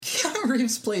Keanu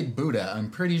Reeves played Buddha, I'm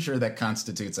pretty sure that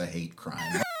constitutes a hate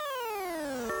crime.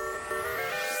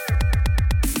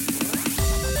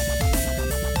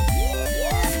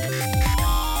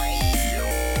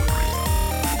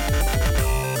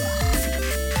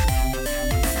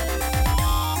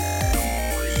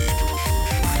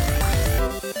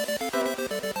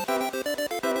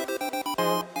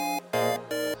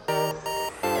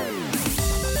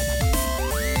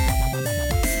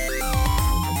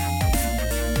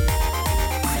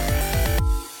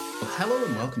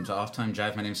 Welcome to Off Time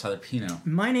Jive. My name is Tyler Pino.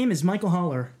 My name is Michael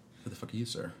Holler. Who the fuck are you,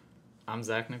 sir? I'm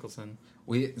Zach Nicholson.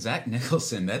 Zach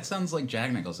Nicholson. That sounds like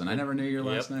Jack Nicholson. I never knew your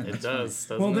last name. It does.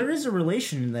 Well, there is a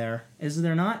relation there, is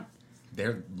there not?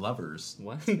 They're lovers.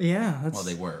 What? Yeah. Well,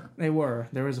 they were. They were.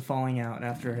 There was a falling out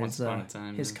after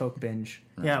his Coke binge.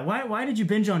 Right. Yeah. Why did you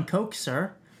binge on Coke,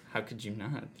 sir? How could you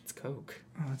not? It's Coke.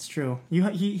 Oh, that's true.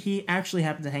 He actually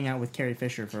happened to hang out with Carrie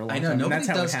Fisher for a long time. I know. Nobody that's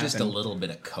how does it just a little bit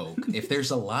of Coke. If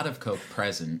there's a lot of Coke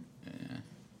present,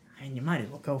 and you might as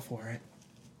well go for it.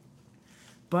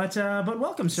 But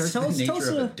welcome, sir. It's tell the us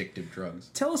nature of addictive drugs.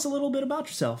 Tell us a little bit about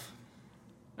yourself.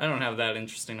 I don't have that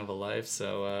interesting of a life,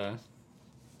 so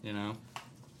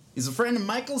He's a friend of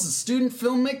Michael's, a student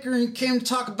filmmaker, and he came to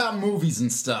talk about movies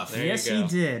and stuff. There yes, you go. he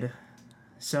did.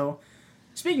 So,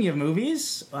 speaking of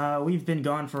movies, we've been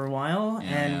gone for a while,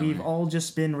 and we've all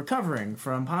just been recovering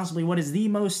from possibly what is the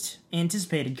most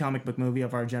anticipated comic book movie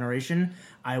of our generation.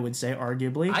 I would say,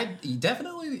 arguably. I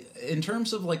definitely, in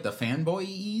terms of like the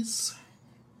fanboy-ease,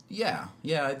 yeah,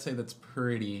 I'd say that's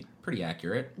pretty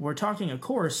accurate. We're talking, of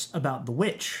course, about The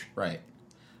Witch. Right.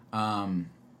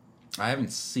 I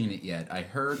haven't seen it yet. I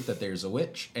heard that there's a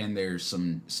witch and there's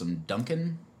some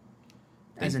Dunkin'.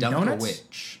 They As in dunk donuts? a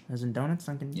witch. As in donuts,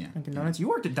 Dunkin' Yeah. Donuts. You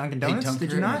worked at Dunkin' Donuts, They dunk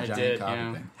did her you in a not? giant did, coffee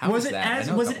yeah. thing. How Was it that? as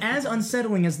I know a was it couple as people.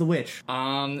 unsettling as The Witch?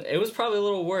 It was probably a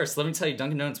little worse. Let me tell you,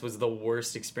 Dunkin' Donuts was the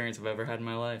worst experience I've ever had in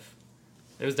my life.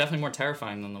 It was definitely more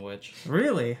terrifying than The Witch.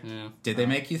 Really? Yeah. Did they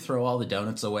make you throw all the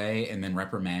donuts away and then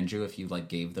reprimand you if you like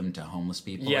gave them to homeless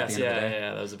people at Yes, the end of the day?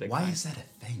 yeah, that was a big Why thing. is that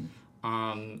a thing?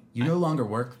 Um, You no longer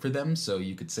work for them, so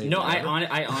you could say no, whatever?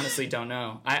 I honestly don't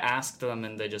know. I asked them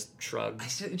and they just shrugged.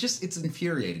 It's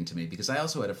infuriating to me because I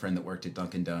also had a friend that worked at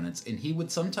Dunkin' Donuts, and he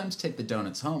would sometimes take the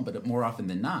donuts home, but more often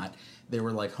than not, there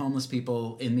were like homeless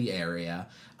people in the area.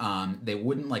 They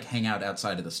wouldn't like hang out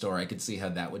outside of the store. I could see how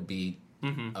that would be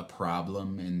a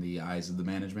problem in the eyes of the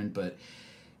management, but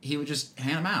he would just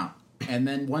hand them out. And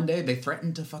then one day they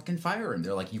threatened to fucking fire him.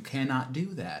 They're like, you cannot do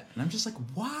that. And I'm just like,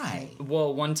 why?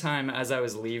 Well, one time as I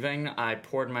was leaving, I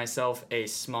poured myself a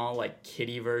small, like,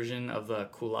 kiddie version of the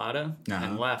Coolada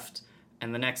and left.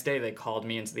 And the next day they called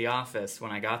me into the office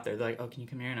when I got there. They're like, oh, can you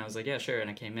come here? And I was like, yeah, sure.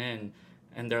 And I came in,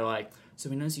 and they're like, so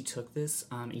we noticed you took this,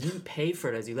 you didn't pay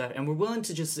for it as you left, and we're willing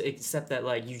to just accept that,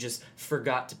 like, you just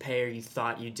forgot to pay or you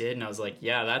thought you did. And I was like,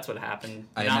 yeah, that's what happened.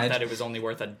 Not that it was only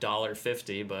worth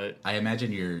 $1.50, but... I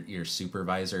imagine your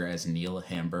supervisor as Neil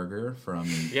Hamburger from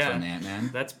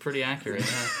Ant-Man. That's pretty accurate,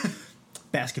 yeah.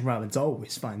 Baskin Robbins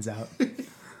always finds out.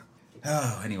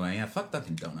 Oh, anyway, yeah, fuck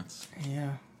Dunkin' Donuts.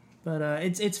 Yeah, but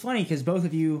it's funny because both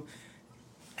of you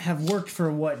have worked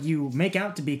for what you make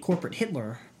out to be corporate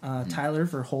Hitler. Tyler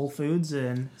for Whole Foods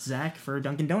and Zach for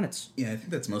Dunkin' Donuts. Yeah, I think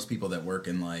that's most people that work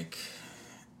in like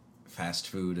fast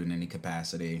food in any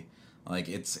capacity. Like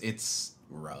it's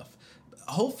rough.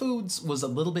 Whole Foods was a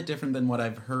little bit different than what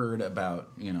I've heard about,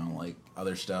 like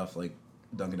other stuff like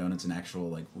Dunkin' Donuts and actual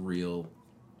like real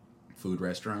food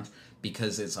restaurants,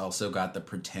 because it's also got the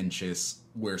pretentious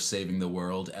we're saving the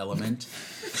world element.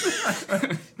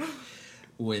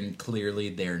 When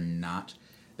clearly they're not.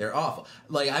 They're awful.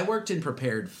 Like, I worked in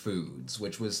prepared foods,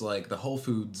 which was like the Whole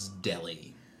Foods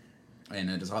deli. And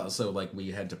it is also like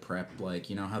we had to prep, like,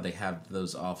 you know how they have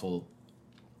those awful...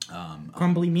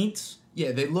 Crumbly meats?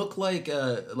 Yeah, they look like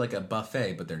a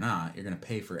buffet, but they're not. You're going to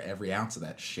pay for every ounce of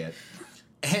that shit.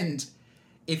 And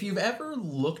if you've ever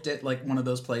looked at, like, one of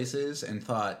those places and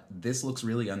thought, this looks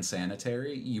really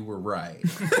unsanitary, you were right.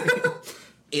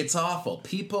 It's awful.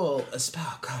 People,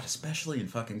 especially in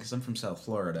fucking, because I'm from South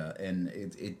Florida, and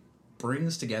it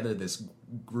brings together this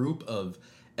group of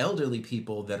elderly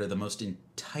people that are the most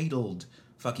entitled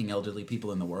fucking elderly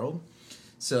people in the world.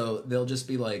 So they'll just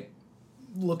be like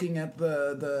looking at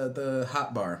the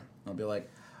hot bar. They'll be like,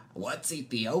 what's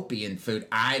Ethiopian food?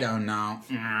 I don't know.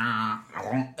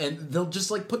 And they'll just,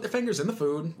 like, put their fingers in the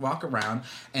food, walk around,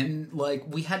 and, like,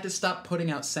 we had to stop putting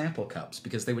out sample cups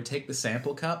because they would take the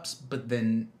sample cups, but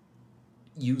then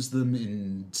use them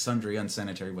in sundry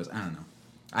unsanitary ways. I don't know.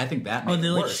 I think that made they,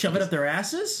 it like, worse. shove it up their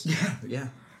asses? Yeah.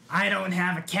 I don't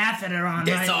have a catheter on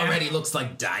This right already now. looks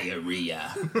like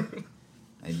diarrhea.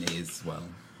 I may as well.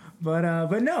 But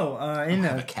no, in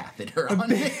have a catheter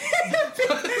on it.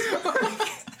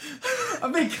 A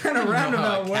big kind of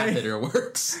roundabout way. Catheter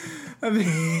works.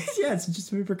 Yeah, it's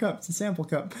just a paper cup. It's a sample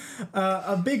cup.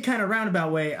 A big kind of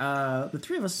roundabout way. The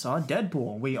three of us saw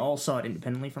Deadpool. We all saw it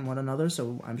independently from one another,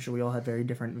 so I'm sure we all had very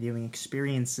different viewing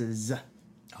experiences.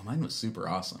 Oh, mine was super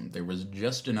awesome. There was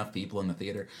just enough people in the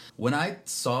theater. When I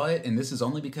saw it, and this is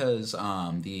only because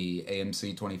the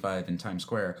AMC 25 in Times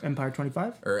Square. Empire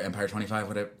 25? Or Empire 25,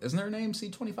 whatever. Isn't there an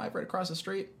AMC 25 right across the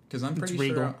street? Because I'm pretty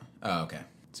Regal. sure... Oh, okay.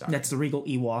 Sorry. That's the Regal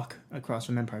Ewok across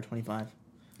from Empire 25.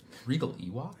 Regal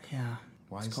Ewok? Yeah.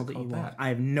 Why it's is called it called that? I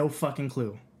have no fucking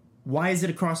clue. Why is it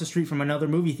across the street from another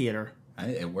movie theater?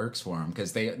 It works for them,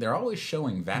 because they're always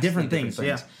showing vastly different things.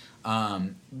 Yeah.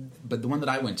 But the one that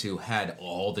I went to had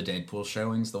all the Deadpool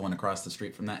showings. The one across the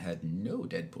street from that had no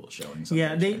Deadpool showings.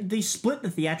 Yeah, they split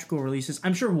the theatrical releases.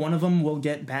 I'm sure one of them will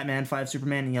get Batman 5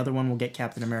 Superman, and the other one will get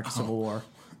Captain America Civil War.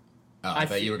 Oh, I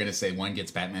thought you were going to say one gets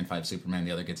Batman 5 Superman,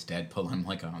 the other gets Deadpool. I'm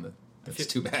like, oh, that's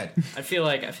too bad. I feel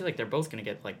like they're both going to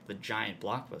get like the giant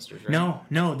blockbusters, right?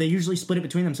 No, they usually split it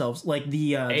between themselves. Like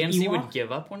the AMC Ewok, would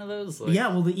give up one of those. Like, yeah,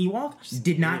 well, the Ewok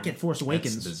did not get Force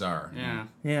Awakens. That's bizarre.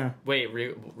 Yeah. Wait,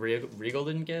 Regal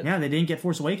didn't get? Yeah, they didn't get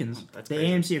Force Awakens. That's the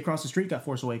crazy. AMC across the street got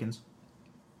Force Awakens.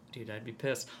 Dude, I'd be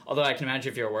pissed. Although I can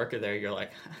imagine if you're a worker there, you're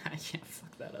like, I can't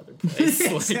fuck that other place.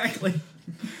 Exactly.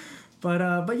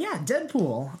 But yeah,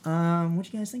 Deadpool. What do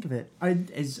you guys think of it?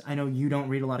 I know you don't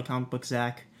read a lot of comic books,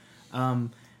 Zach.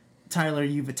 Tyler,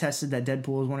 you've attested that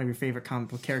Deadpool is one of your favorite comic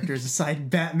book characters aside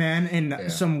Batman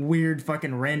and some weird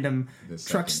fucking random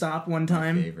truck stop one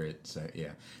time. Favorite, so,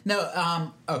 yeah.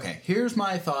 No, okay, here's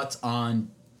my thoughts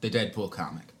on the Deadpool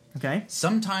comic. Okay.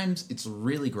 Sometimes it's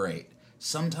really great.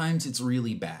 Sometimes it's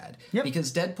really bad. Yep.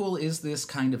 Because Deadpool is this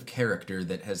kind of character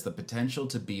that has the potential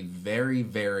to be very,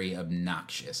 very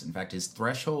obnoxious. In fact, his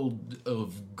threshold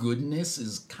of goodness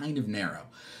is kind of narrow.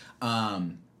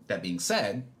 That being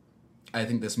said, I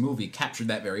think this movie captured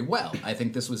that very well. I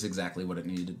think this was exactly what it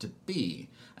needed to be.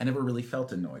 I never really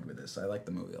felt annoyed with this. I like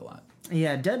the movie a lot.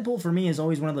 Yeah, Deadpool for me is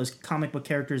always one of those comic book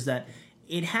characters that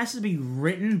it has to be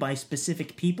written by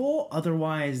specific people,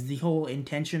 otherwise the whole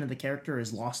intention of the character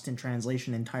is lost in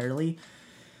translation entirely.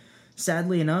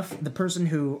 Sadly enough, the person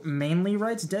who mainly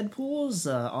writes Deadpool is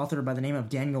an author by the name of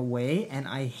Daniel Way, and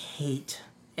I hate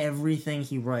everything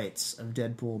he writes of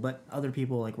Deadpool, but other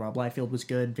people like Rob Liefeld was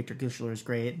good, Victor Gushler is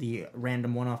great, the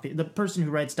random one-off... The person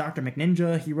who writes Dr.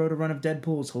 McNinja, he wrote a run of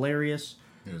Deadpool, is hilarious.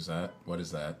 Who's that? What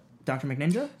is that? Dr.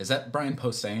 McNinja? Is that Brian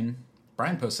Posehn?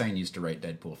 Brian Posehn used to write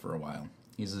Deadpool for a while.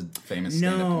 He's a famous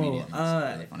stand-up comedian.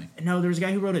 It's really funny. No, there was a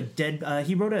guy who wrote it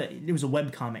was a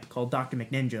webcomic called Dr.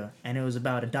 McNinja, and it was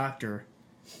about a doctor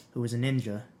who was a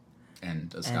ninja.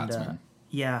 And a Scotsman.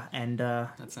 Yeah, and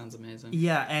that sounds amazing.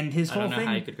 Yeah, and his whole thing. I don't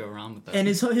know how you could go wrong with that. And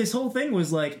his whole thing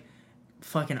was like,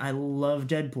 fucking, I love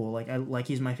Deadpool. Like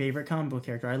he's my favorite comic book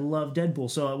character. I love Deadpool.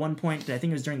 So at one point, I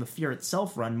think it was during the Fear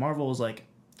Itself run, Marvel was like,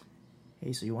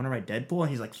 "Hey, so you want to write Deadpool?"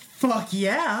 And he's like, "Fuck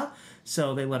yeah!"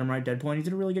 So they let him write Deadpool, and he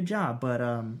did a really good job. But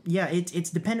yeah, it's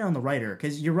dependent on the writer,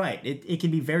 because you're right. It can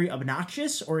be very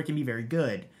obnoxious or it can be very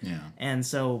good. Yeah. And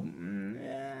so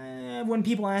when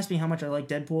people ask me how much I like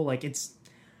Deadpool, like it's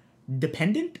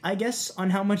dependent, I guess,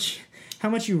 on how much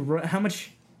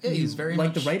he's very like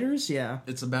much, the writers. Yeah,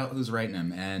 it's about who's writing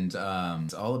them, and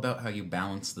it's all about how you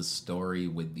balance the story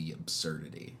with the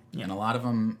absurdity. Yeah. And a lot of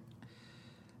them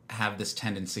have this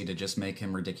tendency to just make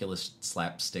him ridiculous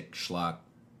slapstick schlock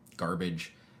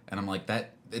garbage, and I'm like,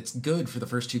 that it's good for the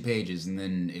first 2 pages, and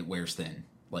then it wears thin,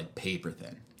 like paper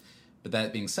thin. But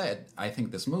that being said, I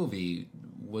think this movie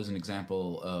was an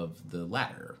example of the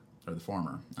latter, or the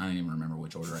former. I don't even remember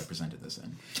which order I presented this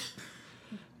in.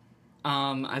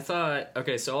 I thought,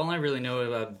 okay, so all I really know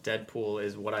about Deadpool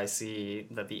is what I see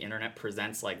that the internet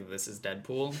presents, like, this is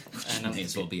Deadpool. And may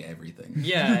as well be everything.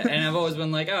 Yeah, and I've always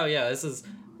been like, oh yeah, this is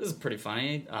pretty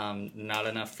funny. Not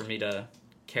enough for me to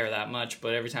care that much,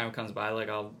 but every time it comes by, like,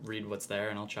 I'll read what's there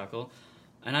and I'll chuckle.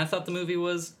 And I thought the movie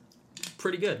was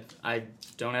pretty good. I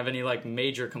don't have any, like,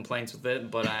 major complaints with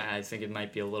it, but I think it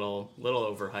might be a little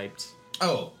overhyped.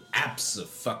 Oh,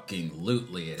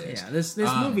 abso-fucking-lutely it is. Yeah, this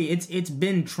movie, it's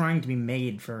been trying to be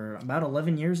made for about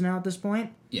 11 years now at this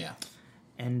point. Yeah.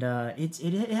 And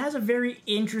it has a very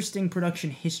interesting production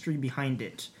history behind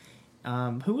it.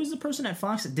 Who was the person at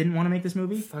Fox that didn't want to make this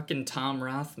movie? Fucking Tom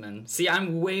Rothman. See,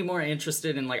 I'm way more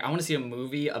interested in, like, I want to see a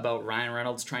movie about Ryan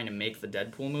Reynolds trying to make the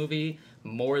Deadpool movie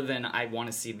more than I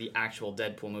want to see the actual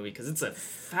Deadpool movie, because it's a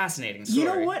fascinating story. You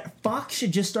know what? Fox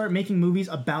should just start making movies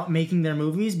about making their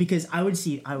movies, because I would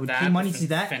pay money to see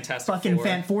that. Fantastic fucking Four.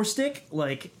 Fan Four stick,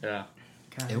 like... Yeah.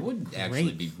 God, It would great.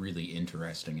 actually be really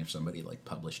interesting if somebody like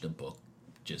published a book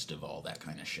just of all that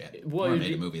kind of shit, Well, or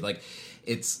made a movie. Like,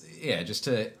 it's just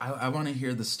to I want to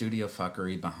hear the studio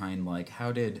fuckery behind like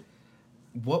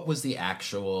what was the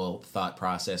actual thought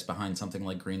process behind something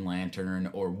like Green Lantern,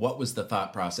 or what was the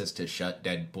thought process to shut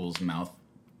Deadpool's mouth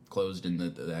closed in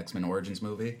the X-Men Origins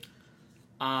movie?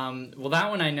 Well, that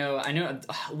one I know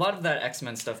a lot of that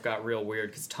X-Men stuff got real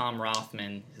weird because Tom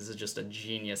Rothman is just a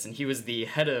genius, and he was the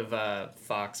head of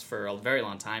Fox for a very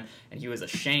long time, and he was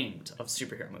ashamed of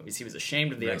superhero movies. He was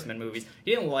ashamed of the X-Men movies.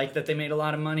 He didn't like that they made a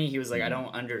lot of money. He was like, I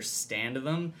don't understand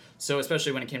them. So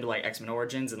especially when it came to like X-Men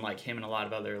Origins, and like him and a lot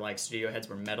of other like studio heads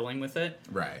were meddling with it.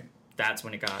 Right. That's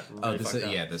when it got really fucked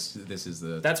up. Yeah, this is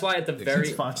the. That's why at the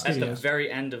Studios.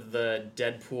 very end of the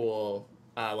Deadpool.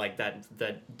 Like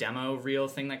the demo reel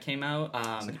thing that came out.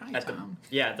 Hi, Tom.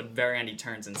 At the very end he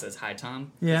turns and says, "Hi,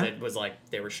 Tom." Yeah. It was like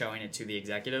they were showing it to the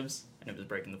executives, and it was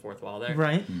breaking the fourth wall there.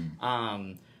 Right.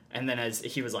 And then as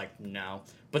he was like, "No,"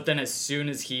 but then as soon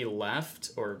as he left,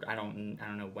 or I don't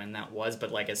know when that was,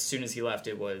 but like as soon as he left,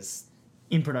 it was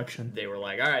in production. They were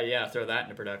like, "All right, yeah, throw that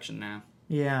into production now."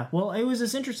 Yeah. Well, it was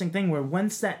this interesting thing where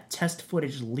once that test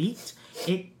footage leaked,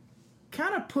 it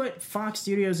kind of put Fox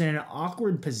Studios in an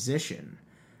awkward position.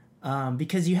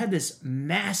 Because you had this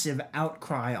massive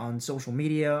outcry on social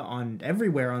media, on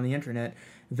everywhere on the internet,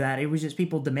 that it was just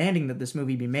people demanding that this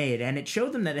movie be made, and it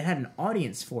showed them that it had an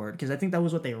audience for it, because I think that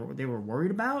was what they were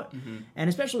worried about, and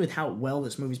especially with how well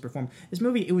this movie's performed. This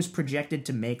movie, it was projected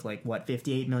to make like what,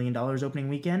 $58 million opening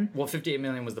weekend. Well, $58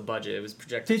 million was the budget. It was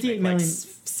projected 58 to make million, like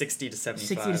 60 to 75.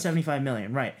 60 to 75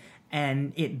 million, right?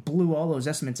 And it blew all those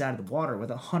estimates out of the water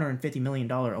with a $150 million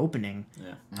opening.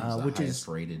 Yeah, which is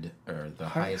rated, or the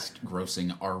highest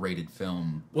grossing R-rated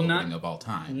film opening of all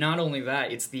time. Not only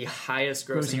that, it's the highest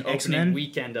grossing opening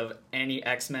weekend of any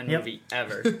X-Men movie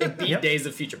ever. It beat Days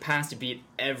of Future Past. It beat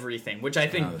everything, which I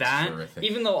think terrific.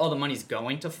 Even though all the money's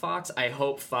going to Fox, I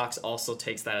hope Fox also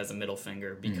takes that as a middle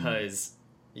finger, because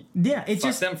it's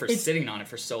just them for sitting on it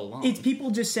for so long. It's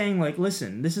people just saying like,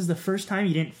 listen, this is the first time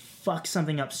you didn't fuck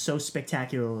something up so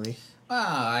spectacularly.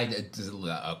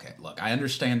 Okay, look, I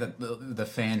understand that the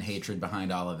fan hatred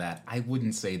behind all of that. I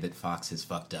wouldn't say that Fox has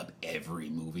fucked up every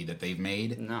movie that they've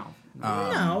made.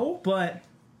 No, but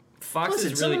Fox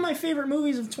listen, is some of my favorite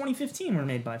movies of 2015 were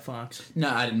made by Fox. No,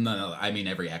 I mean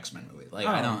every X-Men movie. Like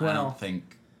I don't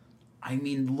think. I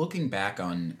mean, looking back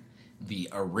on the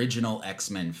original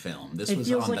X-Men film, this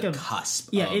was on the cusp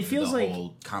of it feels the like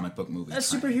whole comic book movie. A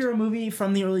superhero movie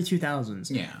from the early 2000s.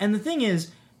 Yeah. And the thing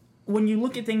is, when you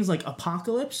look at things like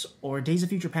Apocalypse or Days of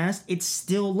Future Past, it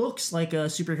still looks like a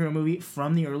superhero movie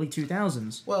from the early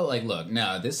 2000s. Well, like, look,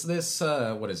 no, this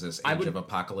what is this? Age of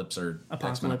Apocalypse or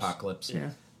X-Men Apocalypse?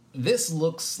 Yeah. This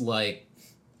looks like,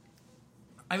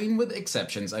 I mean, with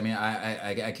exceptions. I mean,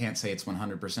 I can't say it's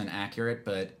 100% accurate,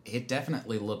 but it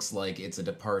definitely looks like it's a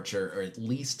departure, or at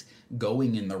least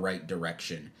going in the right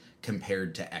direction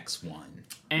compared to X1.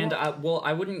 And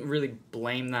I wouldn't really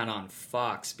blame that on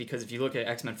Fox, because if you look at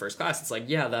X-Men First Class, it's like,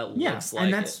 that looks like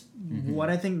and that's what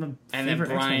I think the and then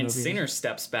Bryan Singer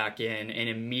steps back in, and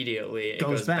immediately it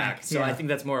goes back. So I think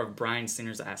that's more of Bryan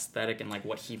Singer's aesthetic and like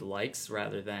what he likes,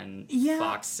 rather than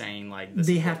Fox saying like this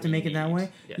they have to make it that way.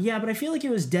 Yeah, but I feel like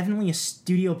it was definitely a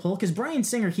studio pull, because Bryan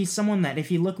Singer, he's someone that if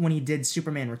you look when he did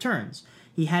Superman Returns,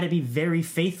 he had to be very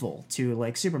faithful to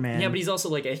like Superman. Yeah, but he's also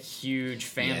like a huge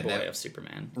fanboy of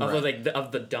Superman,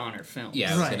 of the Donner film.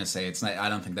 Yeah, I was gonna say it's not. I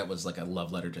don't think that was like a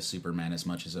love letter to Superman as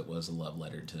much as it was a love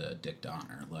letter to Dick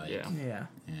Donner. Like, yeah.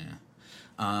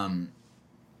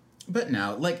 But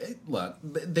no, like, look,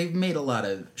 they've made a lot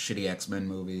of shitty X-Men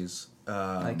movies.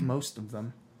 Like most of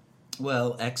them.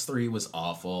 Well, X3 was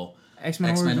awful.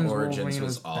 X-Men Origins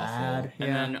was awful. Bad.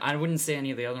 And then I wouldn't say any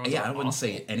of the other ones. I wouldn't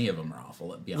say any of them are awful.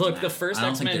 Look, the first I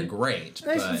don't X-Men, think they're great.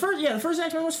 The first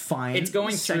X-Men was fine. It's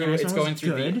going through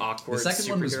the awkward the second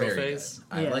one was superhero very phase.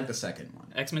 Good. I like the second one.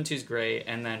 X-Men 2 is great,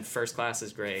 and then First Class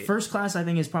is great. First Class, I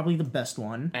think, is probably the best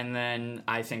one. And then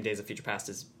I think Days of Future Past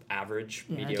is average,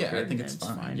 mediocre. Yeah, I think it's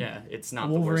fine. Yeah, it's not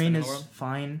Wolverine the worst in the world. is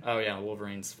fine. Oh yeah,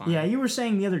 Wolverine's fine. Yeah, you were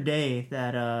saying the other day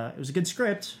that it was a good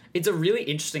script. It's a really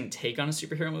interesting take on a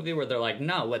superhero movie where they're like,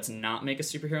 no, let's not make a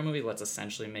superhero movie. Let's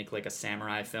essentially make like a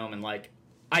samurai film. And like,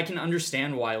 I can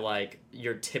understand why like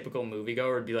your typical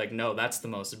moviegoer would be like, no, that's the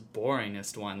most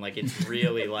boringest one. Like, it's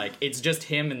really like, it's just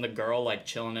him and the girl like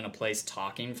chilling in a place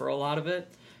talking for a lot of it.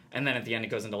 And then at the end it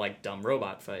goes into like dumb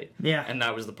robot fight. Yeah. And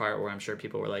that was the part where I'm sure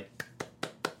people were like,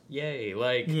 yay.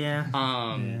 Like,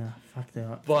 fuck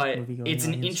that. but it's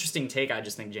an interesting take. I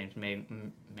just think James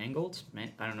Mangold?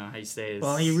 I don't know how you say his...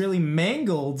 Well, he really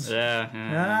mangled.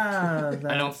 Yeah.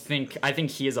 I think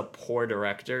he is a poor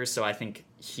director, so I think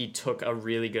he took a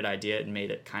really good idea and made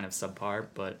it kind of subpar,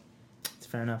 but... It's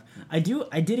fair enough. I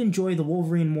did enjoy The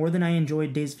Wolverine more than I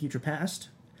enjoyed Days of Future Past.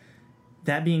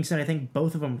 That being said, I think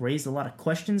both of them raised a lot of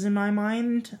questions in my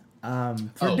mind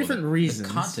for different reasons.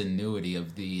 The continuity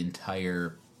of the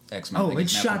entire X-Men thing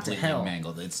it's is now shot to hell.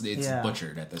 Mangled. It's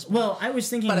butchered at this point. Well, I was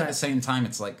thinking but that... at the same time,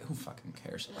 it's like, who fucking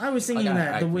cares? I was thinking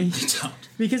the way...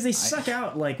 Because they suck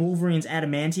out, like, Wolverine's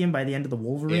adamantium by the end of the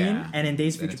Wolverine, and in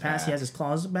Days of Future Past, he has his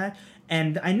claws back.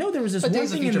 And I know there was this one thing in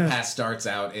the... Days of Future Past starts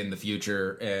out in the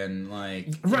future, and, like...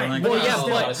 Right, like, well, yeah,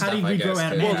 but how do you regrow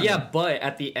adamantium? Well, yeah, but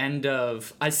at the end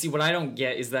of... what I don't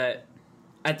get is that...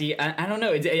 I don't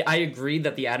know. I agree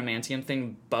that the adamantium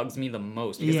thing bugs me the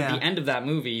most because at the end of that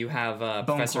movie you have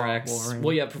Professor X. Wolverine.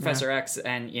 Well, yeah, Professor X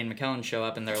and Ian McKellen show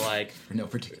up and they're like, for no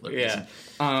particular reason.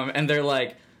 And they're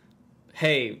like,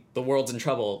 "Hey, the world's in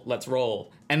trouble. Let's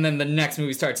roll." And then the next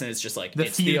movie starts and it's just like the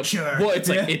future.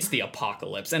 It's the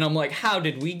apocalypse, and I'm like, how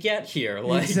did we get here?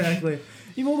 Like, exactly.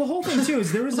 Well, the whole thing too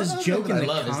is there was this joke in the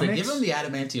comics. Is they give them the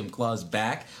adamantium claws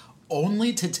back,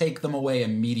 only to take them away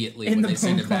immediately when they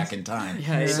send it back in time.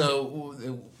 Yeah. So,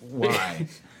 why?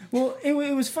 Well, it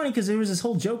was funny because there was this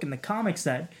whole joke in the comics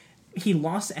that he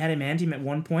lost adamantium at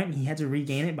one point and he had to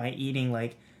regain it by eating,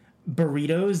 like,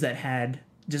 burritos that had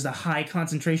just a high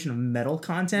concentration of metal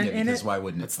content in it. Because why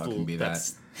wouldn't it fucking be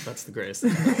that? That's the greatest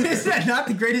thing. Is that not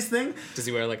the greatest thing? Does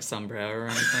he wear, like, a sombrero or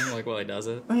anything, like, while he does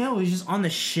it? Oh, yeah, well, he's just on the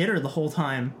shitter the whole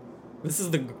time.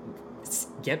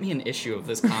 Get me an issue of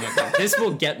this comic book. This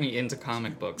will get me into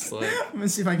comic books. Like, I'm gonna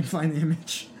see if I can find the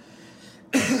image.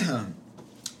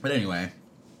 But anyway,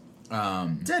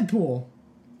 Deadpool.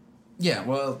 Yeah,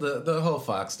 well, the whole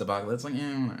Fox debacle. It's like,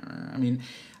 I mean,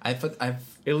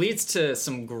 it leads to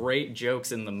some great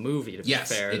jokes in the movie. To be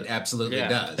fair, it absolutely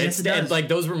does. It does. Like,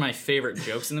 those were my favorite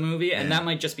jokes in the movie, and that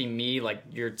might just be me. Like,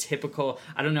 your typical,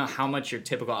 I don't know how much your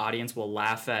typical audience will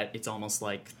laugh at. It's almost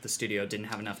like the studio didn't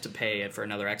have enough to pay for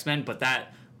another X-Men, but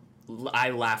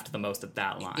I laughed the most at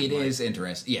that line. It is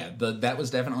interesting. Yeah, that was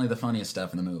definitely the funniest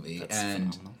stuff in the movie, that's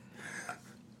phenomenal.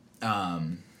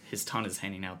 His tongue is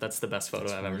hanging out. That's the best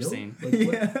photo I've ever seen.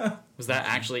 Yeah. Was that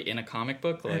actually in a comic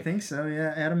book? Like, I think so,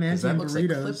 yeah. Adamantium looks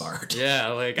burritos. like clip art. Yeah,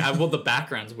 like, the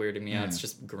background's weirding me out. It's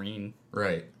just green.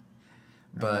 Right.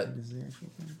 But...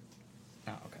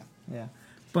 Oh, okay. Yeah.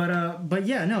 But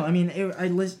yeah, no, I mean,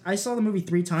 I saw the movie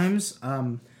 3 times.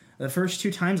 The first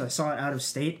 2 times I saw it out of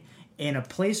state in a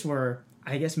place where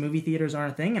I guess movie theaters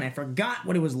aren't a thing, and I forgot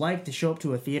what it was like to show up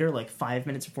to a theater like 5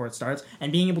 minutes before it starts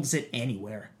and being able to sit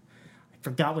anywhere.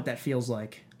 Forgot what that feels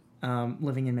like,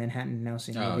 living in Manhattan and now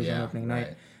seeing movies on opening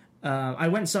night. I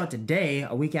went and saw it today,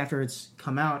 a week after it's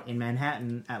come out in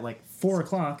Manhattan at like 4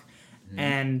 o'clock,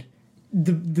 and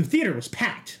the theater was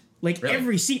packed. Like,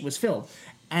 every seat was filled.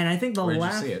 And I think Where did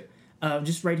you see it?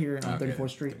 Just right here on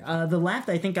 34th Street. The laugh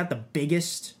that I think got the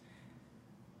biggest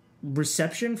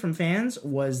reception from fans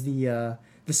was the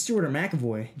Stewart or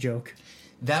McAvoy joke.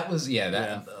 That was,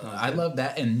 I love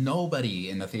that, and nobody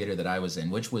in the theater that I was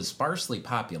in, which was sparsely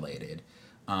populated,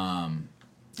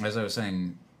 as I was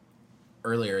saying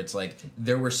earlier, it's like,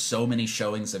 there were so many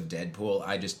showings of Deadpool,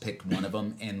 I just picked one of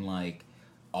them, and, like,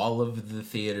 all of the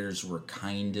theaters were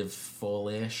kind of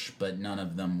full-ish, but none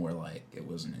of them were, like, it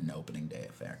wasn't an opening day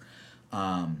affair.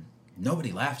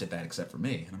 Nobody laughed at that except for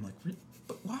me, and I'm like, really?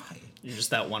 But why? You're just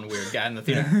that one weird guy in the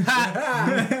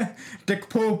theater. Dick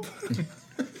Pope.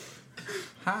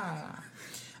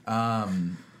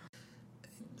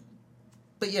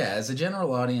 But yeah, as a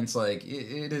general audience, like,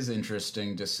 it is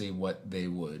interesting to see what they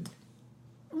would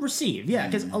receive. Yeah,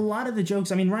 because a lot of the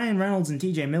jokes, I mean, Ryan Reynolds and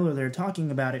TJ Miller, they're talking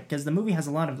about it because the movie has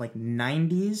a lot of like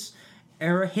 90s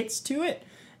era hits to it.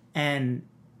 And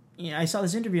I saw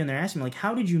this interview and they're asking me, like,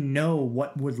 how did you know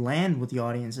what would land with the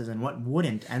audiences and what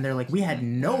wouldn't? And they're like, we had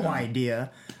no idea.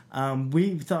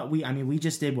 We thought we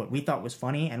just did what we thought was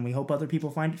funny, and we hope other people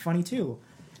find it funny too.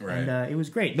 Right. And it was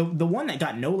great. The one that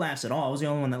got no laughs at all, I was the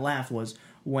only one that laughed, was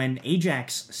when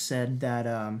Ajax said that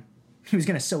he was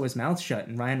going to sew his mouth shut,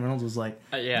 and Ryan Reynolds was like,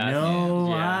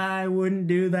 I wouldn't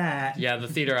do that. Yeah, the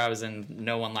theater I was in,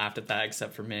 no one laughed at that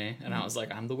except for me, and I was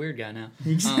like, I'm the weird guy now.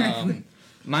 Exactly.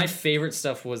 My favorite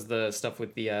stuff was the stuff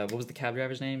with the, what was the cab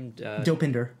driver's name?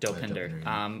 Dopinder. Dopinder.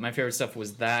 My favorite stuff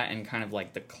was that and kind of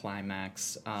like the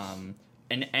climax, and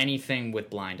anything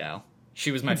with Blind Al.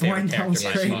 She was my favorite character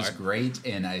by far. She was great,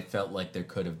 and I felt like there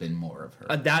could have been more of her.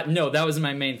 That was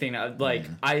my main thing.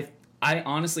 I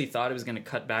honestly thought it was going to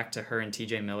cut back to her and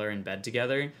TJ Miller in bed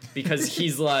together, because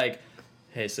he's like,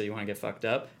 hey, so you want to get fucked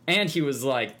up? And he was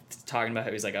like talking about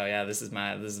how he's like, oh yeah, this is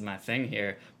my thing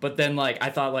here. But then like I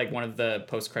thought like one of the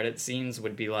post-credit scenes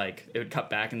would be like it would cut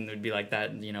back and it would be like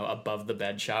that, you know, above the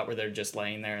bed shot where they're just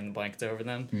laying there and the blankets over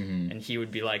them, and he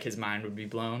would be like his mind would be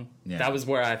blown. Yeah. That was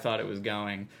where I thought it was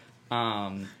going.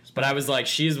 But I was like,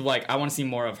 she's like, I want to see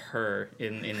more of her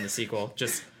in the sequel.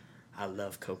 Just, I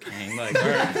love cocaine. Like,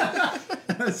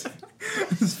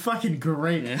 It's fucking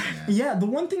great. Yeah, the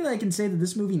one thing that I can say that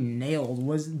this movie nailed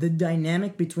was the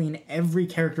dynamic between every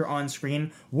character on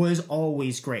screen was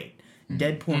always great.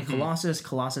 Deadpool and Colossus,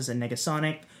 Colossus and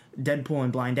Negasonic, Deadpool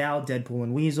and Blind Owl, Deadpool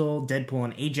and Weasel, Deadpool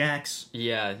and Ajax.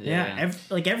 Yeah.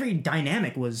 Every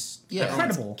dynamic was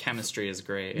incredible. Chemistry is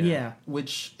great. Yeah.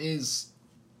 Which is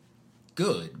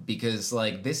good, because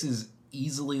like this is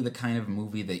easily the kind of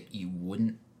movie that you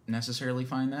wouldn't necessarily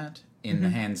find that in the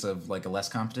hands of like a less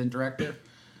competent director.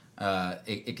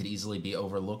 It could easily be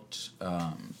overlooked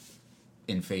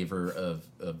in favor of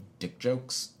dick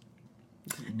jokes.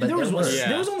 But there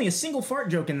was only a single fart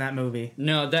joke in that movie.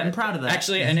 No, I'm proud of that.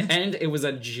 Actually, and it was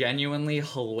a genuinely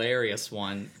hilarious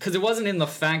one. Because it wasn't in the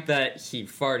fact that he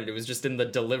farted. It was just in the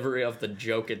delivery of the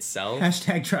joke itself.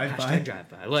 Hashtag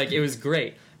drive-by. Like, it was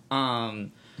great.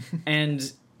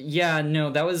 And yeah,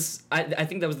 no, that was I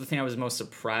think that was the thing I was most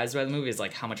surprised by the movie, is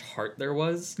like how much heart there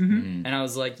was. And I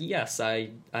was like, yes,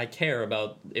 I care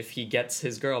about if he gets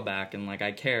his girl back, and like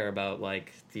I care about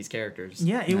like these characters.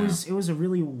 Yeah, it was a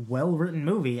really well written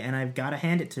movie, and I've got to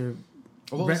hand it to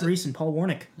Brett Reese and Paul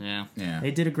Warnick. Yeah.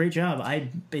 They did a great job. I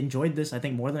enjoyed this, I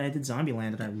think, more than I did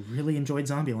Zombieland, and I really enjoyed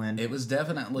Zombieland. It was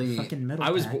definitely fucking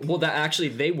middle. That actually,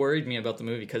 they worried me about the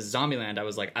movie, because Zombieland, I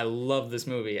was like, I love this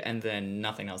movie, and then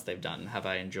nothing else they've done have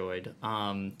I enjoyed.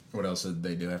 What else did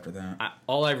they do after that?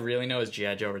 All I really know is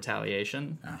G.I. Joe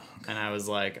Retaliation. Oh, okay. And I was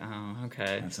like, oh,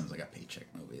 okay. That sounds like a paycheck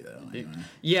movie, though. Anyway.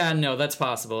 Yeah, no, that's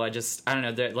possible. I don't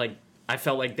know. Like, I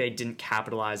felt like they didn't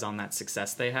capitalize on that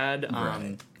success they had.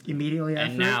 Right. Immediately after.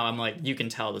 And now I'm like, you can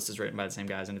tell this is written by the same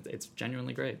guys, and it's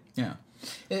genuinely great. Yeah.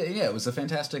 It was a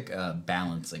fantastic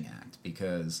balancing act,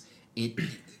 because it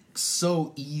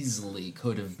so easily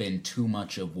could have been too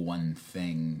much of one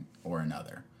thing or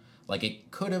another. Like,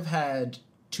 it could have had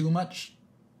too much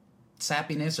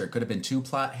sappiness, or it could have been too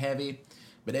plot heavy,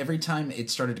 but every time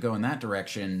it started to go in that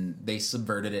direction, they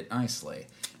subverted it nicely.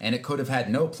 And it could have had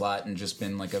no plot and just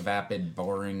been like a vapid,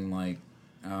 boring, like,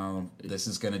 oh, this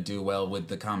is going to do well with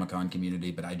the Comic-Con community,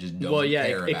 but I just don't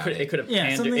care about it. It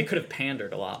could have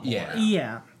pandered a lot more.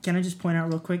 Yeah. Can I just point out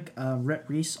real quick, Rhett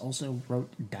Reese also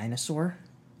wrote Dinosaur.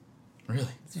 Really?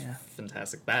 Yeah.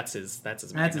 Fantastic. That's his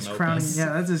crowning.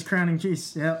 Yeah, that's his crowning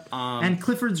piece. Yep. And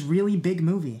Clifford's Really Big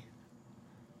Movie.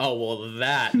 Oh, well,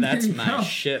 that's my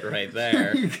shit right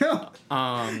there. There you go.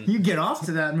 You get off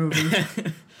to that movie.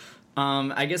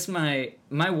 I guess my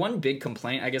one big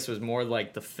complaint, I guess, was more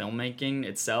like the filmmaking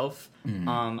itself.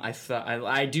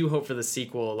 I do hope for the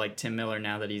sequel, like Tim Miller,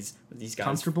 now that he's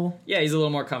comfortable. Yeah, he's a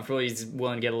little more comfortable. He's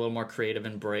willing to get a little more creative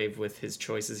and brave with his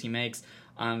choices he makes.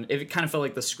 It kind of felt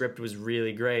like the script was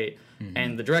really great,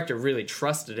 and the director really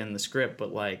trusted in the script,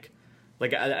 but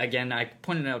again, I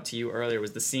pointed out to you earlier,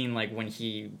 was the scene like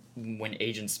when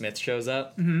Agent Smith shows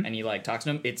up and he like talks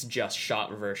to him. It's just shot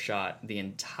reverse shot the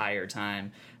entire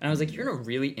time, and I was like, you're in a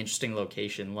really interesting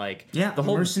location. Like, the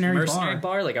whole mercenary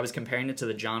bar. Like, I was comparing it to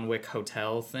the John Wick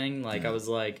hotel thing. Like, I was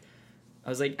like,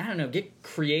 I don't know, get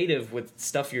creative with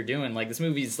stuff you're doing. Like, this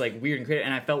movie's like weird and creative,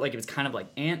 and I felt like it was kind of like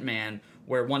Ant-Man,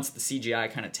 where once the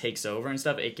CGI kind of takes over and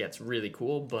stuff, it gets really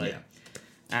cool, but. Yeah.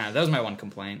 That was my one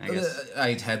complaint, I guess.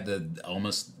 I had the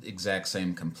almost exact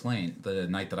same complaint the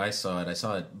night that I saw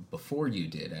it before you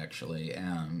did, actually.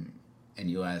 And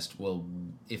you asked, well,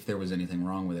 if there was anything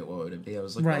wrong with it, what would it be? I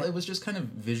was like, well, it was just kind of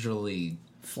visually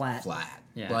flat.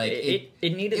 Yeah. Like,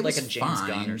 it needed like a James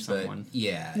Gunn or someone.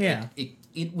 Yeah.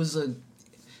 It was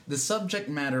the subject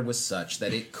matter was such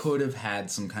that it could have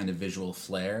had some kind of visual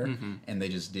flair, and they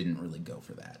just didn't really go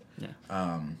for that.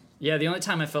 Yeah. Yeah, the only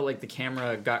time I felt like the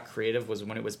camera got creative was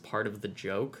when it was part of the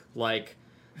joke. Like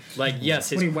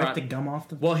yes, his wiped the gum off.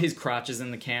 His crotch is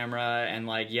in the camera, and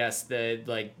yes,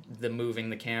 the moving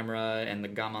the camera and the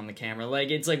gum on the camera. Like,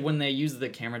 it's like when they use the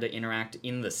camera to interact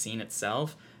in the scene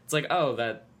itself. It's like, oh,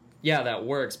 that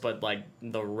works, but like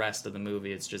the rest of the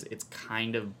movie, it's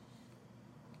kind of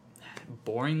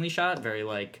boringly shot, very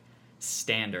like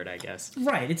standard, I guess.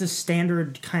 Right, it's a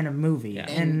standard kind of movie. Yeah.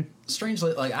 And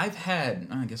strangely, like, I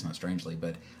guess not strangely,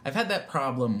 but I've had that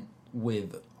problem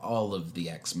with all of the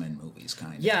X-Men movies,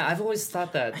 kind of. Yeah, I've always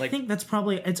thought that. Like, I think that's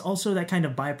it's also that kind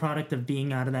of byproduct of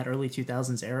being out of that early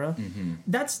 2000s era.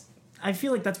 I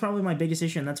feel like that's probably my biggest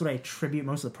issue, and that's what I attribute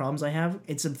most of the problems I have.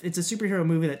 It's a superhero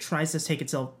movie that tries to take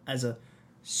itself as a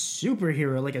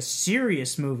superhero, like a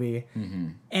serious movie. Mm-hmm.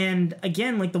 And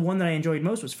again, like the one that I enjoyed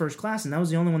most was First Class, and that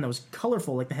was the only one that was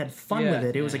colorful. Like they had fun with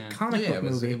it. It was a comic book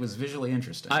movie. It was visually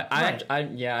interesting.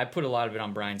 I put a lot of it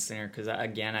on Bryan Singer because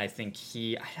again, I think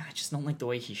I just don't like the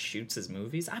way he shoots his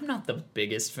movies. I'm not the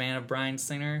biggest fan of Bryan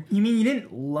Singer. You mean you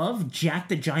didn't love Jack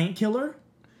the Giant Killer?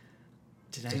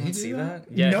 Did anyone see that?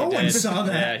 Yeah, no one saw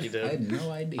that. Yeah, he did. I had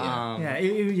no idea. Yeah,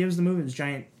 it was the movie. It was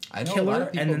Giant I know Killer, a lot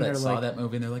of people that saw like, that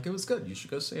movie and they're like, it was good. You should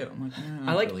go see it. I'm like,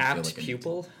 I like really Apt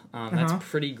Pupil. That's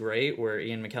pretty great. Where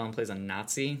Ian McKellen plays a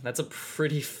Nazi. That's a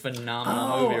pretty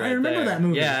phenomenal movie. Right I remember there. that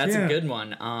movie. Yeah, that's a good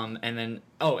one. And then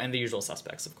and The Usual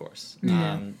Suspects, of course.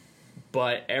 Yeah.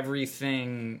 But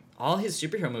all his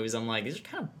superhero movies, I'm like, these are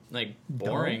kind of like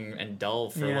boring and dull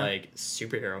for like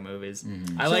superhero movies.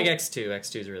 Mm-hmm. I like X2.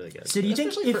 X2 is really good. So do you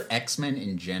especially for X-Men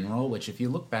in general, which if you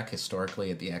look back historically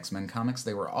at the X-Men comics,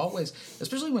 they were always,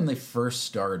 especially when they first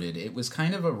started, it was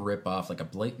kind of a rip-off, like a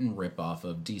blatant rip-off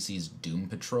of DC's Doom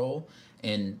Patrol,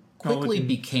 and quickly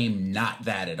became not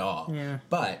that at all. Yeah.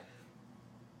 But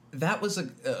that was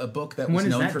a book that was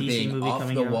known for being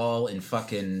off the wall and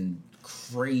fucking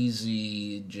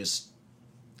crazy,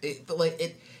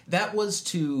 that was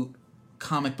to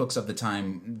comic books of the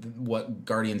time what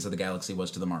Guardians of the Galaxy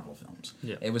was to the Marvel films.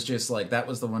 Yeah. It was just like, that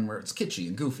was the one where it's kitschy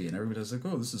and goofy and everybody was like,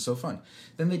 oh, this is so fun.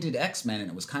 Then they did X-Men and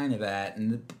it was kind of that,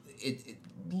 and it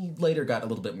later got a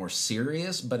little bit more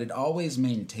serious, but it always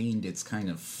maintained its kind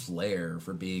of flair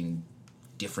for being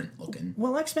different looking.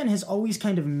 Well, X-Men has always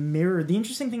kind of mirrored, the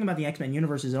interesting thing about the X-Men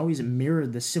universe is it always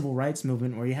mirrored the civil rights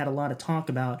movement, where you had a lot of talk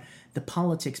about the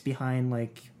politics behind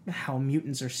like how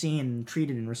mutants are seen and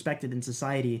treated and respected in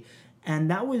society. And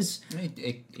that was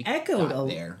it echoed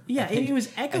there. Yeah, it was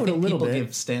echoed a little bit. People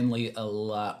give Stan Lee a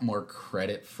lot more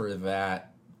credit for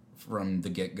that from the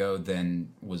get-go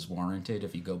than was warranted.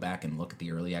 If you go back and look at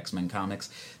the early X-Men comics,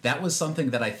 that was something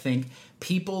that I think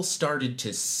people started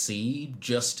to see.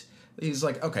 He's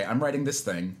like, okay, I'm writing this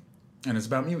thing, and it's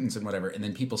about mutants and whatever, and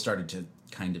then people started to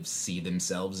kind of see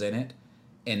themselves in it.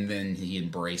 And then he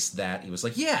embraced that. He was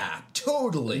like, "Yeah,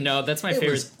 totally." No, that's my favorite.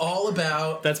 It was all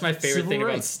about. That's my favorite thing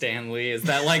about Stan Lee is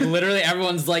that like literally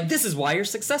everyone's like, "This is why you're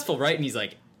successful, right?" And he's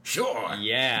like, "Sure,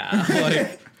 yeah."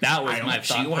 Like, that was my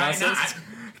thought process.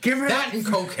 Give it that and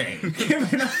cocaine.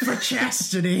 Give it up for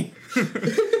chastity.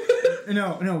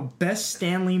 No, best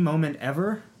Stan Lee moment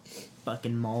ever.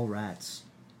 Fucking Mallrats.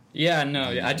 Yeah, no,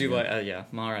 I do like.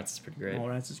 Mallrats is pretty great.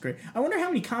 Mallrats is great. I wonder how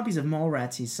many copies of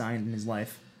Mallrats he's signed in his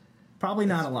life. Probably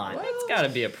not a lot. Well, it's got to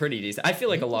be a pretty decent. I feel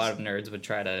like a lot of nerds would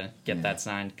try to get that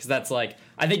signed because that's like,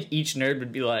 I think each nerd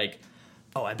would be like,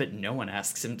 "Oh, I bet no one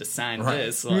asks him to sign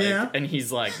this." Like, and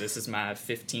he's like, "This is my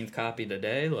 15th copy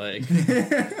today." Like,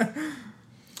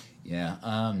 yeah.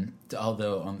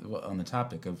 Although on the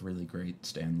topic of really great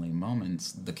Stan Lee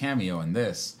moments, the cameo in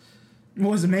this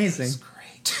was amazing. Was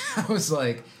great. I was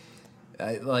like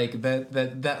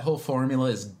that whole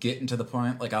formula is getting to the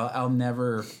point. Like I'll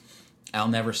never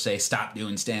say stop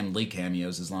doing Stan Lee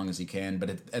cameos as long as he can, but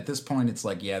at this point it's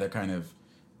like, yeah, they're kind of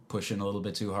pushing a little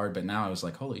bit too hard, but now I was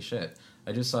like, holy shit,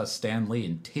 I just saw Stan Lee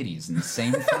and titties in the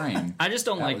same frame. I just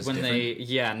don't like when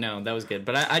different. That was good,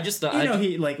 but I just...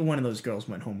 he, like, one of those girls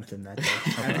went home with him that day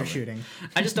after shooting.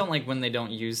 I just don't like when they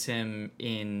don't use him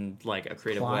in, like, a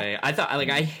creative way.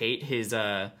 I hate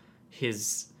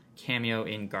his cameo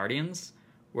in Guardians,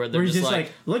 where they're just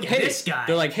like, look at this guy.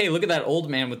 They're like, hey, look at that old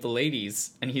man with the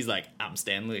ladies. And he's like, I'm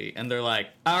Stan Lee. And they're like,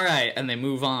 all right. And they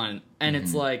move on. And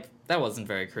it's like, that wasn't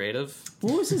very creative.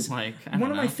 What was his... like,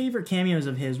 one of my favorite cameos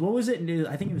of his, what was it?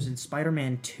 I think it was in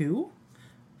Spider-Man 2,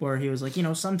 where he was like,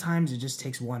 sometimes it just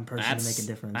takes one person to make a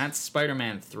difference. That's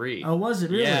Spider-Man 3. Oh, was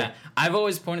it really? Yeah. I've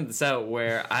always pointed this out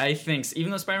where I think,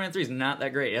 even though Spider-Man 3 is not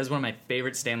that great, it has one of my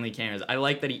favorite Stan Lee cameos. I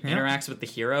like that he interacts with the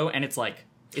hero, and it's like,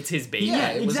 it's his baby. Yeah,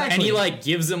 exactly. And he, like,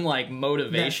 gives him, like,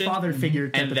 motivation. That father figure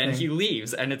type and then thing. he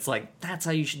leaves. And it's like, that's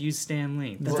how you should use Stan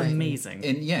Lee. That's amazing.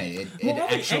 And, yeah, it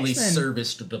actually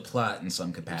serviced the plot in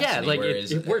some capacity. Yeah, like,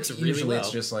 it works really usually well.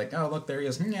 It's just like, oh, look, there he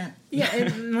is. Yeah. Yeah,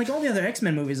 and like all the other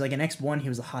X-Men movies, like in X1, he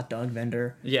was a hot dog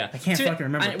vendor. Yeah. I can't fucking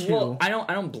remember 2. Well, I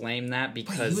don't blame that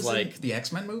because, Wait, he was like... in the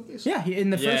X-Men movies? Yeah, in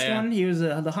the first one, he was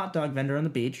the hot dog vendor on the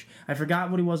beach. I forgot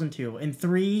what he was in 2. In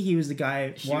 3, he was the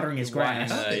guy watering his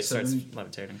grass. He starts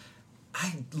levitating.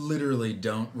 I literally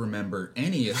don't remember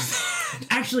any of that.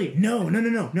 Actually, no.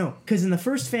 Because in the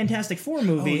first Fantastic Four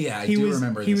movie, he was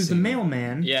the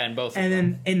mailman. Yeah, in both. And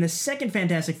then in the second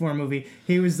Fantastic Four movie,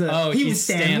 he was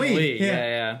Stan Lee.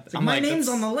 Yeah. Like, my name's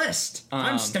on the list.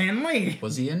 I'm Stan Lee.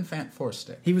 Was he in Fant Four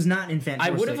Stick? He was not in Fant Four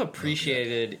Stick. I would have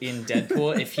appreciated in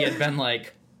Deadpool if he had been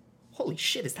like, holy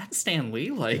shit, is that Stan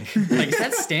Lee? Like is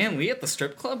that Stan Lee at the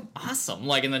strip club? Awesome.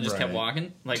 Like, and then just kept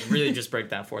walking. Like, really just break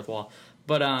that fourth wall.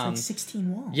 But it's like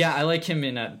 16 walls. Yeah, I like him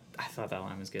in I thought that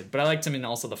line was good. But I liked him in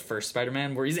also the first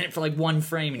Spider-Man where he's in it for like one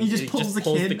frame and he just pulls the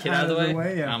kid out of the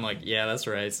way. Yeah. And I'm like, yeah, that's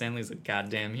right. Stan Lee's a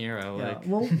goddamn hero. Yeah. Like,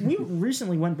 well, we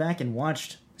recently went back and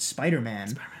watched Spider-Man.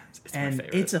 It's my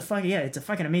favorite. It's a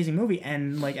fucking amazing movie.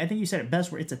 And like I think you said it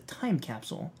best, where it's a time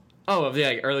capsule. Oh, of the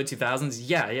like, early 2000s?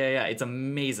 Yeah. It's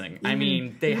amazing. I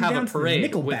mean, they have a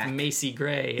parade with Macy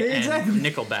Gray and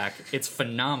Nickelback. It's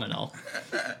phenomenal.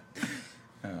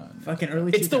 Fucking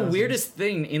early 2000s. It's the weirdest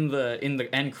thing in the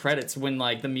end credits when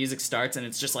like the music starts and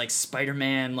it's just like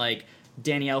Spider-Man, like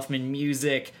Danny Elfman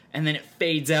music, and then it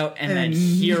fades out and then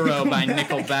Hero by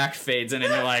Nickelback fades in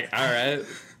and you're like, all right.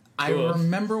 I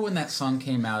remember when that song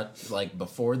came out, like,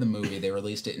 before the movie, they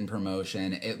released it in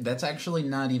promotion. That's actually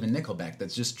not even Nickelback.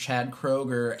 That's just Chad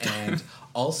Kroeger and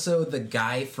also the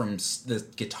guy the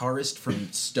guitarist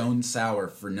from Stone Sour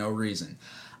for no reason.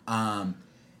 And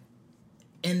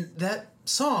that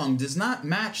song does not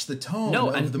match the tone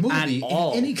of the movie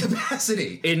in any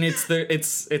capacity. And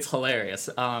it's hilarious.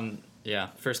 Yeah,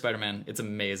 for Spider-Man, it's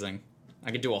amazing. I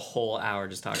could do a whole hour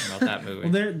just talking about that movie.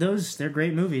 Well, they're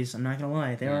great movies. I'm not gonna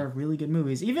lie, they are really good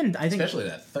movies. Even I think, especially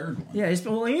that third one. Yeah,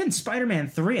 even Spider-Man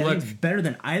 3, I think it's better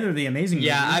than either of the Amazing movies.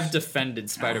 Yeah, I've defended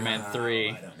Spider-Man 3.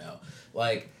 I don't know.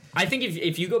 Like, I think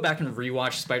if you go back and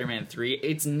rewatch Spider-Man 3,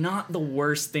 it's not the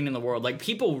worst thing in the world. Like,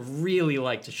 people really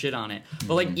like to shit on it,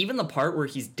 but like even the part where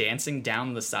he's dancing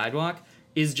down the sidewalk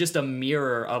is just a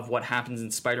mirror of what happens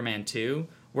in Spider-Man 2.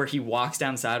 Where he walks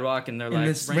down the sidewalk and they're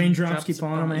like, raindrops keep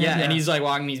falling on my head. Yeah, and he's like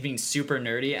walking, he's being super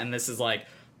nerdy, and this is like,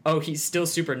 oh, he's still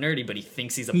super nerdy, but he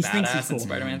thinks he's a badass in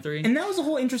Spider-Man 3. And that was the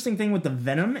whole interesting thing with the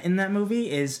Venom in that movie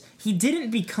is he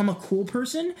didn't become a cool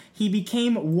person. He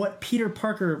became what Peter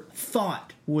Parker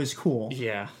thought was cool.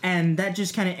 Yeah. And that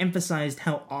just kind of emphasized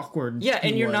how awkward he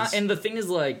was. And the thing is,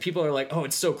 like, people are like, oh,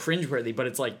 it's so cringeworthy, but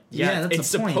it's like, it's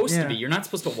supposed to be. You're not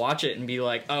supposed to watch it and be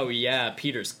like, oh, yeah,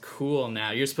 Peter's cool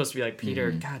now. You're supposed to be like, Peter,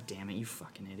 god damn it, you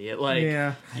fucking idiot.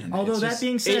 Like, although that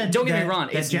being said, don't get me wrong,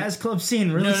 that jazz club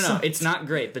scene really sucks. It's not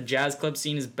great. The jazz club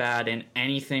scene is bad, and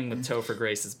anything with Topher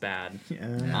Grace is bad.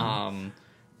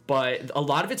 But a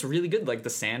lot of it's really good. Like, the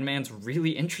Sandman's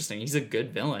really interesting. He's a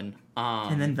good villain.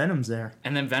 And then Venom's there.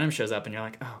 And then Venom shows up, and you're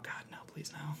like, oh, God, no,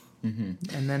 please, no.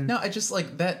 Mm-hmm. And then... No, I just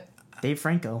like that... Dave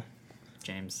Franco.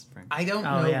 James Franco. I don't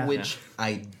know which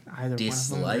I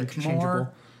dislike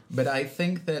more, but I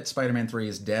think that Spider-Man 3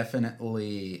 is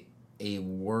definitely a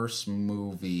worse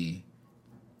movie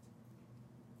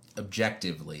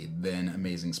objectively than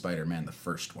Amazing Spider-Man, the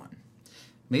first one.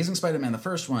 Amazing Spider-Man, the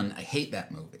first one, I hate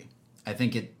that movie. I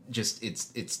think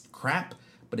it's crap,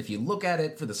 but if you look at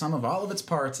it for the sum of all of its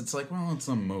parts, it's like, well, it's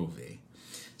a movie.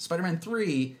 Spider-Man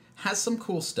 3 has some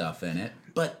cool stuff in it,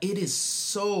 but it is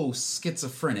so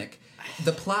schizophrenic.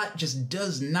 The plot just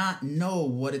does not know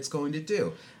what it's going to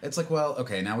do. It's like, well,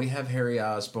 okay, now we have Harry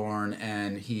Osborn,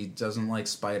 and he doesn't like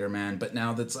Spider-Man, but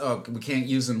now we can't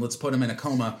use him, let's put him in a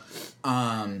coma.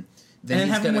 Then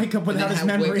have him wake up without his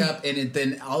memory. Wake up, and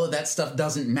then all of that stuff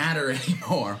doesn't matter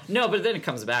anymore. No, but then it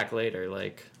comes back later,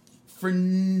 like... For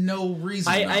no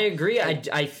reason. I agree.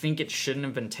 I think it shouldn't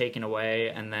have been taken away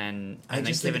and then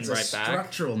given right back.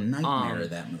 Structural nightmare,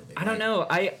 that movie. I don't know.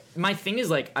 My thing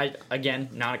is, like, again,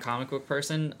 not a comic book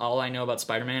person. All I know about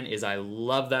Spider-Man is I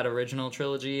love that original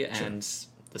trilogy, and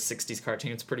the 60s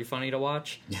cartoon's pretty funny to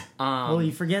watch. Yeah. Well,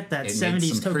 you forget that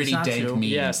 70s Tokusatsu. Pretty dank memes,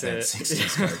 yes, that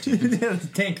 60s cartoon.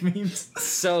 Dank memes.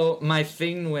 So my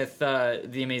thing with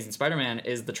The Amazing Spider-Man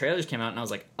is the trailers came out, and I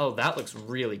was like, oh, that looks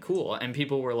really cool. And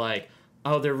people were like,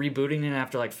 oh, they're rebooting it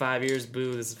after like 5 years.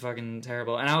 Boo, this is fucking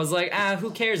terrible. And I was like,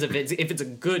 who cares if it's a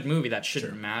good movie? That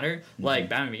shouldn't matter. Mm-hmm. Like,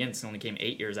 Batman Begins only came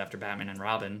 8 years after Batman and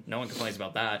Robin. No one complains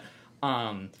about that.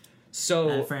 So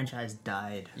that franchise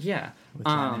died. Yeah. With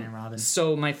Batman and Robin.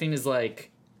 So my thing is,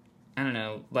 like, I don't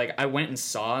know. Like, I went and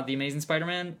saw The Amazing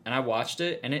Spider-Man, and I watched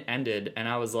it, and it ended, and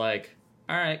I was like,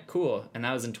 all right, cool. And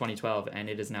that was in 2012, and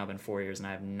it has now been 4 years, and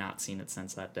I have not seen it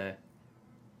since that day.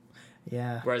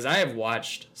 Yeah. Whereas I have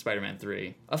watched Spider-Man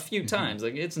 3 a few times.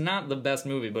 Like, it's not the best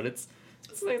movie, but it's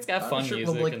got fun music.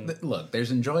 Like, look, there's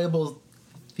enjoyable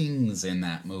things in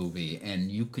that movie,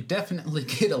 and you could definitely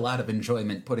get a lot of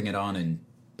enjoyment putting it on and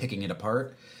picking it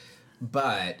apart.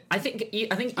 But I think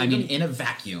I mean, in a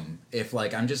vacuum, if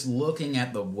like I'm just looking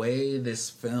at the way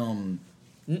this film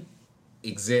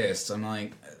exists, I'm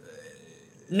like.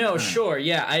 No, sure,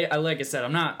 yeah. I like I said,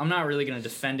 I'm not really gonna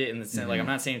defend it in the sense like I'm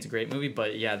not saying it's a great movie,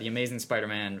 but yeah, The Amazing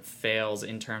Spider-Man fails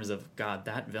in terms of God,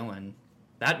 that villain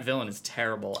is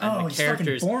terrible, and the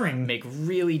characters make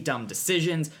really dumb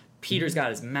decisions. Peter's got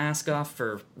his mask off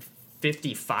for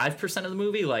 55% of the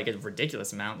movie, like a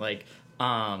ridiculous amount. Like,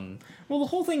 well, the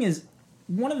whole thing is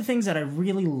one of the things that I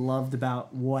really loved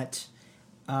about what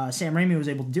Sam Raimi was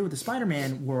able to do with the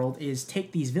Spider-Man world is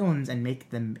take these villains and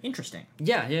make them interesting.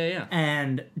 Yeah.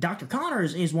 And Dr.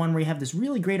 Connors is one where you have this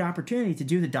really great opportunity to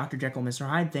do the Dr. Jekyll, Mr.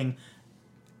 Hyde thing,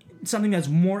 something that's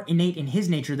more innate in his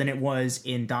nature than it was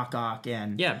in Doc Ock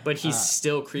and but he's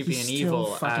still creepy and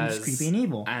evil. Creepy and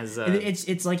evil.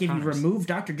 It's like if Connors. you remove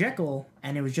Dr. Jekyll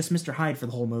and it was just Mr. Hyde for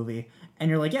the whole movie, and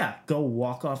you're like, yeah, go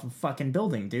walk off a fucking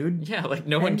building, dude. Yeah, like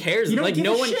no one cares. You don't like give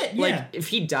no a one shit, like yeah. if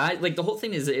he dies. Like the whole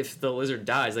thing is if the lizard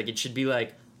dies, like it should be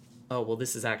like, oh well,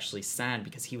 this is actually sad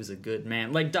because he was a good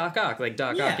man. Like Doc Ock,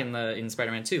 Yeah. in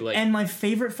Spider-Man 2. Like, And my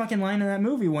favorite fucking line in that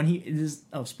movie when he is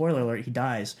spoiler alert, he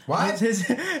dies. What?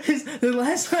 The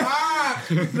last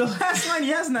line, the last line he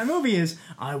has in that movie is,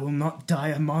 "I will not die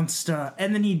a monster,"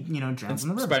 and then he drowns in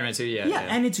the river. Spider-Man 2, yeah.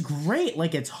 And it's great.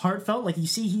 Like it's heartfelt. Like you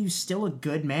see, he's still a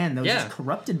good man that was just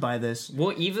corrupted by this.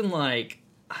 Well, even like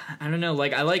I don't know,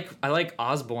 like I like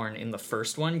Osborn in the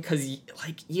first one because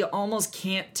like you almost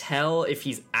can't tell if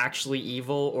he's actually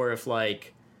evil or if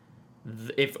like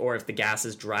if the gas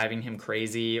is driving him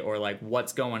crazy or like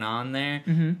what's going on there.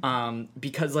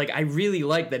 Because like I really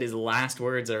like that his last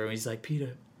words are when he's like,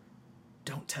 Peter,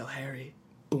 don't tell Harry.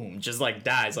 Boom, just like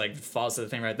dies, like falls to the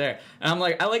thing right there. And I'm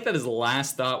like, I like that his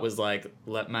last thought was like,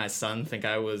 let my son think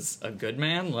I was a good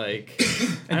man, like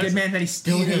a good man that he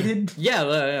still hated.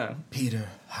 Yeah. Peter,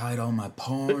 hide all my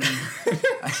porn.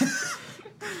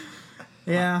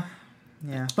 Yeah.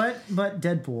 But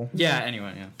Deadpool. Yeah.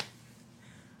 Anyway,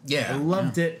 Yeah. I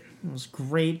loved it. It was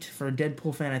great for a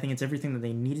Deadpool fan. I think it's everything that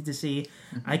they needed to see.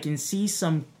 I can see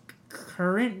some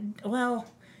current. Well,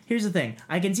 here's the thing.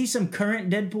 I can see some current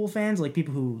Deadpool fans, like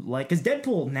people who like, because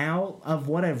Deadpool now, of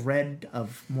what I've read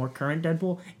of more current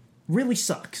Deadpool, really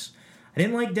sucks. I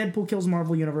didn't like Deadpool Kills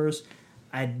Marvel Universe.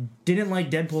 I didn't like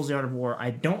Deadpool's The Art of War.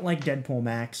 I don't like Deadpool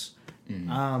Max.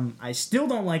 I still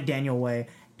don't like Daniel Way.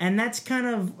 And that's kind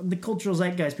of the cultural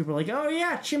zeitgeist. People are like, oh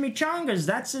yeah, chimichangas,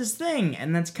 that's his thing.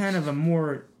 And that's kind of a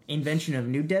more invention of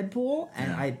new Deadpool.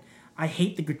 And I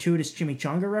hate the gratuitous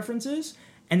chimichanga references.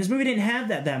 And this movie didn't have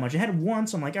that much. It had it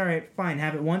once. I'm like, all right, fine,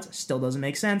 have it once. Still doesn't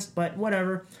make sense, but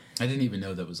whatever. I didn't even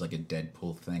know that was like a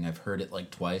Deadpool thing. I've heard it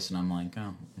like twice, and I'm like,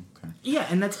 oh, okay. Yeah,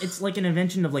 and it's like an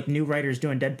invention of like new writers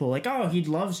doing Deadpool. Like, oh, he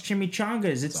loves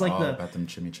chimichangas. It's like all about them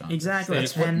chimichangas. Exactly.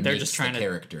 they're just trying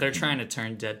character. They're trying to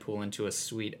turn Deadpool into a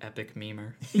sweet epic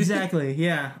memer. Exactly.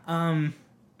 Yeah.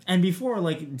 And before,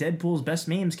 like, Deadpool's best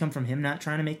memes come from him not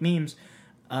trying to make memes.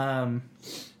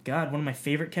 God, one of my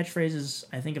favorite catchphrases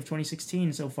I think of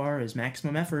 2016 so far is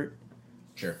maximum effort.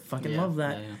 Sure. Fucking love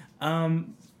that.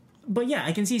 But yeah,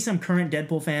 I can see some current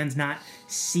Deadpool fans not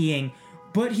seeing,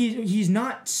 but he's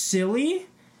not silly,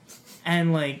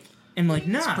 and nah.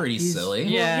 It's pretty silly.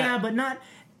 Well, yeah, but not.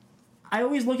 I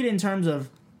always look at it in terms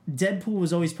of Deadpool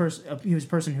was always he was a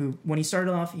person who, when he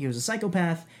started off, he was a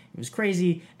psychopath, he was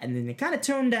crazy, and then they kind of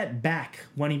toned that back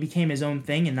when he became his own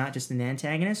thing and not just an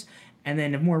antagonist. And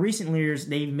then in more recent years,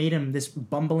 they made him this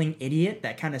bumbling idiot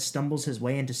that kind of stumbles his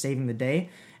way into saving the day,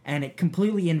 and it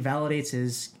completely invalidates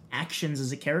his actions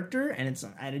as a character. And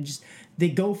they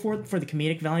go for the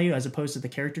comedic value as opposed to the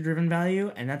character-driven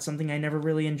value, and that's something I never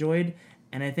really enjoyed.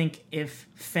 And I think if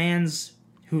fans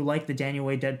who like the Daniel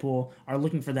Way Deadpool are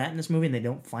looking for that in this movie and they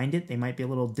don't find it, they might be a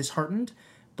little disheartened.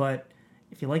 But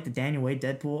if you like the Daniel Way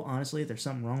Deadpool, honestly, there's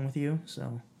something wrong with you.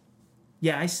 So,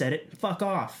 yeah, I said it. Fuck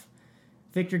off.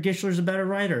 Victor Gischler's a better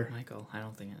writer. Michael, I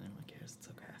don't think anyone cares. It's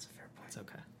okay. That's a fair point. It's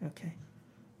okay. Okay.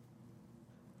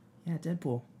 Yeah,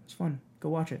 Deadpool. It's fun. Go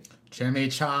watch it.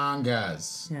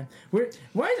 Chimichangas. Yeah.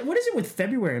 What is it with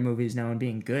February movies now and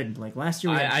being good? Like last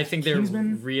year, I think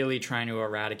Kingsman, they're really trying to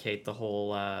eradicate the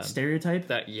whole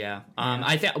stereotype. I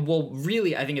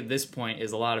think at this point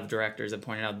is a lot of directors have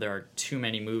pointed out there are too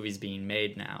many movies being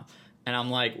made now. And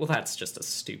I'm like, well, that's just a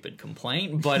stupid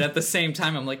complaint. But at the same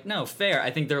time, I'm like, no, fair.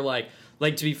 I think they're like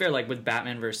to be fair, like with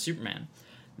Batman vs. Superman,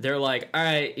 they're like, all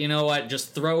right, you know what?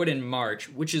 Just throw it in March,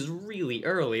 which is really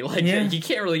early. Like, you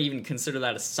can't really even consider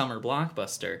that a summer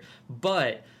blockbuster.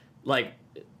 But, like,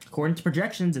 according to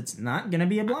projections, it's not going to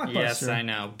be a blockbuster. Yes, I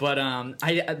know. But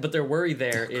but their worry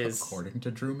there is according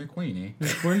to Drew McWeeny.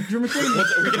 According to Drew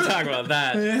McWeeny, we can talk about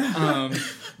that. Yeah.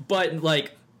 But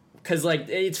like, because like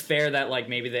it's fair that like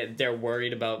maybe they're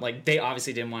worried about like they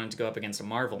obviously didn't want it to go up against a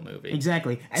Marvel movie.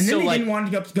 Exactly, and then they didn't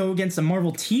want it to go against a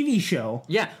Marvel TV show.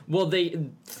 Yeah, well, they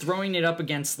throwing it up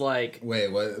against like wait,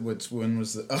 when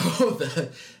was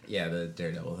the the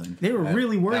Daredevil thing? They were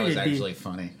really worried. That was actually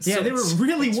funny. Yeah, so they were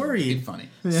really worried. Really funny.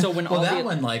 Yeah. So when all that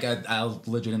one, like I'll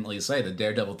legitimately say the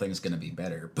Daredevil thing is going to be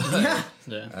better, but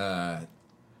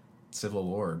Civil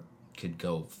War could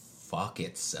go fuck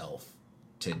itself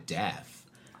to death.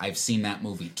 I've seen that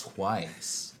movie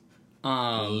twice.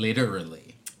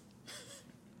 Literally.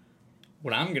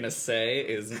 What I'm gonna say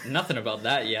is nothing about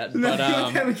that yet, but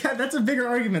that's a bigger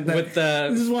argument. This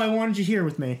is why I wanted you here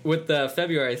with me. With the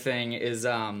February thing is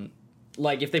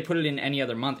like if they put it in any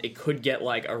other month, it could get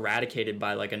like eradicated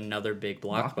by like another big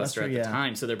blockbuster at the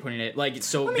time. So they're putting it like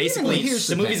basically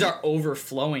the movies are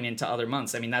overflowing into other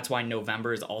months. I mean that's why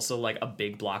November is also like a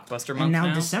big blockbuster month. And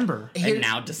now December.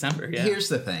 December. Yeah. Here's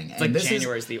the thing. It's like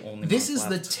January is the only. This is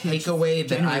left. the takeaway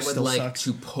that I would like sucks.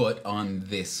 to put on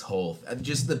this whole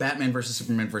just the Batman versus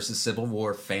Superman versus Civil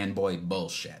War fanboy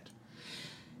bullshit.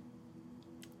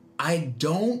 I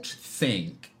don't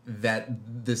think that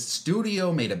the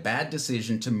studio made a bad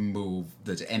decision to move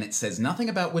and it says nothing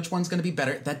about which one's going to be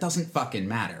better. That doesn't fucking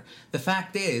matter. The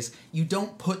fact is, you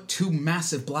don't put two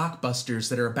massive blockbusters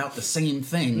that are about the same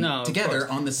thing together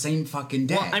on the same fucking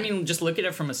day. Well, I mean, just look at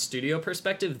it from a studio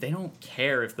perspective. They don't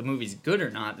care if the movie's good or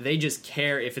not. They just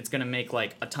care if it's going to make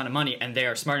like a ton of money, and they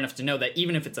are smart enough to know that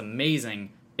even if it's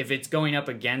amazing, if it's going up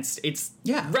against, it's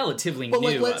relatively new.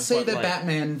 Well, let's say that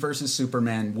Batman versus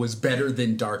Superman was better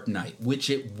than Dark Knight,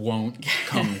 which it won't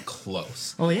come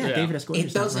close. Oh yeah, David S. Goyer.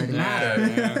 It doesn't matter.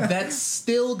 That's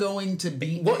still going to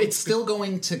be. Well, it's still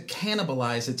going to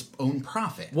cannibalize its own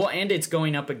profit. Well, and it's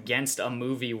going up against a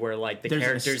movie where like there's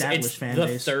characters. It's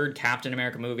the third Captain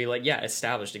America movie. Like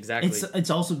established exactly.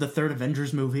 It's also the third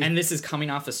Avengers movie, and this is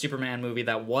coming off a Superman movie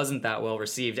that wasn't that well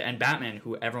received, and Batman,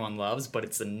 who everyone loves, but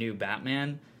it's the new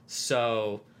Batman.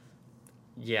 So,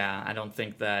 yeah, I don't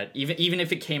think that even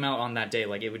if it came out on that day,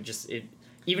 like it would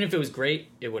even if it was great,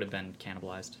 it would have been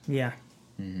cannibalized. Yeah.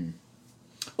 Mm-hmm.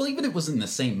 Well, even if it was in the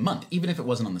same month, even if it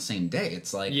wasn't on the same day,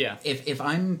 it's like if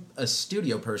I'm a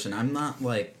studio person, I'm not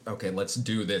like, okay, let's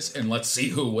do this and let's see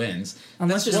who wins.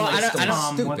 Unless that's just I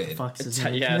don't stupid. What the fuck's his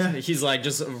name? Yeah, he's like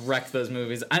just wreck those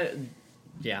movies.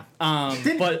 Yeah.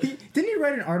 But didn't he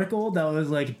write an article that was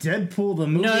like Deadpool the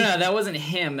movie? No, that wasn't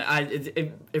him.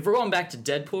 If we're going back to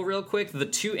Deadpool real quick, the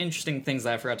two interesting things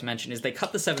that I forgot to mention is they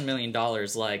cut the $7 million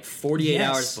like 48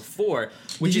 hours before.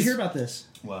 Did you hear about this?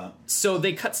 What? So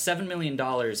they cut $7 million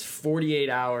 48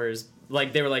 hours.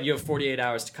 Like they were like, you have 48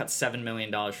 hours to cut $7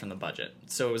 million from the budget.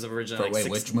 So it was originally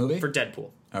which movie? For Deadpool.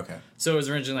 Okay. So it was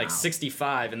originally like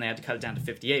 65, and they had to cut it down to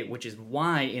 58, which is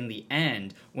why in the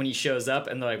end, when he shows up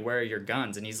and they're like, "Where are your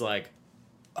guns?" and he's like,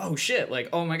 "Oh shit!" Like,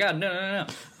 "Oh my god, no."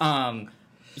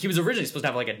 He was originally supposed to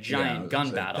have like a giant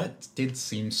gun battle. That did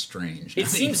seem strange. It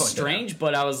seems strange,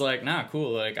 but I was like, nah,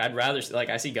 cool. Like, I'd rather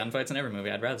I see gunfights in every movie.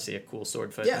 I'd rather see a cool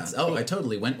sword fight. Yeah. Cool. I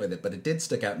totally went with it, but it did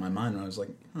stick out in my mind when I was like,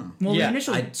 huh. Well, yeah,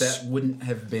 that wouldn't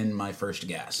have been my first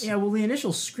guess. Yeah. Well, the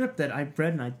initial script that I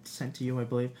read and I sent to you, I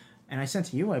believe.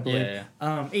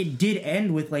 Yeah. It did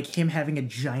end with like him having a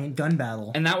giant gun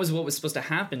battle, and that was what was supposed to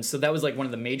happen. So that was like one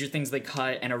of the major things they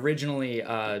cut. And originally,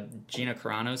 Gina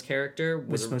Carano's character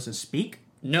was supposed to speak.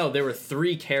 No, there were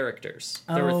 3 characters.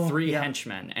 There were 3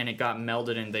 henchmen, and it got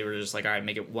melded, and they were just like, all right,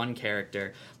 make it one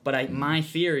character. But my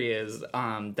theory is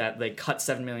that they cut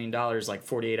 $7 million, like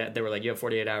 48. They were like, you have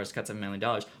 48 hours to cut $7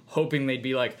 million, hoping they'd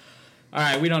be like, all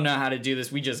right, we don't know how to do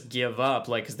this. We just give up,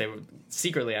 like, because they were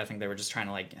secretly, I think they were just trying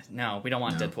to like, no, we don't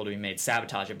want Deadpool to be made,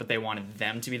 sabotage it. But they wanted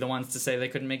them to be the ones to say they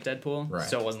couldn't make Deadpool, right.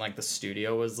 So it wasn't like the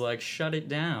studio was like, shut it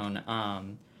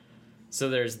down. So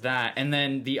there's that. And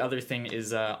then the other thing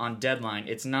is on Deadline,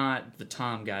 it's not the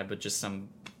Tom guy, but just some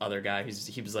other guy.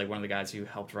 He was like one of the guys who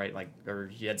helped write, like, or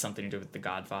he had something to do with The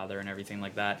Godfather and everything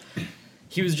like that.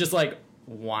 He was just like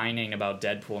whining about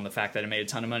Deadpool and the fact that it made a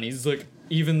ton of money. He's like,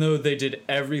 even though they did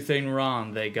everything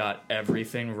wrong, they got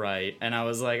everything right. And I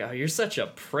was like, oh, you're such a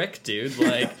prick, dude.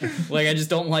 Like, like I just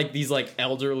don't like these like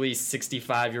elderly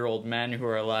 65-year-old men who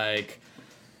are like,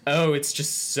 oh, it's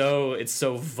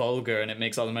so vulgar and it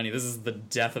makes all the money. This is the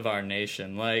death of our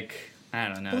nation. Like, I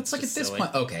don't know. Well, it's like at this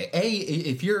point, okay,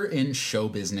 if you're in show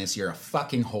business, you're a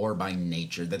fucking whore by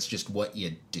nature. That's just what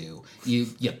you do. You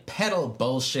peddle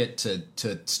bullshit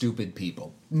to stupid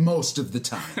people. most of the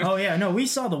time. Oh yeah, no, we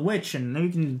saw The Witch, and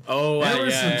we can. Oh, there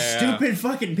were some stupid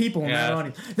fucking people in that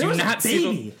audience. There was a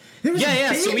baby.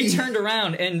 So we turned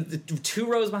around, and 2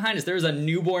 rows behind us, there was a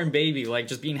newborn baby, like,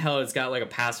 just being held. It's got, like, a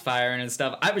pacifier and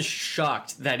stuff. I was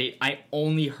shocked that I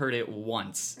only heard it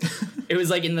once. It was,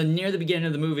 like, near the beginning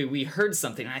of the movie, we heard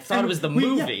something, and I thought it was the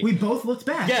movie. Yeah, we both looked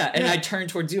back. Yeah, and I turned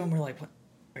towards you, and we're like, what?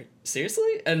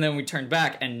 Seriously? And then we turned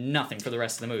back, and nothing for the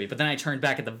rest of the movie. But then I turned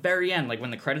back at the very end, like when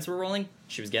the credits were rolling,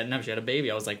 she was getting up, she had a baby.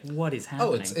 I was like, what is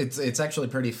happening? Oh, it's actually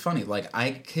pretty funny. Like,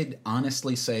 I could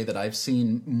honestly say that I've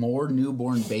seen more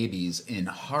newborn babies in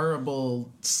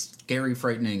horrible, scary,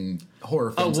 frightening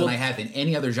horror films than I have in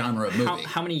any other genre of movie.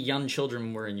 How many young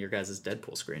children were in your guys'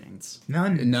 Deadpool screenings?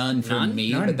 None for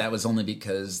me, but that was only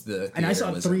because the and I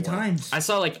saw it 3 times. I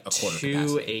saw like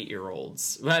 2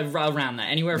 8-year-olds around that,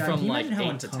 anywhere from like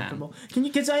 8 to 10. Can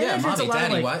you? Because I imagine it's a lot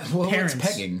daddy, of like what's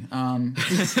pegging?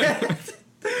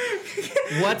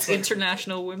 What's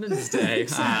International Women's Day?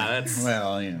 That's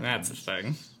a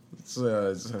thing.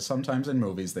 Sometimes in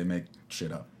movies they make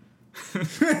shit up.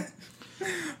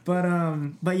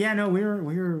 But yeah, no, we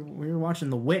were watching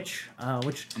The Witch,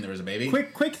 which and there was a baby.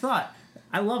 Quick thought.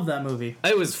 I love that movie.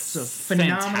 It was a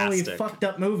phenomenally fucked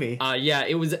up movie. Yeah,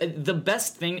 it was. The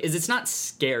best thing is it's not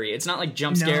scary. It's not like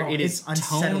jump scare. It is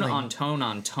tone on tone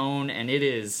on tone, and it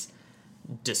is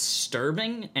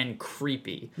disturbing and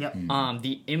creepy. Yep.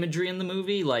 The imagery in the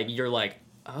movie, like you're like,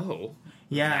 oh.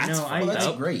 Yeah, that's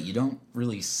great. You don't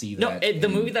really see that. No, the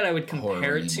movie that I would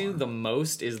compare it to the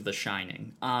most is The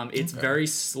Shining. It's very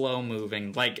slow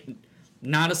moving, like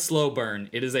not a slow burn.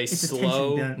 It is a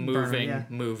slow moving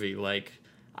movie. Like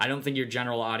I don't think your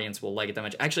general audience will like it that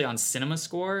much. Actually, on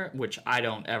CinemaScore, which I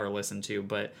don't ever listen to,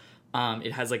 but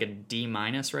it has like a D-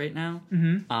 right now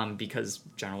because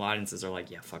general audiences are like,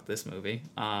 yeah, fuck this movie.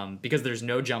 Because there's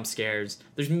no jump scares.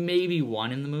 There's maybe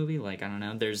one in the movie, like I don't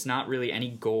know. There's not really any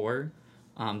gore.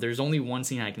 There's only one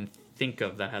scene I can think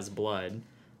of that has blood.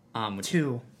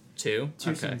 Two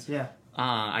scenes, yeah.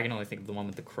 I can only think of the one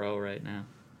with the crow right now.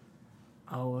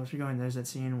 Oh, well, if you're going, there's that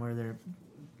scene where they're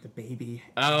the baby.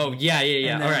 Oh, yeah.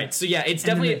 Then, all right, so yeah, it's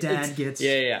definitely... the dad gets...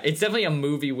 Yeah. It's definitely a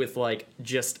movie with, like,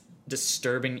 just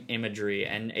disturbing imagery,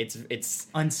 and it's...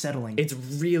 unsettling. It's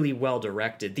really well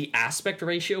directed. The aspect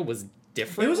ratio was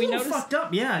different. It was a little fucked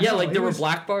up, yeah. Yeah, like there were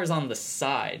black bars on the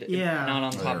side, not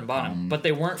on top and bottom. But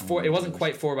they weren't it wasn't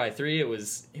quite 4:3. It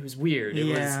was weird. It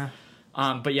was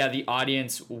but yeah, the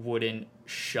audience wouldn't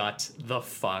shut the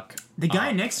fuck The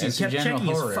guy next to us kept checking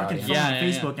his fucking phone on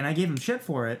Facebook, and I gave him shit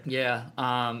for it. Yeah,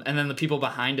 and then the people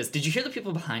behind us. Did you hear the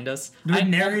people behind us?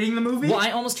 Narrating the movie? Well,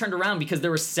 I almost turned around because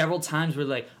there were several times where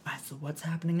like, all right, so what's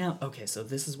happening now? Okay, so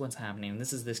this is what's happening, and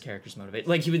this is this character's motivation.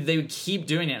 Like they would keep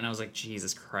doing it, and I was like,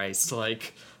 Jesus Christ,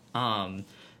 like,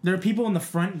 There are people in the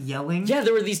front yelling? Yeah,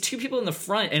 there were these 2 people in the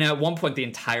front, and at one point the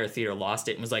entire theater lost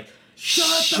it and was like,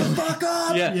 Shut the fuck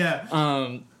up!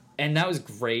 Yeah. And that was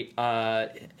great.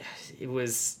 It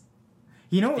was...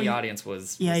 the audience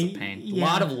was a pain. A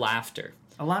lot of laughter.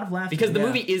 Because the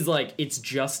movie is like, it's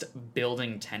just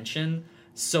building tension.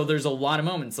 So there's a lot of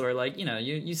moments where, like,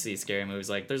 you see scary movies,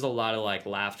 like, there's a lot of, like,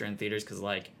 laughter in theaters because,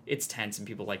 like, it's tense and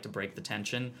people like to break the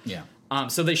tension. Yeah.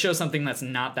 So they show something that's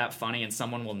not that funny and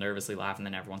someone will nervously laugh and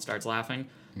then everyone starts laughing.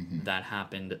 Mm-hmm. That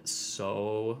happened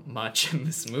so much in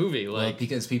this movie. Like,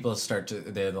 because people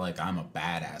they're like, I'm a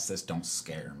badass. This don't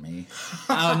scare me.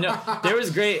 Oh, no. There was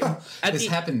great. This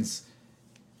happens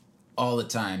all the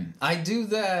time. I do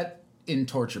that in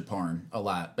torture porn a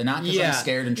lot, but not because I'm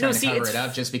scared and trying to cover it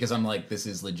up, just because I'm like, this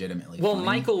is legitimately funny.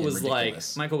 Michael was like,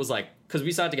 because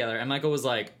we saw it together, and Michael was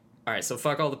like, all right, so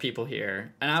fuck all the people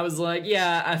here. And I was like,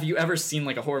 yeah, have you ever seen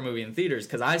like a horror movie in theaters?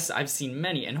 Because I've seen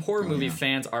many, and horror movie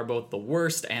fans are both the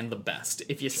worst and the best.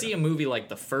 If you see a movie like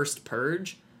The First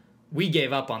Purge, we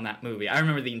gave up on that movie. I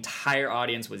remember the entire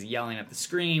audience was yelling at the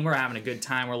screen. We're having a good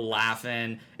time. We're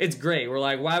laughing. It's great. We're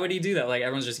like, why would he do that? Like,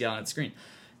 everyone's just yelling at the screen.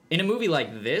 In a movie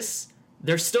like this,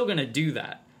 they're still going to do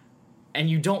that. And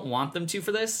you don't want them to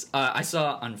for this. I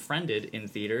saw Unfriended in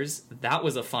theaters. That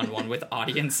was a fun one with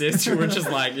audiences who were just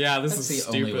like, yeah, this is stupid.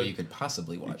 That's the only way you could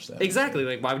possibly watch that. Exactly.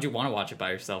 Like, why would you want to watch it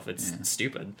by yourself? It's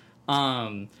stupid.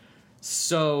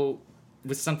 So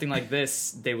with something like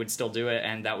this, they would still do it,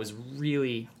 and that was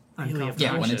really obnoxious.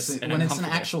 Yeah, when it's an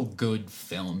actual good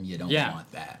film, you don't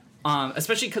want that.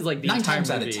 Especially because, like, the 9 entire times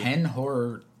movie, out of 10,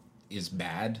 horror is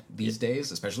bad these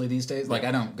days, especially these days. Like,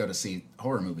 I don't go to see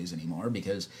horror movies anymore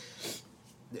because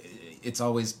it's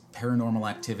always Paranormal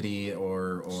Activity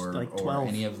or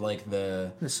any of like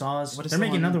the Saws. They're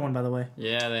making another one, by the way.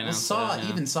 Yeah, they announced Saw.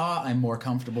 Even Saw, I'm more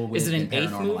comfortable with. Is it an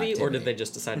 8th movie, Activity. or did they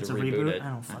just decide to reboot it? I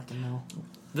don't fucking know.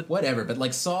 whatever. But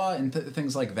like Saw and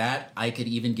things like that, I could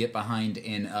even get behind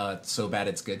in a so bad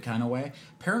it's good kind of way.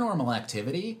 Paranormal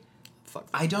Activity,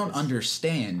 I don't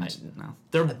understand. I didn't know.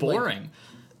 They're boring.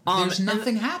 There's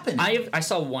nothing happening. I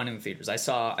saw one in theaters. I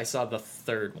saw the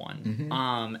third one.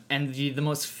 Mm-hmm. And the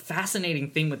most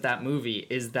fascinating thing with that movie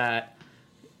is that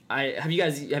have you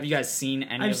guys seen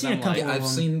any I've of seen them?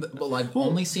 a couple. I've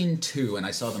only seen 2, and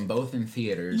I saw them both in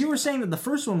theaters. You were saying that the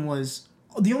first one was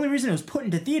the only reason it was put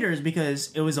into theaters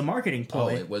because it was a marketing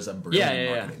ploy. Oh, it was a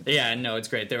brilliant marketing. Yeah, no, it's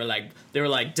great. They were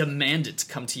like demand it to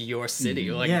come to your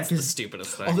city. Like it's the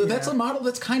stupidest thing. Although that's a model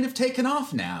that's kind of taken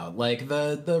off now. Like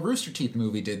the Rooster Teeth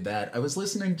movie did that. I was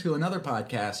listening to another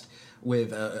podcast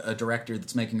with a director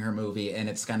that's making her movie, and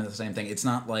it's kind of the same thing. It's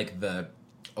not like the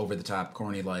over the top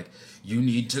corny like you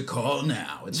need to call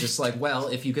now. It's just like, well,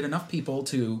 if you get enough people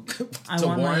to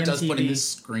warrant us putting this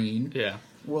screen,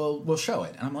 we'll show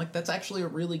it. And I'm like, that's actually a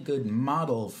really good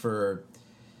model for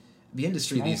the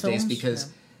industry these days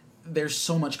because there's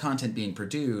so much content being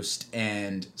produced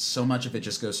and so much of it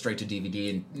just goes straight to DVD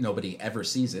and nobody ever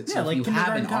sees it. So like if you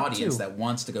have an Cop audience 2. that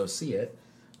wants to go see it,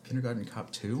 Kindergarten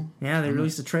Cop 2? Yeah, they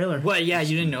released a trailer. What? Yeah,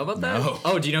 you didn't know about that? No.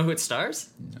 Oh, do you know who it stars?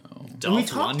 No. We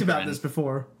talked about this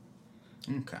before.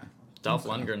 Okay. Dolph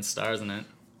Lundgren stars in it.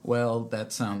 Well,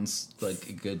 that sounds like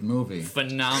a good movie.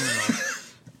 Phenomenal.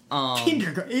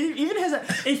 Kindergarten. It even has a.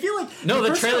 I feel like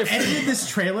the trailer edited this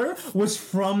trailer was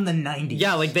from the 90s.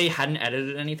 Yeah, like they hadn't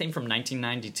edited anything from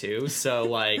 1992, so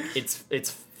like it's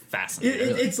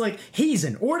fascinating. It's like he's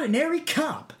an ordinary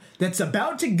cop that's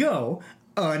about to go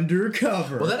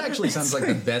undercover. Well, that actually sounds like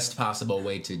the best possible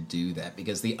way to do that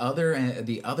because the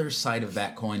other side of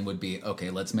that coin would be okay.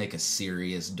 Let's make a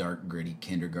serious, dark, gritty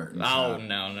kindergarten. Oh cop.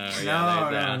 no!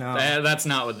 No. That's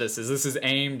not what this is. This is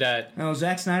aimed at. No,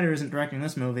 Zack Snyder isn't directing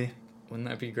this movie. Wouldn't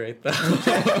that be great though?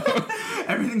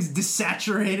 Everything's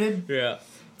desaturated. Yeah,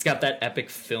 it's got that epic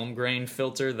film grain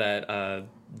filter that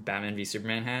Batman v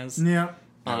Superman has. Yeah.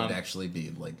 That would actually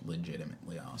be like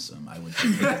legitimately awesome. I would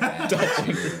think that.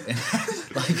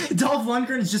 Dolph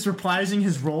Lundgren is just reprising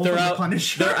his role from the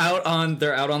Punisher. They're out on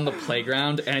the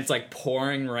playground and it's like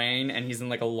pouring rain and he's in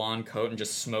like a lawn coat and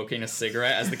just smoking a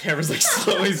cigarette as the camera's like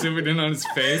slowly zooming in on his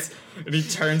face and he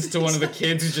turns to one of the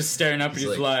kids who's just staring up and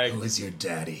he's like, "Who is your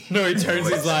daddy?" No, he turns.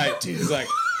 He's like,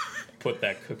 "Put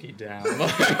that cookie down."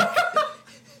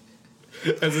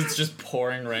 As it's just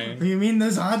pouring rain. You mean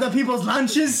those are other people's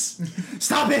lunches?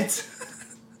 Stop it!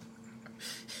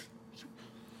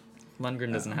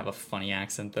 Lundgren doesn't have a funny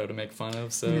accent though to make fun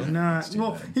of, so He's not.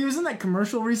 Well, he was in that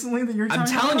commercial recently that you're talking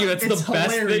about. I'm telling you, it's the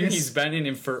best hilarious. thing he's been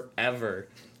in forever.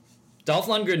 Dolph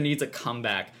Lundgren needs a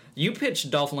comeback. You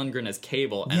pitched Dolph Lundgren as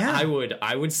Cable, and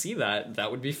I would see that.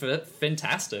 That would be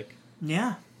fantastic.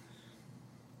 Yeah.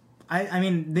 I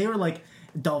mean, they were like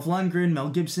Dolph Lundgren, Mel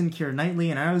Gibson, Keira Knightley,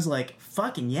 and I was like,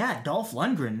 fucking yeah, Dolph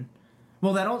Lundgren.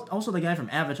 Well, that also the guy from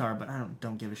Avatar, but I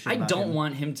don't give a shit about him. I don't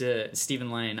want him to... Stephen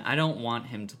Lane, I don't want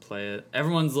him to play it.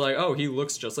 Everyone's like, oh, he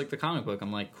looks just like the comic book.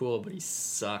 I'm like, cool, but he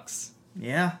sucks.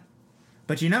 Yeah.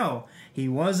 But you know, he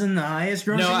was in the highest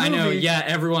grossing movie. No, I know, yeah,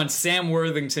 everyone. Sam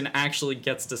Worthington actually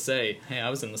gets to say, hey,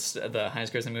 I was in the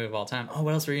highest grossing movie of all time. Oh,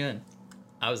 what else were you in?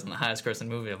 I was in the highest grossing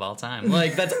movie of all time.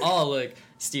 Like, that's all, like,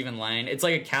 Stephen Lane. It's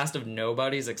like a cast of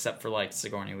nobodies except for, like,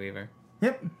 Sigourney Weaver.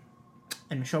 Yep.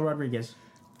 And Michelle Rodriguez.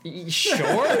 Sure?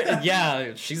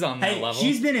 Yeah, she's on that level.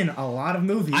 She's been in a lot of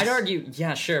movies. I'd argue,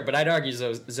 yeah, sure, but I'd argue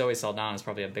Zoe Saldana is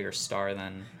probably a bigger star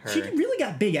than her. She really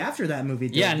got big after that movie.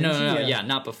 Yeah, no,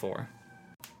 not before.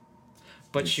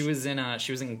 But she was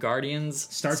in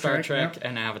Guardians, Star Trek, yep.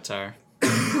 and Avatar.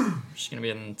 She's gonna be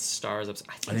in Stars. I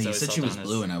think you said she was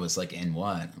blue, and I was like, in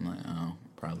what? I'm like, oh,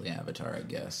 probably Avatar, I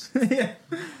guess. Yeah.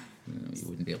 You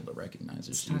wouldn't be able to recognize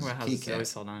her. Let's talk about how Zoe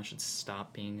Saldana should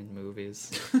stop being in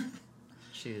movies.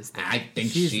 I think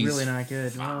she's really not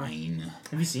good. Fine.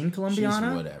 Have you seen Colombiana?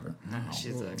 She's whatever. No,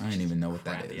 I don't even know what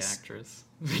that is. Actress.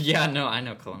 Yeah, no, I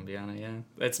know Colombiana. Yeah,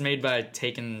 it's made by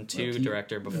Taken 2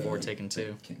 director before Taken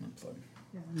 2.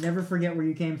 Never forget where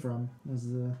you came from was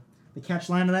the catch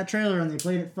line of that trailer, and they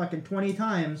played it fucking 20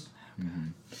 times. Mm-hmm.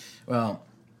 Well,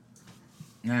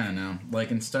 I don't know.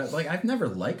 Like I've never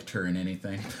liked her in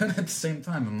anything, but at the same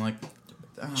time, I'm like.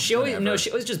 She always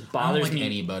just bothers me.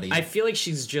 Anybody. I feel like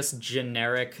she's just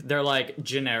generic. They're like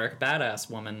generic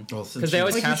badass woman because they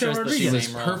always like cast her as the same role. She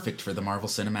was role. perfect for the Marvel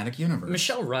Cinematic Universe.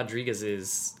 Michelle Rodriguez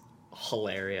is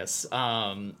hilarious.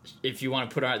 If you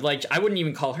want to put her on, like, I wouldn't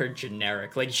even call her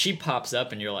generic. Like, she pops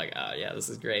up and you're like, oh yeah, this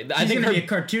is great. I think her, be a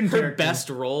cartoon her character. best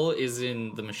role is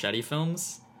in the Machete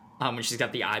films. When she's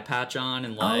got the eye patch on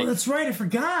and like, oh, that's right, I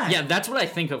forgot. Yeah, that's what I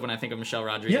think of when I think of Michelle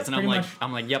Rodriguez, yep, and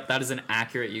I'm like, yep, that is an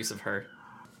accurate use of her.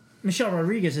 Michelle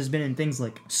Rodriguez has been in things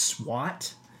like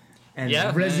SWAT and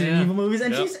Resident Evil movies,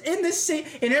 and she's in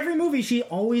in every movie. She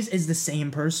always is the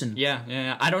same person.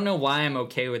 Yeah. I don't know why I'm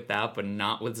okay with that, but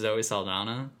not with Zoe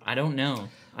Saldana. I don't know.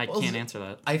 I can't answer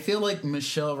that. I feel like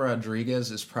Michelle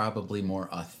Rodriguez is probably more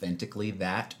authentically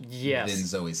that than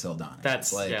Zoe Saldana.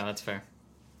 That's fair.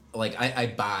 Like, I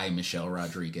buy Michelle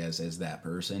Rodriguez as that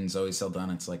person. Zoe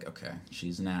Saldana, it's like, okay,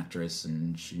 she's an actress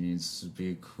and she needs to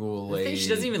be a cool lady. I think she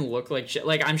doesn't even look like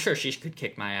like, I'm sure she could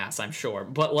kick my ass, I'm sure.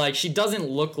 But, like, she doesn't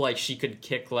look like she could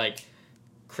kick, like,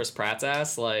 Chris Pratt's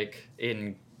ass, like,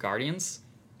 in Guardians.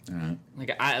 Right.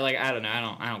 I don't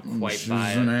know. I don't quite she's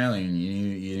buy an it. alien.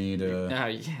 You need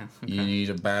a you need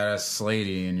a badass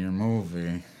lady in your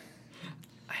movie.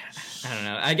 I don't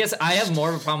know. I guess I have more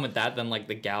of a problem with that than like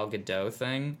the Gal Gadot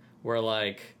thing, where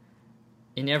like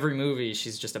in every movie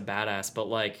she's just a badass, but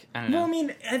like I don't know. Well, I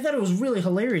mean, I thought it was really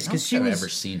hilarious because she was. I've ever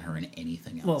seen her in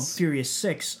anything else. Well, Furious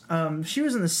 6. She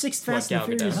was in the 6th Fast and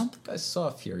Furious. I don't think I saw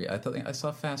Fury. I thought I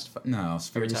saw No,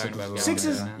 Furious 6. 6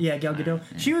 is Gal Gadot.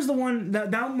 Yeah. She was the one.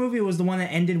 That movie was the one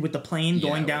that ended with the plane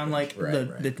going down like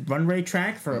the runway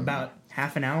track for about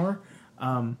half an hour.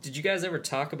 Did you guys ever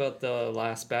talk about the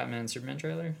last Batman and Superman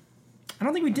trailer? I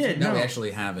don't think we did. No, we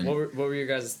actually haven't. What were your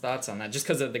guys' thoughts on that? Just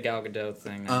because of the Gal Gadot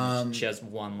thing. She has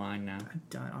one line now.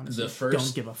 I honestly the first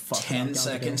don't give a fuck 10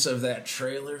 seconds of that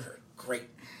trailer, great.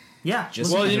 Yeah.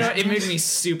 It made me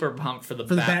super pumped for the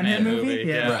Batman movie.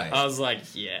 Yeah. Right. I was like,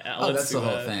 that's the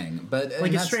whole thing. But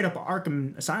like it's straight up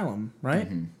Arkham Asylum, right?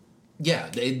 Mm-hmm. Yeah,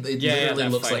 it literally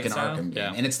looks like an Arkham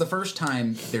game. And it's the first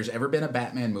time there's ever been a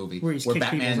Batman movie where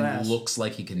Batman looks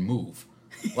like he can move.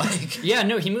 Like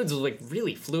he moves like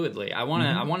really fluidly. I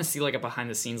want to see like a behind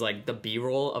the scenes like the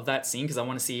B-roll of that scene because I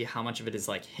want to see how much of it is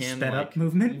like him sped like, up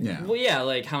movement. Yeah. Well, yeah,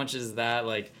 like how much is that?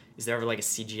 Like, is there ever like a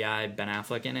CGI Ben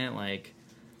Affleck in it? Like,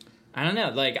 I don't know.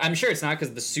 Like, I'm sure it's not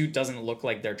because the suit doesn't look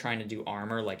like they're trying to do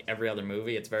armor like every other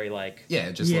movie. It's very like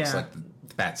it just looks like the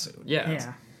bat suit.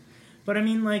 Yeah. But I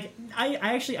mean, like,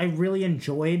 I really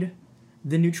enjoyed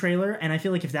the new trailer, and I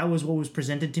feel like if that was what was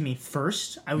presented to me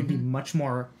first, I would be much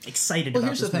more excited about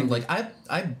this here's the thing. movie. Like,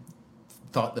 I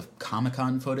thought the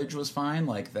Comic-Con footage was fine.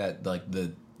 Like, that, like,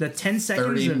 the 10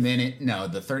 seconds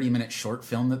 30-minute short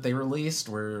film that they released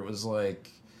where it was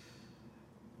like,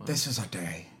 this is a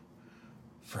day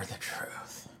for the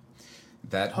truth.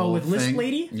 That whole with thing. Lisp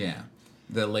Lady? Yeah.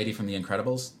 The lady from The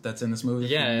Incredibles that's in this movie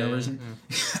for no reason.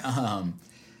 Yeah.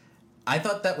 I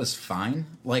thought that was fine.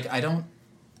 Like, I don't...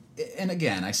 And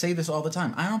again, I say this all the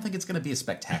time. I don't think it's going to be a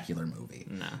spectacular movie.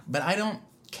 No. But I don't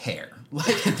care.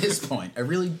 Like, at this point, I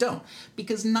really don't.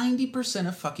 Because 90%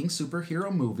 of fucking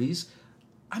superhero movies...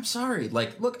 I'm sorry.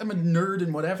 Like, look, I'm a nerd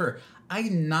and whatever.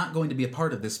 I'm not going to be a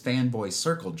part of this fanboy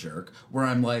circle jerk where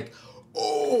I'm like...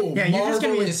 Oh,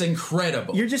 Marvel is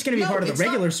incredible. You're just going to be part of the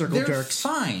regular circle jerks. They're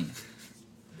fine.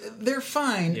 They're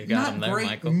fine. You got not there, great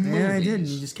Michael. movies. Yeah, I did.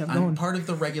 You just kept going. I'm part of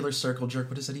the regular circle jerk.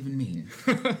 What does that even mean?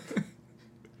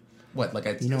 What, like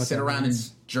I sit around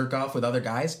and jerk off with other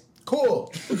guys?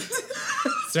 Cool.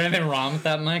 Is there anything wrong with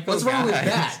that, Michael? What's wrong with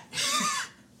that?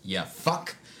 Yeah,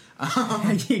 fuck.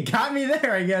 You got me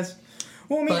there, I guess.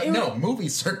 Well, I mean, movie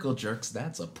circle jerks,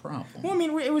 that's a problem. Well, I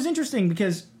mean, it was interesting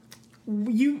because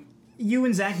you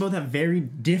and Zach both have very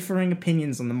differing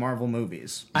opinions on the Marvel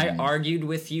movies. I argued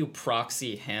with you,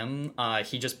 proxy him.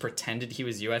 He just pretended he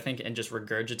was you, I think, and just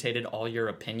regurgitated all your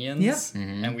opinions. Yep.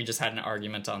 Mm-hmm. And we just had an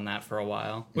argument on that for a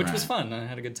while, which was fun. I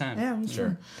had a good time. Yeah, it was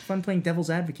fun playing devil's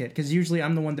advocate, because usually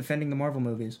I'm the one defending the Marvel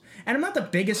movies. And I'm not the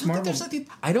biggest Marvel...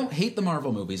 I don't hate the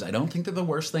Marvel movies. I don't think they're the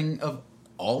worst thing of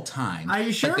all time. Are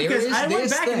you sure? Because I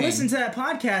went back and listened to that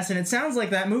podcast, and it sounds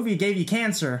like that movie gave you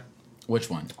cancer.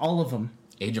 Which one? All of them.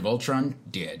 Age of Ultron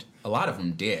did. A lot of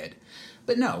them did.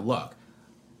 But no, look.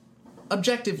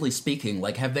 Objectively speaking,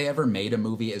 like, have they ever made a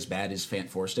movie as bad as Fant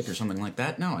Four Stick or something like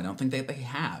that? No, I don't think they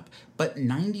have. But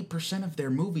 90% of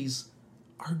their movies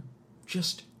are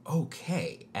just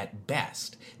okay at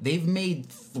best. They've made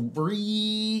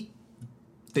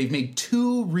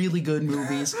two really good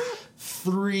movies,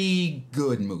 3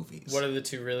 good movies. What are the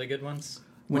 2 really good ones?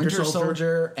 Winter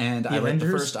Soldier and I like the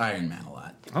first Iron Man a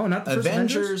lot. Oh, not the first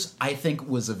Avengers, I think,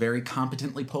 was a very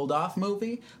competently pulled off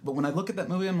movie, but when I look at that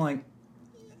movie, I'm like,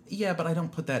 yeah, but I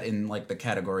don't put that in like the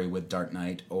category with Dark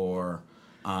Knight or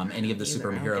any of the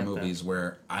superhero movies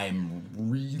where I'm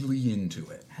really into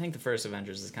it. I think the first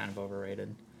Avengers is kind of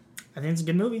overrated. I think it's a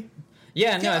good movie.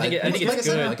 Yeah, no, I think it's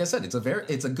good. Like I said,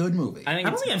 it's a good movie. I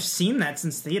don't think I've seen that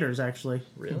since theaters, actually.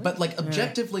 Really? But like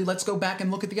objectively, let's go back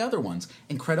and look at the other ones.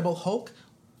 Incredible Hulk,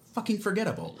 fucking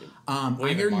forgettable. Well,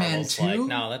 even Iron Man Marvel's 2. like,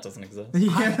 no, that doesn't exist.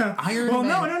 Yeah. Iron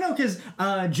Man. No, because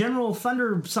General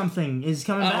Thunder something is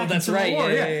coming back. That's in Civil right.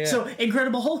 War. Yeah. So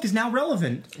Incredible Hulk is now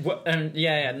relevant.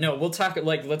 No, we'll talk.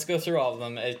 Like, let's go through all of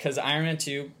them because Iron Man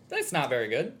 2, that's not very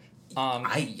good.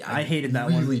 I hated that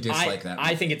really one. Really dislike that.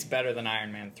 I think it's better than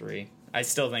Iron Man 3. I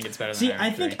still think it's better than See, Iron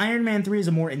Man 3. I think Iron Man 3 is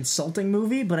a more insulting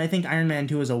movie, but I think Iron Man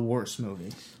 2 is a worse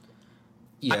movie.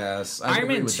 Yes, I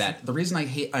agree with that. The reason I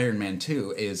hate Iron Man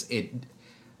 2 is it.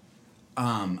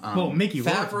 Well, Mickey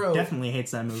Favreau Rourke definitely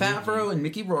hates that movie. Favreau and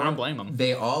Mickey Rourke. I don't blame them.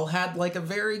 They all had like a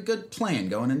very good plan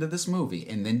going into this movie,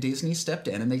 and then Disney stepped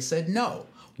in and they said, "No,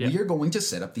 we are going to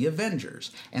set up the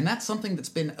Avengers," and that's something that's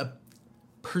been a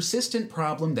persistent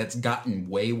problem that's gotten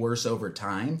way worse over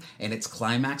time, and it's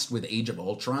climaxed with Age of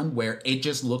Ultron, where it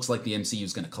just looks like the MCU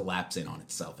is going to collapse in on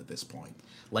itself at this point.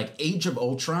 Like Age of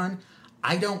Ultron,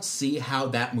 I don't see how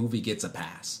that movie gets a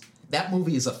pass. That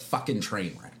movie is a fucking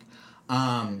train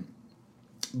wreck.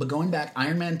 But going back,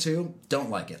 Iron Man 2, don't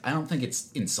like it. I don't think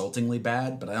it's insultingly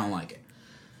bad, but I don't like it.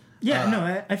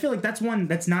 Yeah, I feel like that's one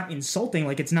that's not insulting.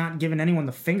 Like, it's not giving anyone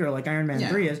the finger like Iron Man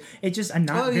 3 is. It's just a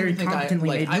not very competently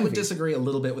made movie. I would disagree a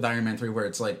little bit with Iron Man 3, where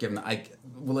it's like,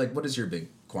 what is your big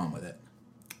qualm with it?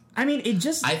 I mean,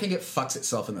 I think it fucks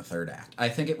itself in the third act. I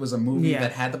think it was a movie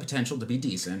that had the potential to be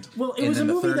decent. Well, it was a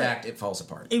movie in the third act, it falls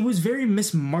apart. It was very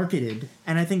mismarketed,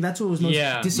 and I think that's what was most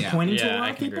disappointing to a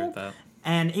lot of people. Agree with that.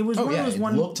 And it was one of those It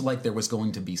looked like there was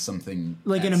going to be something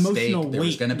like an emotional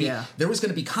weight. There was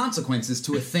going to be consequences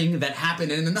to a thing that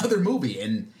happened in another movie,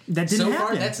 and that didn't so happen.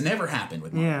 far that's never happened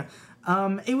with Marvel.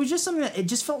 Yeah. It was just something that it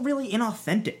just felt really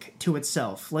inauthentic to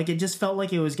itself. Like, it just felt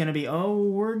like it was going to be,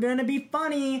 we're going to be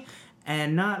funny,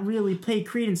 and not really pay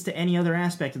credence to any other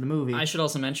aspect of the movie. I should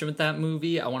also mention with that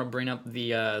movie, I want to bring up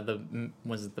the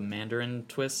Mandarin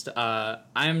twist?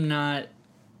 I'm not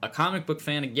a comic book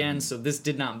fan again, so this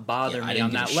did not bother me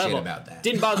on that level.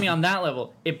 Didn't bother me on that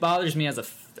level. It bothers me as a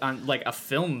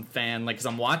film fan, like, because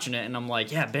I'm watching it and I'm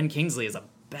like, yeah, Ben Kingsley is a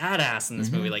badass in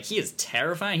this movie. Like, he is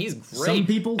terrifying. He's great. Some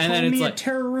people call me a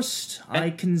terrorist.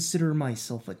 I consider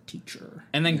myself a teacher.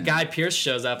 And then Guy Pearce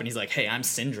shows up and he's like, hey, I'm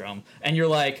Syndrome. And you're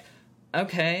like,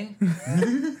 okay,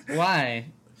 why?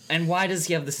 And why does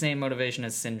he have the same motivation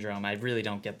as Syndrome? I really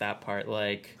don't get that part.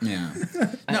 Like,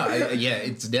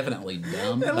 it's definitely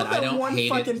dumb, but I don't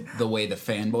hate it the way the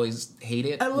fanboys hate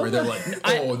it, where they're like,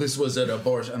 this was an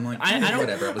abortion. I'm like,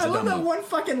 whatever. It was I love that one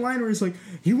fucking line where he's like,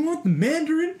 you want the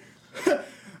Mandarin?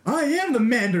 I am the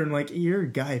Mandarin. Like, you're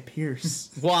Guy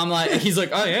Pearce. Well, I'm like, he's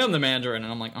like, I am the Mandarin,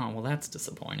 and I'm like, oh, well, that's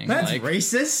disappointing. That's like,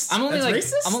 racist. I'm only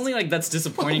racist? like, that's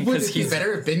disappointing because he's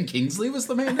better if Ben Kingsley was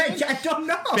the Mandarin. I don't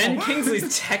know. Ben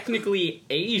Kingsley's technically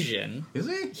Asian. Is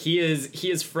he? He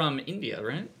is from India,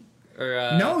 right?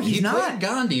 Or no, he's not. Played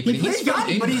Gandhi, but he's from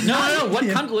England. No.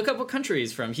 Look up what country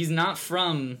he's from. He's not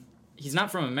from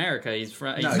America. He's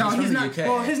from. He's from the UK.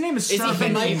 Well, his name is. He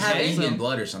might have Indian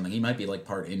blood or something. He might be like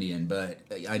part Indian, but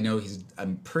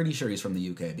I'm pretty sure he's from the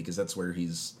UK because that's where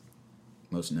he's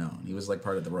most known. He was like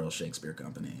part of the Royal Shakespeare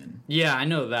Company, and yeah, I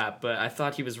know that, but I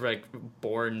thought he was like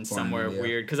born somewhere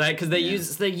weird because they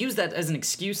use that as an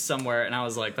excuse somewhere, and I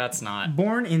was like, that's not.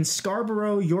 Born in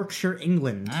Scarborough, Yorkshire,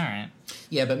 England. All right.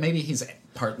 Yeah, but maybe he's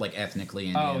part like ethnically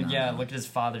Indian. Oh yeah, look at his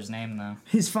father's name though.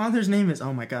 His father's name is,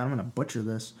 oh my god, I'm gonna butcher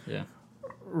this. Yeah.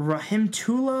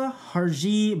 Rahimtullah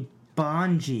Harji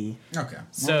Banji. Okay.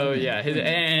 So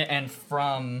and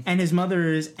his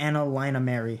mother is Annalina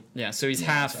Mary. Yeah, so he's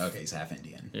half. Okay, he's half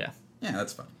Indian. Yeah. Yeah,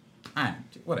 that's fine.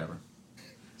 Whatever.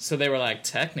 So they were like,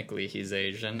 technically he's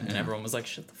Asian, and everyone was like,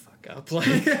 shut the fuck up.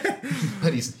 Like,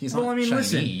 but he's not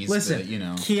Chinese. Listen, but, you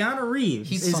know, Keanu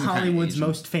Reeves is Hollywood's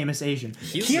most famous Asian.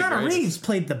 Keanu Reeves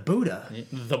played the Buddha.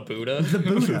 The Buddha? The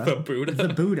Buddha. The Buddha? The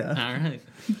Buddha. All right.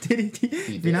 Did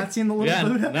he? Have you not seen the little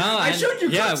Buddha? No, I showed you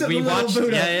clips of the little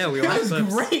Buddha. Yeah, we watched clips. It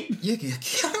was great. Yeah,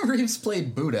 Keanu Reeves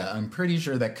played Buddha. I'm pretty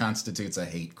sure that constitutes a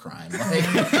hate crime. Like,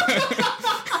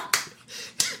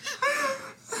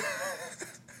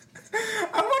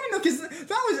 because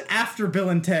that was after Bill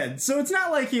and Ted, so it's not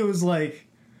like he was like.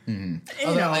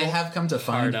 Although I have come to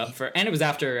find and it was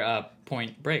after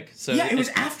Point Break. So yeah, it was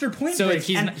after Point Break.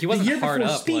 So he wasn't hard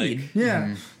up. Speed. Like,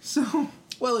 yeah. So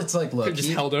well, it's like look,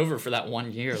 just held over for that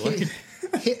 1 year. Like.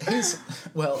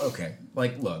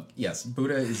 Look, yes,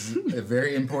 Buddha is a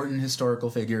very important historical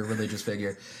figure, religious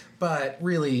figure, but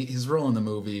really his role in the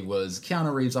movie was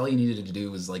Keanu Reeves. All he needed to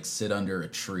do was like sit under a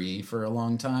tree for a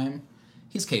long time.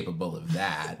 He's capable of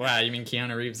that. Wow, you mean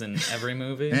Keanu Reeves in every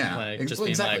movie? Yeah, like, just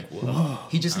exactly. being like, whoa.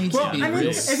 He just needs to be real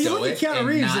if you look at Keanu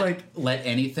Reeves, not like let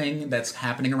anything that's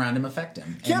happening around him affect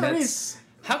him. Keanu Reeves,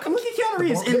 How come Look at Keanu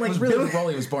Reeves in It like was really Bill, the role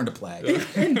he was born to play.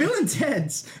 in Bill and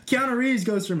Ted's. Keanu Reeves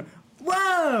goes from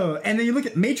whoa, and then you look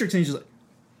at Matrix and he's just like,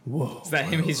 whoa. Is that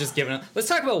him? He's just giving up. Let's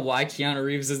talk about why Keanu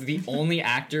Reeves is the only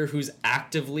actor who's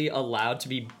actively allowed to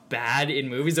be bad in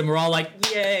movies, and we're all like,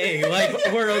 yay,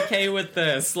 like, we're okay with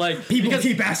this. Like, People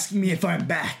keep asking me if I'm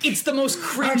back. it's the most I'm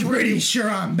cringe. pretty sure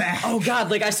I'm back. Oh god,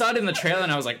 like I saw it in the trailer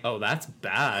and I was like, oh, that's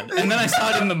bad. And then I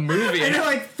saw it in the movie. And you're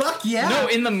like, fuck yeah. no,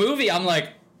 in the movie, I'm like,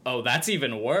 oh, that's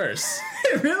even worse.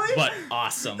 Really? But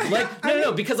awesome. Like,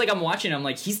 no, because like I'm watching, I'm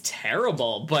like, he's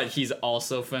terrible, but he's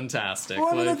also fantastic. Well,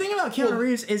 I mean, like, the thing about Keanu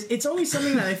Reeves is it's always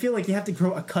something that I feel like you have to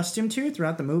grow accustomed to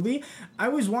throughout the movie. I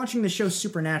was watching the show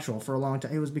Supernatural for a long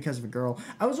time. It was because of a girl.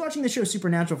 I was watching the show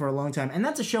Supernatural for a long time, and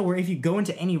that's a show where if you go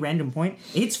into any random point,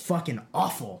 it's fucking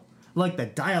awful. Like, the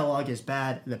dialogue is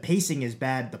bad, the pacing is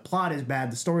bad, the plot is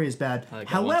bad, the story is bad. I like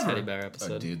that However, one teddy bear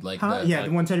episode. Oh, dude, like Huh? that. Yeah,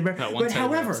 the one teddy bear. that one But teddy bear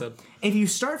however, episode. if you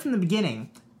start from the beginning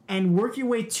and work your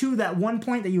way to that one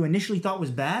point that you initially thought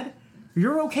was bad,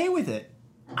 you're okay with it.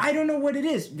 I don't know what it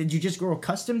is. Did you just grow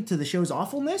accustomed to the show's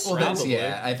awfulness? Well, that's, Probably.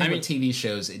 yeah, I think I mean- with TV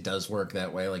shows, it does work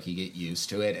that way. Like, you get used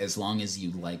to it as long as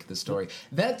you like the story.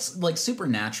 That's, like,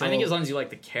 Supernatural. I think as long as you like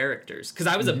the characters. Because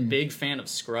I was a big fan of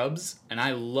Scrubs, and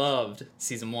I loved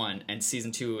season 1, and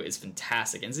season 2 is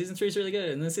fantastic, and season 3 is really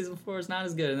good, and then season 4 is not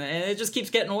as good, and it just keeps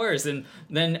getting worse, and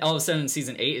then all of a sudden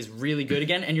season 8 is really good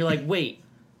again, and you're like, wait,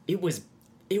 it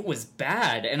was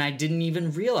bad, and I didn't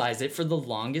even realize it for the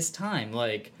longest time.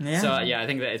 Like, Yeah. so yeah, I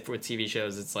think that with TV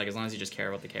shows, it's like as long as you just care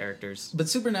about the characters. But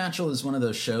Supernatural is one of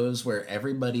those shows where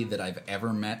everybody that I've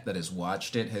ever met that has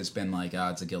watched it has been like, oh,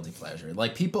 it's a guilty pleasure.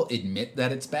 Like, people admit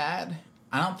that it's bad.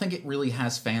 I don't think it really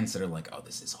has fans that are like, oh,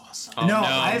 this is awesome. Oh,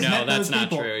 I've met that's those not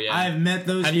people. true. Yeah, I've met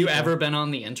those Have people. you ever been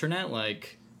on the internet?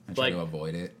 Like, I try to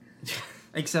avoid it.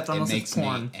 Except It unless makes it's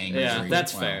porn. me angry. yeah,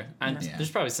 that's Well, fair. yeah. There's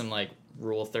probably some like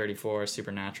Rule 34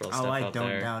 supernatural stuff I out don't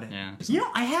there. doubt it. Yeah. You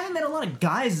know, I haven't met a lot of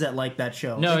guys that like that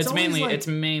show. No, it's always mainly like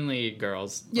mainly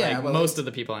girls. Yeah, Like, well, most of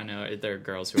the people I know, they're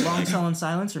girls who are Long like, Silent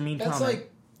Silence or Mean That's Comment.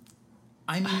 like,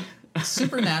 I mean,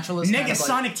 Supernatural is kind of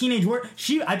Negasonic like, Teenage War.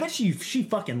 I bet she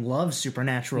fucking loves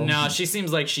Supernatural. no, she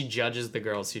seems like she judges the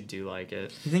girls who do like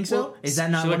it. You think so? Well, Is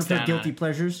that not she one looks of her down on guilty it.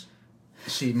 pleasures?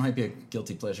 she might be a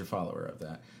guilty pleasure follower of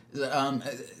that. The I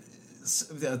bet she has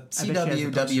a poster in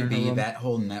her CWWB, room. that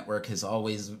whole network has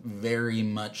always very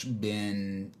much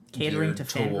been Catering geared to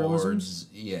fangirlisms?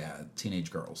 towards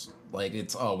teenage girls. Like,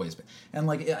 it's always been, and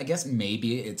like, I guess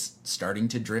maybe it's starting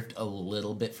to drift a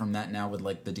little bit from that now with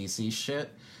like the DC shit.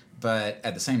 But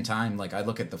at the same time, like, I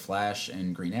look at the Flash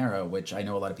and Green Arrow, which I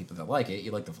know a lot of people that like it.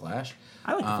 You like the Flash,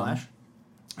 I like the Flash.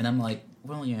 and I'm like,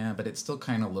 well, yeah, but it still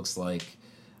kind of looks like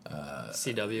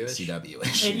CW-ish.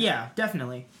 CW-ish. Yeah,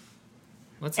 definitely.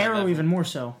 What's that Arrow level? even more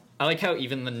so. I like how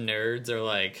even the nerds are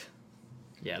like,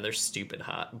 yeah, they're stupid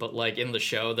hot, but like in the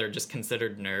show, they're just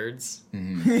considered nerds.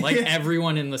 Like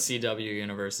everyone in the CW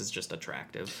universe is just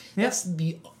attractive.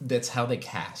 That's how they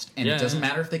cast, and Yeah, it doesn't yeah.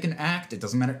 matter if they can act. It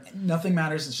doesn't matter. Nothing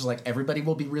matters. It's just like everybody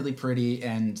will be really pretty,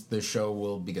 and the show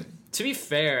will be good. To be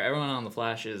fair, everyone on the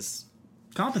Flash is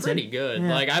Competent. pretty good.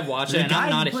 Yeah. Like I've watched The it, and guy I'm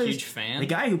not who a plays- huge fan. The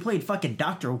guy who played fucking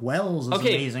Dr. Wells is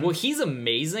Okay, amazing. well, he's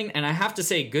amazing, and I have to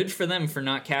say, good for them for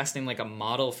not casting like a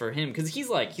model for him, because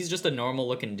he's just a normal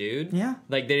looking dude. Yeah.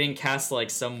 Like they didn't cast like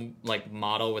some like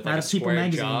model with Out like a of People square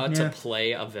magazine, jaw yeah. to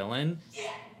play a villain.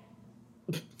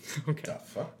 Okay.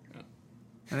 Fuck.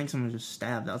 I think someone just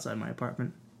stabbed outside my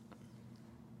apartment.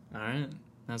 All right,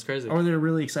 that's crazy. Or they're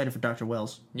really excited for Dr.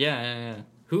 Wells. Yeah.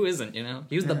 Who isn't? You know,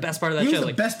 he was the best part of that He was show.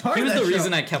 the best part He of was that the show.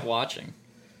 reason I kept watching.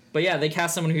 But yeah, they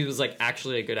cast someone who was like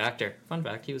actually a good actor. Fun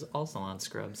fact: he was also on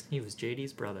Scrubs. He was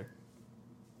JD's brother.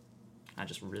 I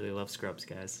just really love Scrubs,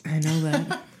 guys. I know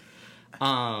that.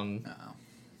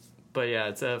 But yeah,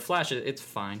 it's a Flash. It's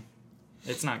fine.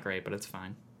 It's not great, but it's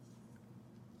fine.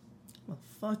 Well,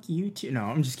 fuck you too. No,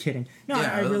 I'm just kidding. No,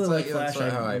 Yeah, I really that's like Flash.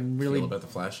 That's how I really feel about the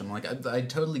Flash. I'm like, I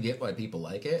totally get why people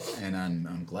like it, and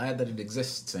I'm glad that it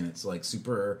exists, and it's like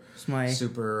super.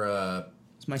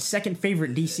 It's my second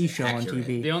favorite DC show Accurate. on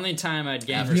TV. The only time I'd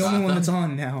gain After The only one Gotham? that's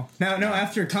on now. No,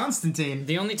 after Constantine.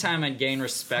 the only time I'd gain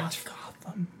respect. Fuck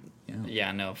Gotham.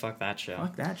 Yeah, no, fuck that show.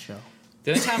 Fuck that show.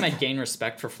 The only time I'd gain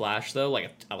respect for Flash, though,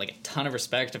 like a ton of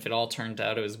respect, if it all turned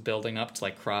out it was building up to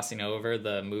like crossing over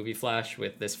the movie Flash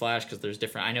with this Flash, because there's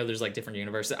different. I know there's like different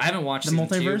universes. I haven't watched The season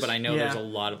 2, multiverse? but I know Yeah. there's a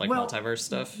lot of like Well, multiverse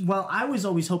stuff. Well, I was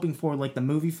always hoping for like the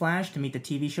movie Flash to meet the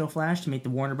TV show Flash to meet the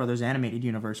Warner Brothers animated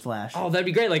universe Flash. Oh, that'd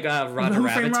be great, like Roger Who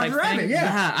Rabbit Framed type Roger thing. Rabbit?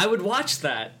 Yeah. I would watch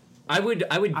that. I would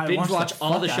binge watched watch the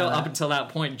all the fuck show out of up that. until that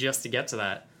point just to get to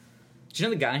that. Do you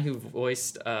know the guy who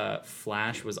voiced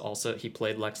Flash was also he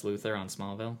played Lex Luthor on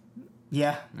Smallville?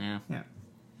 Yeah. Yeah. Yeah.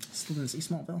 Still didn't see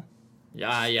Smallville.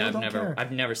 Yeah.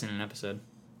 I've never seen an episode.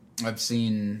 I've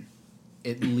seen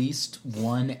at least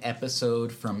one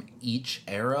episode from each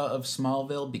era of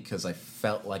Smallville because I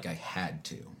felt like I had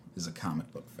to as a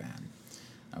comic book fan.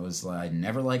 I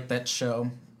never liked that show,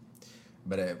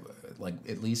 but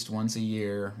at least once a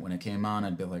year when it came on,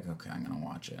 I'd be like, okay, I'm going to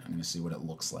watch it. I'm going to see what it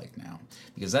looks like now.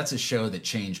 Because that's a show that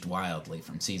changed wildly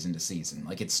from season to season.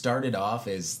 Like, it started off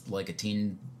as like a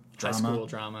teen drama. High school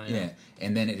drama, yeah.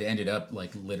 And then it ended up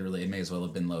like literally, it may as well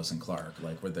have been Lois and Clark,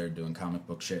 like where they're doing comic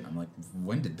book shit. And I'm like,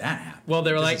 when did that happen? Well,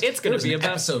 they were like, it's going to be an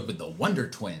about episode with the Wonder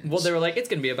Twins. Well, they were like, it's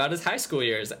going to be about his high school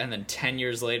years, and then 10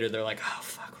 years later, they're like, oh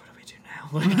fuck, what do we do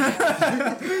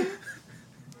now?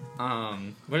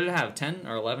 What did it have? 10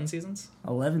 or 11 seasons?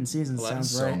 11 seasons 11?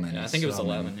 sounds So right. many. Yeah, I think it was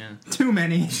 11. Yeah. Too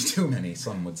many. Too many.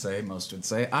 Some would say. Most would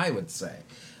say. I would say.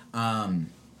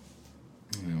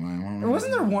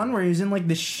 Wasn't there one where he was in like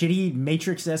the shitty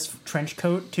Matrix-esque trench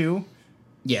coat too?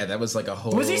 Yeah, that was like a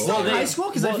whole. Was he still in high school?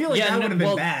 Because I feel like that would have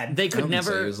been bad. They I could don't think so.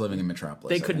 never. He was living in Metropolis.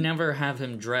 They could never have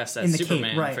him dress as in the Superman,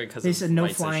 cape, right? Because They said no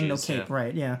rights flying, issues, no cape, yeah.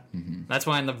 right? Yeah. Mm-hmm. That's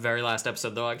why in the very last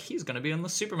episode they're like, he's gonna be in the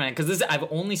Superman, because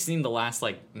I've only seen the last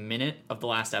like minute of the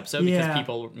last episode because Yeah.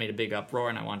 people made a big uproar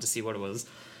and I wanted to see what it was.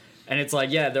 And it's like,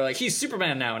 yeah, they're like, he's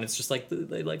Superman now, and it's just like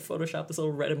they like Photoshop this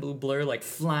little red and blue blur like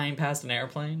flying past an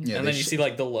airplane, Yeah, and they then you see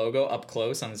like the logo up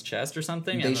close on his chest or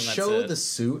something. They and then that's show it. the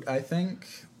suit, I think,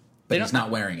 but he's not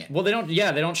wearing it. Well, they don't.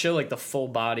 Yeah, they don't show like the full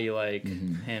body like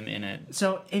Mm-hmm. him in it.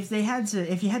 So if you had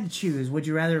to choose, would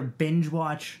you rather binge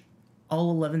watch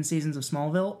all 11 seasons of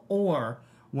Smallville, or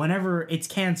whenever it's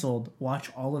canceled, watch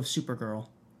all of Supergirl?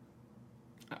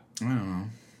 I don't know.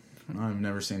 I've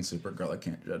never seen Supergirl. I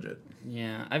can't judge it.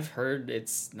 Yeah, I've heard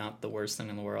it's not the worst thing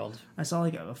in the world. I saw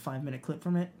like a 5-minute clip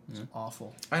from it. It's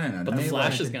awful. I don't know. But To the me,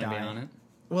 Flash like, is going to be die. on it.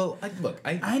 Well,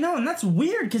 I I know, and that's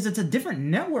weird because it's a different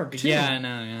network too. Yeah, I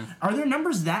know. Yeah. Are their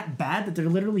numbers that bad that they're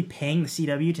literally paying the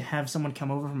CW to have someone come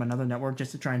over from another network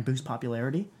just to try and boost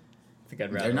popularity? I think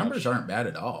I'd rather. their numbers watch aren't bad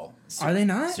at all. Are they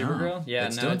not? Supergirl. Yeah,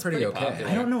 It's no, doing it's pretty okay. popular.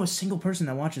 I don't know a single person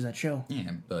that watches that show.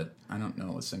 Yeah, but I don't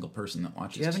know a single person that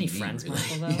watches. Do you have any TV, friends, really.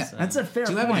 Michael? Though? Yeah. So- That's a fair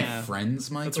Do you have point. any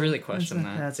friends, Michael? Let's really question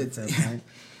that. That's a fair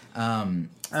point.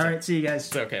 All right, see you guys.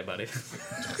 It's okay, buddy.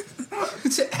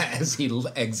 As he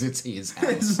exits his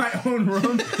This is house. my own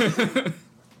room.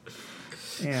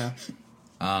 Yeah.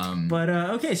 But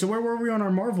okay, so where were we on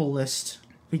our Marvel list?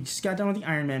 We just got done with the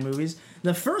Iron Man movies.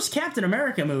 The first Captain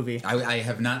America movie. I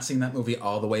have not seen that movie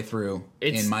all the way through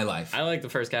in my life. I like the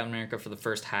first Captain America for the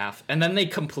first half, and then they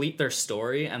complete their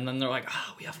story, and then they're like,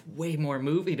 "Oh, we have way more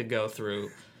movie to go through."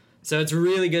 So it's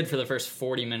really good for the first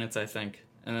 40 minutes, I think,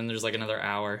 and then there's like another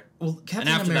hour. Well, Captain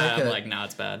And after America, that, I'm like, "No,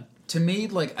 it's bad." to me,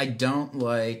 like, I don't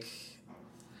like.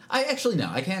 I actually no,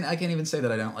 I can't even say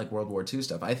that I don't like World War II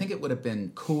stuff. I think it would have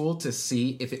been cool to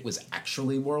see if it was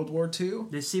actually World War II.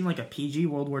 This seemed like a PG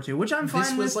World War II, which I'm fine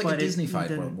This was with. like a but it Disney-fied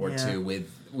didn't- World War yeah. II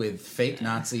with fake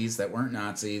Nazis that weren't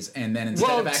Nazis, and then instead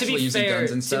Well, of to actually be using fair-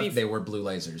 guns and to stuff, be- they were blue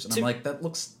lasers. And I'm to- like, that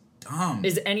looks dumb.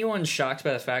 Is anyone shocked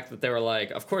by the fact that they were like,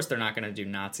 of course they're not going to do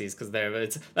Nazis because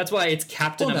that's why it's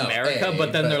Captain Well, no, America, A,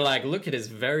 but then but- they're like, look at his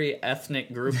very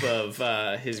ethnic group of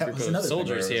his That group was of another thing soldiers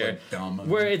where it was, here. like, dumb.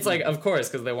 Where it's like, of course,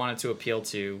 because they wanted to appeal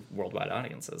to worldwide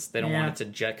audiences. They don't Yeah. want it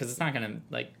to jet because it's not going to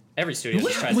like every studio just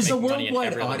Was, tries was to the make money in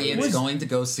worldwide every other audience movie. going to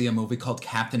go see a movie called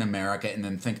Captain America and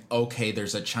then think, okay,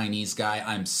 there's a Chinese guy,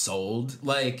 I'm sold?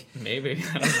 Like, Maybe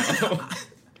I don't know.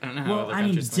 I don't know how Well, other I mean,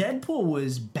 countries think. Deadpool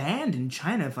was banned in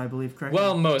China, if I believe correctly.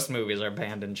 Well, most movies are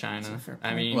banned in China. fair I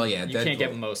point. mean, Well, yeah, you can't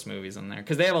get Deadpool. most movies in there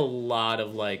because they have a lot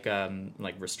of like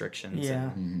restrictions.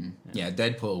 yeah. yeah,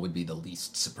 Deadpool would be the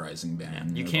least surprising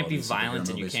ban. You of can't all be these superhero violent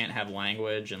and you movies. can't have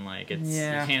language and like it's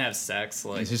Yeah. you can't have sex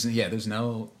like It's just, there's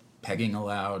no pegging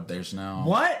allowed. There's no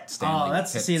What? Stanley Oh,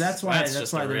 that's Pitts. see, that's why that's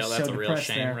just a they're real so that's a real depressed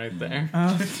shame there. right there.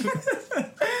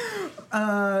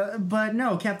 But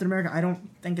no, Captain America, I don't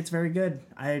think it's very good.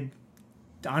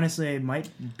 Honestly, it might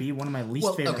be one of my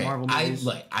least favorite Marvel movies.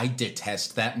 I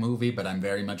detest that movie, but I'm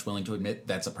very much willing to admit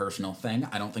that's a personal thing.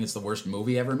 I don't think it's the worst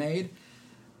movie ever made,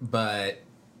 but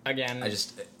Again,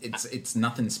 it's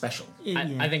nothing special.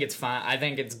 I think it's fine. I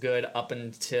think it's good up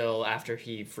until after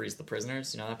he frees the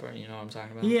prisoners. You know that part? You know what I'm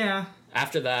talking about? Yeah.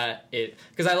 After that,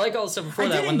 because I like all the stuff before I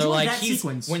that did when they're enjoy like that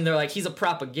sequence. when they're like he's a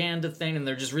propaganda thing and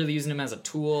they're just really using him as a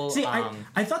tool. See,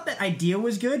 I thought that idea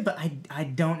was good, but I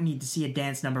don't need to see a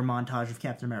dance number montage of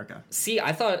Captain America. See,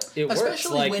 I thought it worked,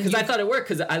 Especially like when because you- I thought it worked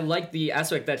because I like the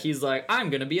aspect that he's like, I'm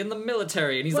gonna be in the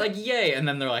military, and he's But- like, yay, and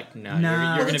then they're like, no,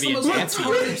 Nah. you're gonna It's be the in most dance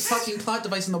retarded movies. fucking plot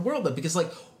device in the world, though, because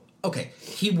okay,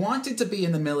 he wanted to be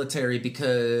in the military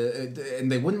because, and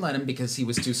they wouldn't let him because he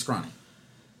was too scrawny.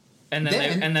 And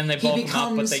then they bump him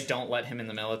up, but they don't let him in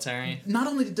the military. Not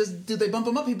only do they bump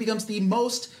him up, he becomes the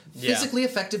most physically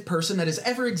effective person that has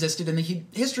ever existed in the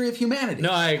history of humanity.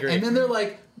 No, I agree. And then they're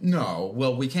like, no,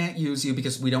 well, we can't use you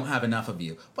because we don't have enough of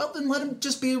you. Well, then let him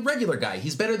just be a regular guy.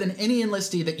 He's better than any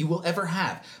enlistee that you will ever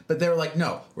have. But they're like,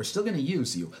 no, we're still going to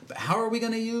use you. But how are we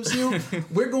going to use you?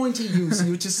 We're going to use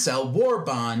you to sell war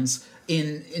bonds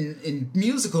in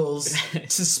musicals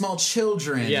to small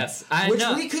children. Yes, which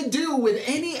we could do with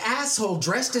any asshole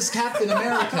dressed as Captain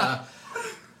America,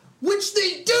 which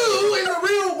they do in the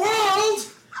real world.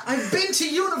 I've been to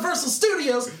Universal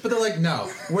Studios, but they're like, no,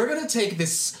 we're going to take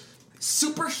this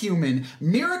superhuman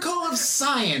miracle of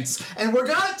science and we're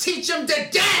going to teach them to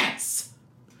dance.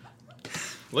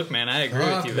 Look, man, I agree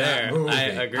with you there. Movie. I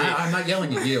agree. I'm not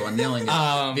yelling at you. I'm yelling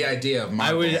at the idea of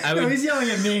Marvel. No, he's yelling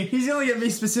at me. He's yelling at me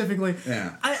specifically.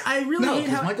 Yeah. I really hate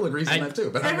how... Michael agrees on that too.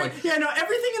 But I'm like... Yeah, no,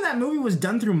 everything in that movie was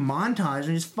done through montage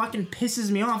and it just fucking pisses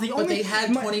me off. But they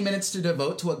had 20 minutes to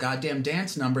devote to a goddamn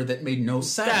dance number that made no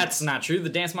sense. That's not true. The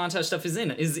dance montage stuff is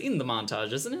in the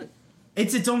montage, isn't it?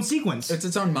 It's its own sequence. It's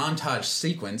its own montage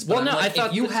sequence. But well, no, I thought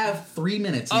if you have 3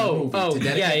 minutes in the movie to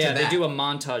dedicate to that. They do a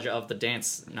montage of the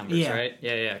dance numbers, right?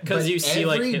 Yeah. Because you see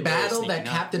every battle that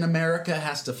Captain America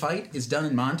has to fight is done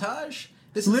in montage.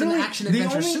 This is an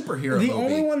action-adventure superhero movie.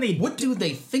 Only one what do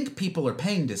they think people are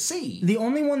paying to see? The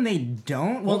only one they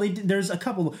don't... Well, there's a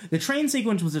couple... The train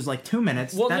sequence was just like 2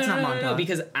 minutes. Well, that's not montage. No,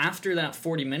 because after that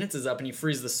 40 minutes is up and he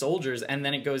frees the soldiers, and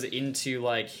then it goes into,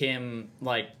 like, him,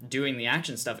 like, doing the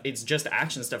action stuff. It's just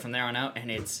action stuff from there on out,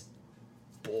 and it's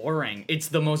boring. It's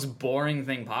the most boring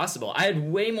thing possible. I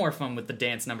had way more fun with the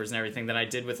dance numbers and everything than I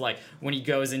did with, like, when he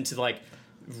goes into, like...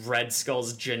 Red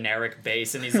Skull's generic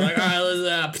bass, and he's like, all right,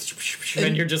 let's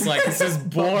and you're just like, this is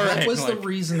boring. That was the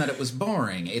reason that it was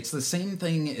boring. It's the same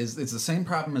thing. It's the same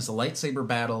problem as the lightsaber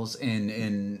battles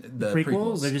in the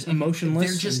prequels. They're just emotionless.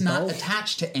 They're just not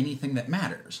attached to anything that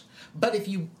matters. But if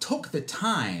you took the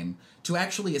time to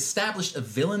actually establish a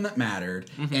villain that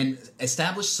mattered and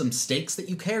establish some stakes that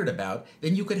you cared about,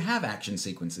 then you could have action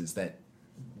sequences that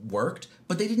worked.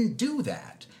 But they didn't do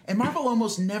that, and Marvel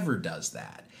almost never does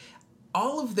that.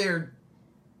 All of their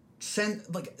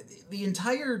the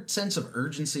entire sense of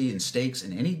urgency and stakes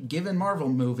in any given Marvel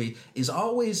movie is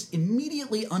always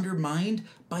immediately undermined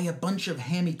by a bunch of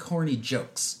hammy, corny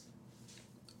jokes.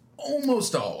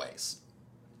 Almost always.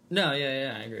 No,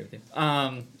 yeah, I agree with you.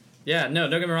 Yeah, no,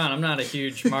 don't get me wrong. I'm not a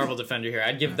huge Marvel defender here.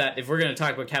 I'd give that, if we're going to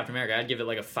talk about Captain America, I'd give it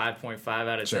like a 5.5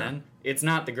 out of 10. It's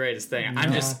not the greatest thing.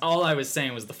 No. All I was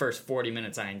saying was the first 40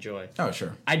 minutes I enjoy. Oh,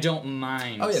 sure. I don't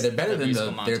mind. Oh, yeah, they're better than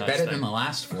the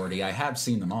last 40. I have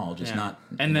seen them all, just not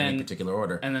in any particular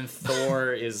order. And then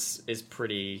Thor is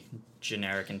pretty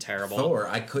generic and terrible. Thor,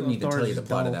 I couldn't even tell you the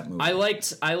plot of that movie. I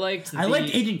liked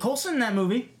Agent Coulson in that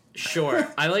movie. Sure.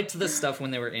 I liked the stuff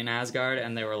when they were in Asgard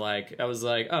and they were like, I was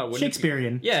like, oh,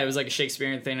 Shakespearean. Yeah, it was like a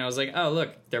Shakespearean thing. I was like, oh,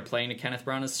 look, they're playing to Kenneth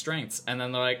Branagh's strengths. And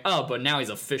then they're like, oh, but now he's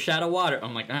a fish out of water.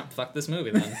 I'm like, fuck this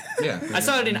movie then. Yeah. I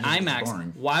saw it in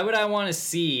IMAX. Why would I want to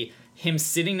see him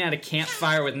sitting at a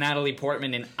campfire with Natalie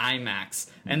Portman in IMAX?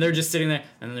 And they're just sitting there,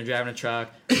 and then they're driving a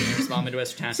truck, and they're in a small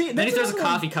Midwestern town. Then he throws a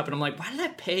coffee cup, and I'm like, why did I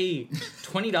pay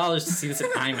 $20 to see this in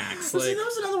IMAX? Like, see, there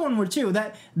was another one where, too,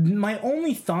 that my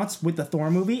only thoughts with the Thor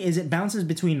movie is it bounces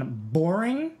between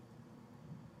boring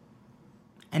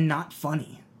and not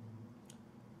funny.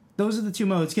 Those are the two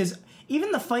modes, because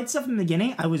even the fight stuff in the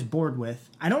beginning, I was bored with.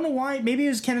 I don't know why. Maybe it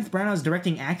was Kenneth Branagh's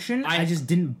directing action. I just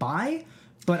didn't buy,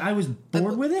 but I was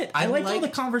bored with it. I liked all the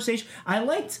conversation. I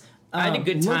liked... I had a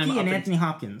good time. Loki and Anthony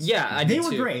Hopkins. Yeah, they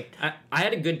were great. I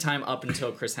had a good time up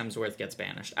until Chris Hemsworth gets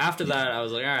banished. After that, I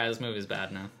was like, all right, this movie's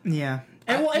bad now. Yeah.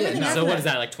 So what is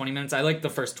that, like 20 minutes? I like the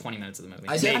first 20 minutes of the movie.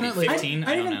 Maybe 15,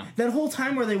 I don't know. That whole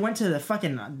time where they went to the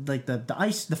fucking, like, the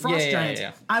ice, the frost giants,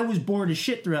 I was bored as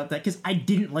shit throughout that because I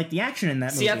didn't like the action in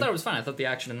that movie. See, I thought it was fun. I thought the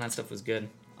action in that stuff was good.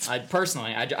 I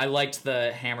liked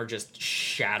the hammer just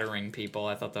shattering people.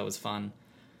 I thought that was fun.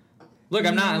 Look,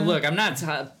 I'm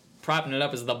not propping it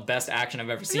up as the best action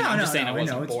I've ever seen. I'm just saying I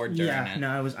wasn't bored during it.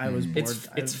 No, I was bored.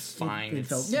 It's fine. It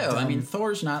felt dumb. I mean,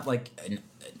 Thor's not like an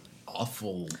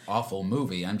awful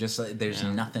movie. I'm just like, there's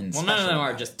nothing special. Well, none of them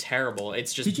are just terrible.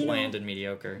 It's just bland and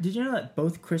mediocre. Did you know that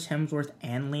both Chris Hemsworth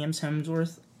and Liam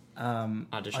Hemsworth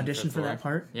auditioned for that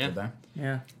part? Yeah.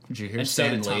 Yeah. Did you hear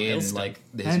Stan Lee in like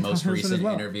his most recent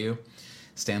interview?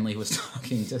 Stan Lee was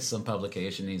talking to some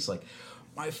publication and he's like,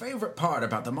 my favorite part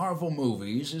about the Marvel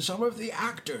movies is some of the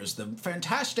actors, the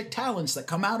fantastic talents that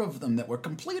come out of them that were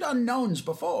complete unknowns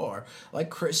before, like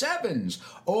Chris Evans,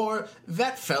 or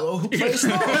that fellow who plays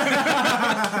Thor.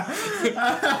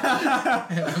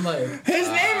 I'm like, his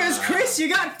name is Chris, you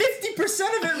got 50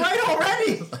 50% of it right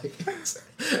already. Like,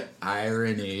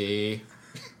 irony.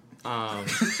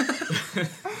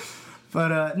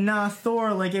 But nah,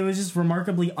 Thor, like, it was just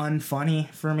remarkably unfunny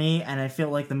for me, and I feel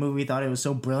like the movie thought it was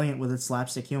so brilliant with its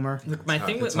slapstick humor. My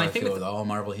thing with all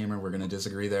Marvel humor, we're gonna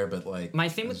disagree there, but like my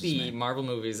thing with the Marvel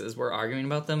movies is we're arguing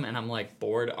about them, and I'm like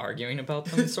bored arguing about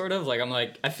them. Sort of like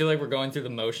I feel like we're going through the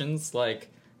motions.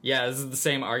 Like, yeah, this is the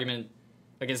same argument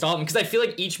against all of them because I feel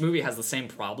like each movie has the same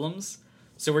problems.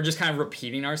 So we're just kind of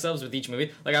repeating ourselves with each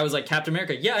movie. Like, I was like, Captain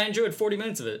America, yeah, I enjoyed 40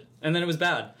 minutes of it, and then it was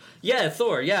bad. Yeah,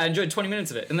 Thor, yeah, I enjoyed 20 minutes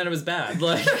of it, and then it was bad.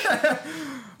 Like,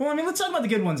 well, I mean, let's talk about the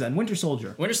good ones then. Winter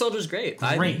Soldier. Winter Soldier's great.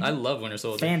 I love Winter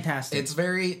Soldier. Fantastic. It's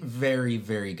very, very,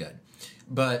 very good.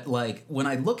 But, like, when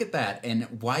I look at that,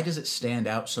 and why does it stand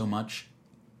out so much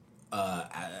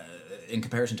in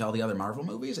comparison to all the other Marvel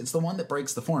movies? It's the one that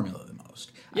breaks the formula the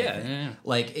most. Yeah.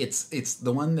 Like, it's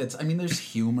the one that's, I mean, there's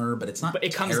humor, but it's not but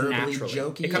it comes terribly naturally.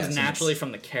 jokey. It comes naturally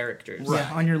from the characters. Right.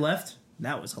 Yeah, on your left,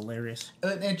 that was hilarious.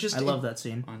 I love that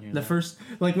scene. The first,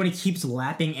 like, when he keeps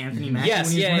lapping Anthony Mackie when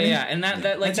he's running. Yeah, and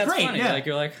that's great, funny. Yeah. Like,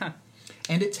 you're like, huh.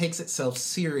 And it takes itself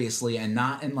seriously and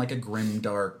not in, like, a grim,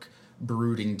 dark,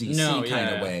 brooding DC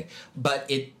kind of way. But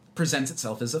it presents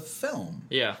itself as a film.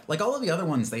 Yeah. Like, all of the other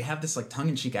ones, they have this, like,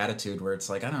 tongue-in-cheek attitude where it's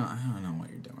like, I don't know what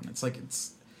you're doing. It's like,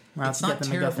 it's not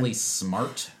terribly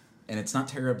smart, and it's not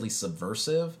terribly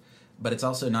subversive, but it's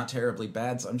also not terribly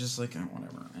bad, so I'm just like,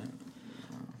 whatever.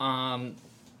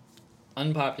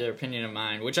 Unpopular opinion of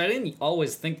mine, which I didn't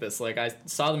always think this. Like, I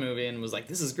saw the movie and was like,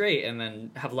 this is great, and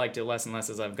then have liked it less and less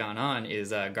as I've gone on, is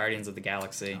Guardians of the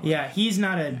Galaxy. Yeah, he's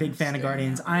not a big fan of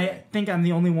Guardians. I think I'm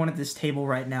the only one at this table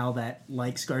right now that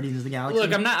likes Guardians of the Galaxy.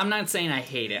 Look, I'm not saying I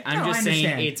hate it. I'm just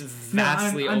saying it's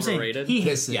vastly overrated.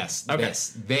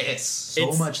 This.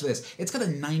 So much this. It's got a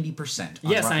 90%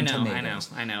 on Rotten Tomatoes.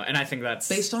 I know. And I think that's...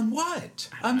 Based on what?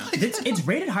 It's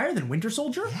rated higher than Winter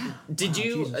Soldier? Yeah. Did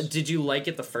you like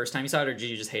it the first time you saw it, or did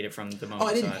you just hate it from the moment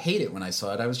I didn't hate it when I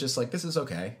saw it. I was just like, this is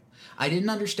okay. I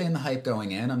didn't understand the hype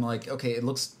going in. I'm like, okay, it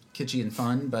looks kitschy and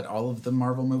fun, but all of the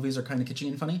Marvel movies are kind of kitschy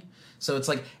and funny. So it's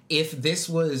like, if this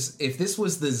was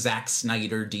the Zack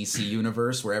Snyder DC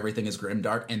universe where everything is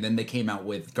grimdark, and then they came out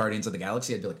with Guardians of the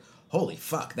Galaxy, I'd be like, holy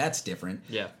fuck, that's different.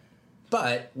 Yeah.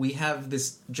 But we have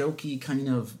this jokey kind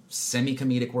of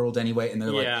semi-comedic world anyway, and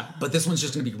they're like, but this one's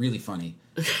just going to be really funny.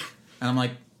 And I'm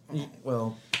like,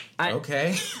 well...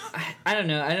 okay. I don't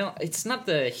know. It's not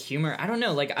the humor. I don't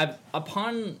know. Like,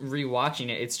 upon rewatching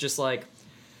it, it's just like,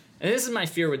 and this is my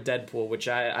fear with Deadpool, which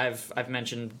I've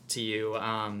mentioned to you.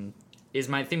 Is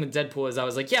my thing with Deadpool is I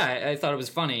was like, yeah, I thought it was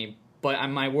funny, but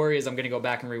my worry is I'm going to go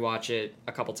back and rewatch it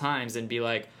a couple times and be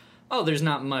like, oh, there's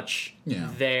not much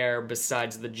there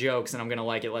besides the jokes, and I'm going to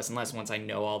like it less and less once I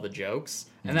know all the jokes.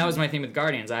 Mm-hmm. And that was my thing with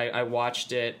Guardians. I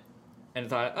watched it and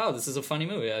thought, oh, this is a funny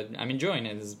movie. I'm enjoying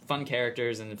it. There's fun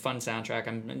characters and fun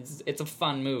soundtrack. It's a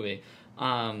fun movie.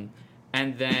 And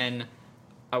then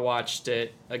I watched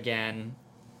it again,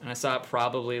 and I saw it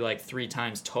probably like 3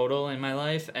 times total in my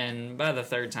life. And by the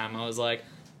 3rd time, I was like,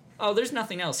 oh, there's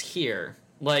nothing else here.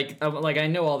 Like I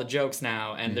know all the jokes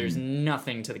now, and there's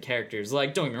nothing to the characters.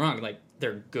 Like, don't get me wrong, like,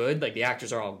 they're good. Like, the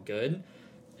actors are all good,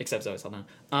 except Zoe Saldana.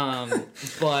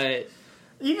 But...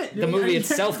 Even, the movie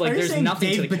itself, like, there's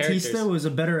nothing to the characters. Dave Bautista was a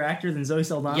better actor than Zoe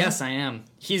Saldana? Yes, I am.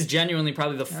 He's genuinely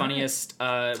probably the funniest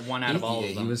one out of all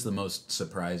of them. He was the most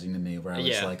surprising to me, where I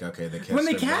was like, okay, when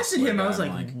they casted him, I was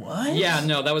like, what? Yeah,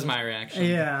 no, that was my reaction.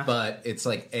 Yeah. But it's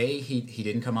like, he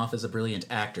didn't come off as a brilliant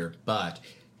actor, but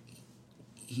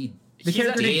the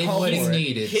character did what he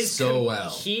needed so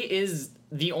well. He is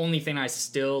the only thing I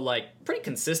still, like, pretty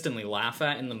consistently laugh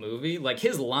at in the movie. Like,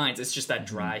 his lines, it's just that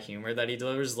dry humor that he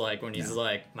delivers, like, when he's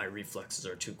like, my reflexes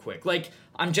are too quick. Like,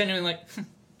 I'm genuinely like,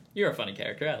 you're a funny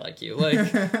character, I like you.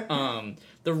 Like,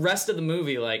 the rest of the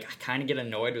movie, like, I kind of get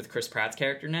annoyed with Chris Pratt's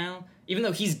character now, even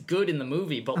though he's good in the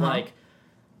movie, but, like,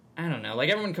 I don't know. Like,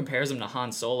 everyone compares him to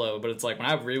Han Solo, but it's like, when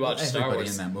I rewatch Star Wars... Everybody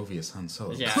in that movie is Han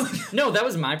Solo. Yeah. No, that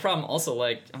was my problem also.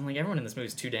 Like, I'm like, everyone in this movie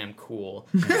is too damn cool.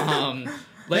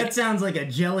 Like, that sounds like a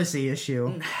jealousy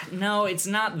issue. No, it's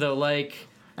not, though. Like...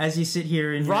 As you sit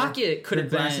here in Rocket could have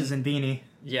been... glasses and beanie.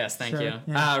 Yes, thank you.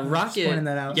 Yeah. Rocket...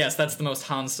 That out. Yes, that's the most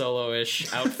Han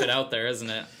Solo-ish outfit out there, isn't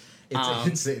it?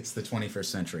 It's the 21st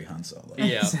century Han Solo.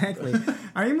 Yeah. Exactly.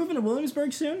 Are you moving to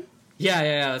Williamsburg soon?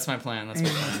 Yeah, that's my plan.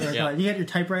 Yeah. You got your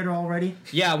typewriter all ready?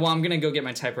 Yeah, well, I'm going to go get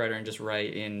my typewriter and just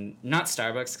write in, not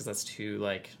Starbucks, because that's too,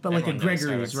 like... But like a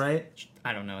Gregory's, right?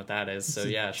 I don't know what that is, so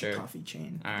yeah, sure. It's a coffee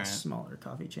chain. All right. A smaller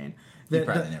coffee chain.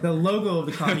 The logo of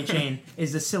the coffee chain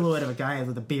is the silhouette of a guy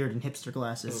with a beard and hipster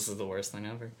glasses. This is the worst thing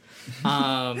ever.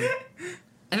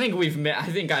 I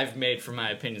think I've made, for my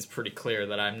opinions, pretty clear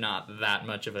that I'm not that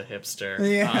much of a hipster.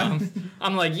 Yeah.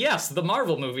 I'm like, yes, the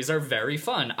Marvel movies are very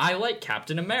fun. I like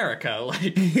Captain America.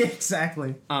 Like,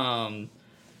 exactly.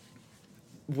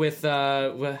 With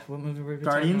what movie were we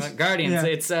Guardians? talking about? Guardians. Yeah.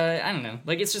 It's I don't know.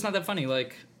 Like, it's just not that funny.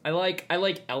 Like, I like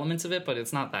elements of it, but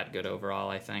it's not that good overall.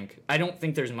 I think. I don't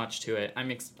think there's much to it.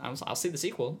 I'll see the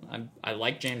sequel. I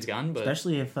like James Gunn, but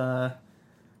especially if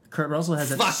Kurt Russell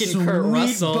has a Fucking sweet Kurt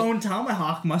Russell. bone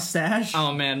tomahawk mustache.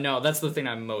 oh man, no, that's the thing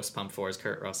I'm most pumped for is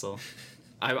Kurt Russell.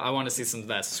 I want to see some of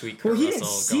that sweet Kurt Well, he Russell.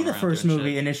 didn't see going the around first doing movie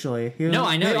shit. initially. No,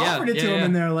 I know, They yeah, offered it to yeah, him, yeah.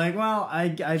 and they're like, "Well,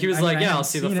 He was like, "Yeah, I'll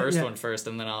see the first one one first,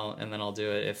 and then I'll do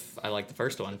it if I like the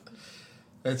first one."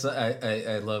 It's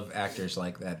I love actors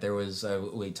like that. There was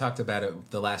we talked about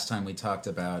it the last time we talked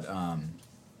about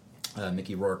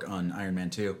Mickey Rourke on Iron Man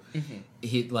 2.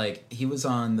 Mm-hmm. He was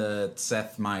on the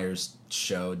Seth Meyers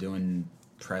show doing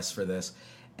press for this,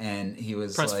 and he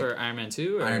was Press for Iron Man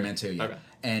 2? Or? Iron Man 2, yeah. Okay.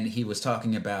 And he was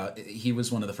talking about, he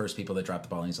was one of the first people that dropped the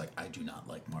ball, and he's like, I do not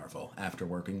like Marvel after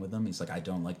working with them. He's like, I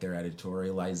don't like their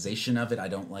editorialization of it. I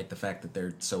don't like the fact that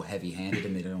they're so heavy-handed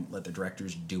and they don't let the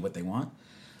directors do what they want.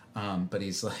 But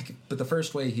he's like, but the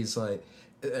first way he's like,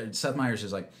 Seth Meyers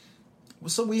is like, well,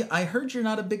 so I heard you're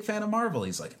not a big fan of Marvel.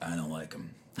 He's like, I don't like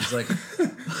them.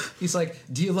 He's like,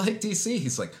 do you like DC?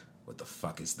 He's like, what the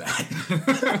fuck is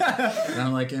that? And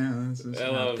I'm like, yeah, this is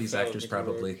how these actors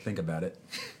probably think about it.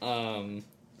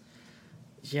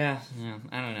 Yeah,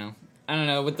 I don't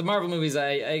know. With the Marvel movies,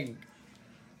 I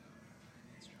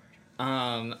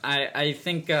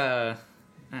think I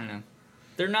don't know.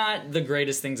 They're not the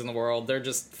greatest things in the world. They're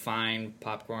just fine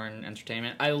popcorn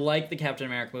entertainment. I like the Captain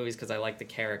America movies because I like the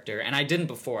character, and I didn't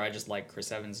before. I just like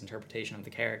Chris Evans' interpretation of the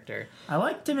character. I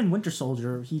liked him in Winter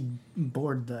Soldier. He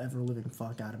bored the ever-living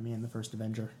fuck out of me in the first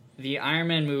Avenger. The Iron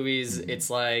Man movies,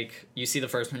 it's like, you see the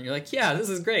first one, and you're like, yeah, this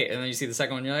is great. And then you see the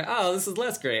second one, and you're like, oh, this is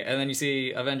less great. And then you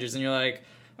see Avengers, and you're like,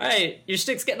 all right, your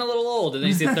shtick's getting a little old. And then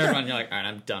you see the third one, and you're like, all right,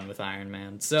 I'm done with Iron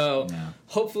Man. So,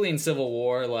 hopefully in Civil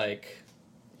War, like,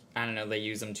 I don't know, they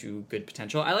use them to good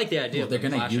potential. I like the idea. Well, they're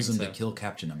going to use them to kill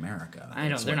Captain America. I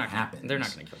know they're not happens. They're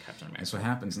not going to kill Captain America. That's what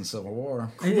happens in Civil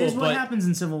War. It is what happens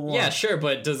in Civil War. Yeah, sure,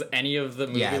 but does any of the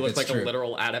movie look like true. a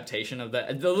literal adaptation of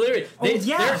that? Literally,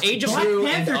 Their Age of Black Ultron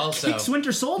Panther also- kicks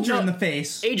Winter Soldier in the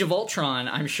face. Age of Ultron,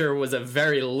 I'm sure, was a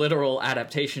very literal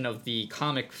adaptation of the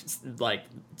comic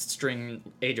string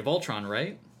Age of Ultron,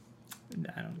 right?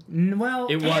 I don't. Well,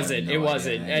 It wasn't. no It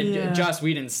wasn't. idea. And Joss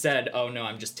Whedon said, "Oh no,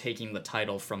 I'm just taking the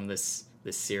title from this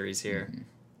series here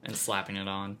and slapping it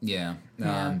on." Yeah.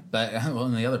 Yeah. But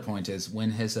and the other point is,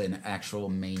 when has an actual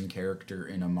main character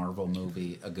in a Marvel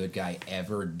movie, a good guy,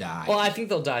 ever died? Well, I think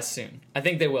they'll die soon. I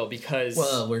think they will because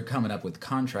we're coming up with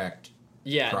contract.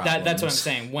 that's what I'm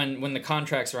saying. When the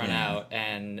contracts run Yeah. out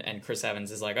and Chris Evans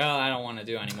is like, "Oh, I don't want to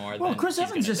do anymore." Well, then Chris he's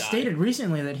Evans gonna just die. stated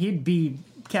recently that he'd be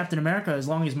Captain America as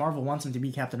long as Marvel wants him to be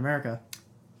Captain America.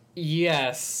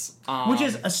 Yes, Which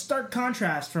is a stark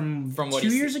contrast from what 2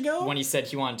 he years ago? when he said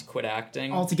he wanted to quit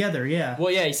acting Altogether, yeah. Well,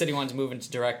 yeah, he said he wanted to move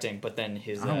into directing, but then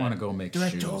his I don't want to go make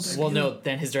Directorial shoes. debut. well, no,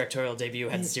 then his directorial debut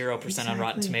had 0% on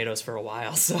Rotten Exactly. Tomatoes for a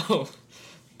while. So,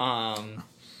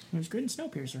 It was good in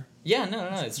Snowpiercer. yeah, no,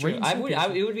 it's true. Great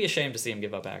in It would be a shame to see him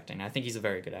give up acting. I think he's a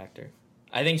very good actor.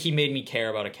 I think he made me care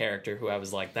about a character who I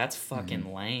was like, that's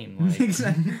fucking lame. Like,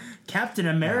 Exactly. Captain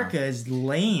America is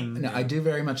lame. No, I do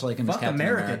very much like him Fuck as Captain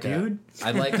America, America, dude.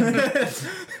 I like him.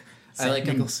 I like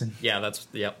him. Nicholson. yeah,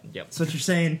 yep. That's what you're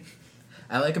saying.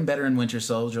 I like him better in Winter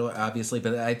Soldier, obviously,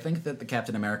 but I think that the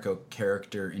Captain America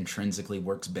character intrinsically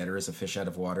works better as a fish out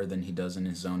of water than he does in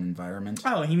his own environment.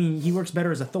 Oh, you mean he works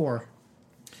better as a Thor?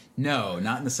 No,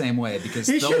 not in the same way, because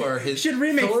He Thor... should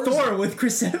remake Thor with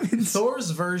Chris Evans. Thor's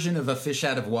version of a fish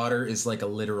out of water is like a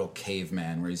literal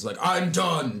caveman, where he's like, I'm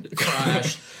done,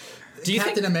 crash. Do you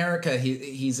Captain think- America,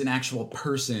 he's an actual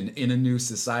person in a new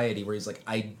society, where he's like,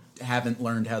 I haven't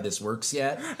learned how this works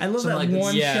yet. I love So that I'm like,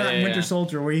 one Yeah, shot in yeah, Winter yeah.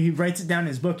 Soldier where he writes it down in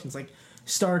his book. And it's like,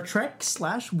 Star Trek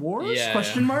 / Wars? Yeah,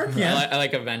 Question yeah. mark? Yeah. I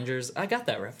like Avengers. I got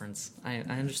that reference. I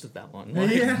understood that one.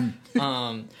 Yeah.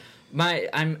 I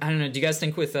don't know. Do you guys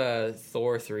think with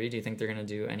Thor 3, do you think they're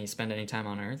gonna spend any time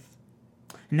on Earth?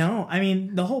 No, I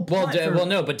mean, the whole plot for...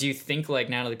 No. But do you think like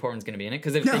Natalie Portman's gonna be in it?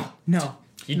 Because if No.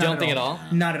 you Not don't think at all?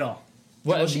 Not at all.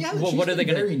 What she's what are they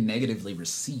been gonna? very negatively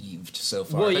received so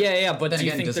far. Well, yeah, but then do you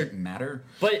again, think does they're? it matter?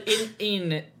 But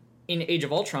in Age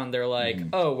of Ultron, they're like,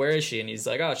 oh, where is she? And he's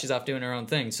like, oh, she's off doing her own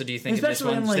thing. So do you think in this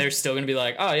Especially one in, like- they're still gonna be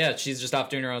like, oh yeah, she's just off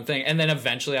doing her own thing, and then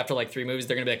eventually after like 3 movies,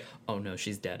 they're gonna be like, oh no,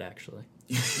 she's dead actually.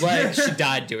 Like she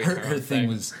died doing her, Her own thing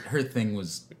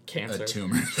was Cancer. a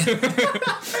tumor.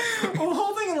 Well, the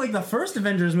whole thing in like the first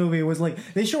Avengers movie was like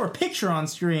they show her picture on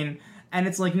screen. And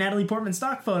it's like Natalie Portman's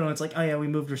stock photo. And it's like, oh yeah, we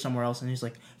moved her somewhere else. And he's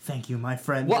like, thank you, my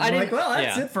friend. Well,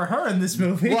 that's it for her in this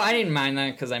movie. Well, I didn't mind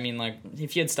that because I mean, like,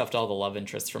 if you had stuffed all the love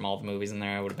interests from all the movies in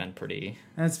there, I would have been pretty.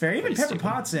 And it's fair. Even Pepper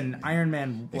Potts in Iron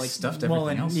Man, like, stuffed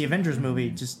everything else. The Avengers movie,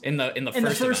 just in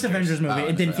the first Avengers movie,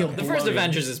 it didn't feel. The first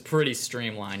Avengers is pretty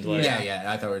streamlined. Like, yeah.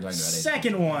 I thought we were talking about it.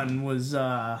 Second one was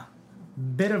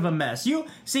bit of a mess.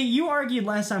 You argued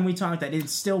last time we talked that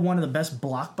it's still one of the best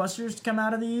blockbusters to come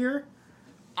out of the year.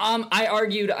 I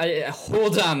argued.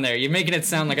 Hold on there. You're making it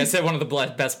sound like I said one of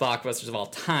the best blockbusters of all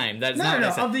time. That is not what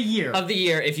I said. Of the year. Of the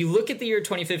year. If you look at the year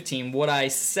 2015, what I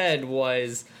said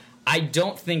was, I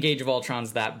don't think Age of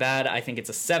Ultron's that bad. I think it's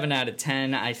a 7 out of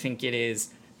 10. I think it is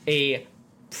a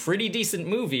pretty decent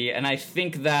movie, and I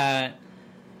think that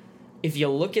if you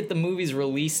look at the movies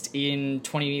released in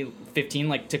 2015,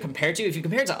 like, to compare to, if you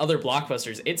compare it to other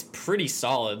blockbusters, it's pretty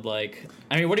solid. Like,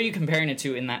 I mean, what are you comparing it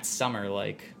to in that summer?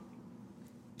 Like,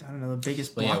 I don't know, the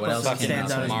biggest blockbuster that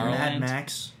stands out is Tomorrowland? Mad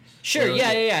Max. Sure, yeah,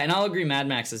 and I'll agree Mad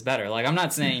Max is better. Like, I'm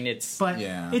not saying it's... But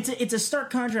it's a stark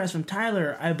contrast from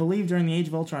Tyler. I believe during the Age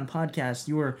of Ultron podcast,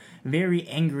 you were very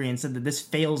angry and said that this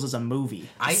fails as a movie.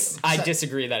 I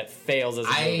disagree that it fails as a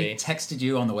movie. I texted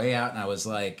you on the way out, and I was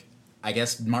like, I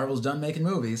guess Marvel's done making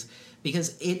movies,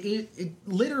 because it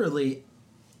literally,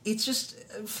 it's just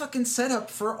a fucking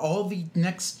setup for all the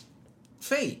next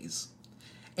phase.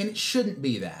 And it shouldn't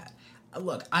be that.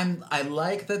 Look, I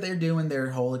like that they're doing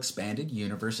their whole expanded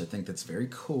universe. I think that's very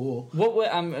cool.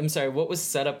 I'm sorry. What was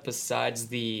set up besides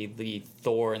the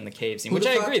Thor and the cave scene? Which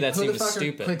I agree, that scene was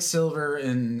stupid. Quicksilver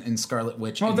and Scarlet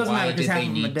Witch. Well, it doesn't matter because they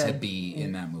need to be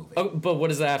in that movie? Oh, but what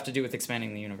does that have to do with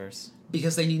expanding the universe?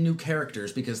 Because they need new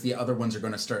characters. Because the other ones are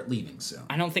going to start leaving soon.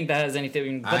 I don't think that has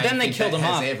anything. But then they killed him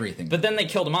off. Everything. But then they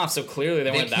killed him off. So clearly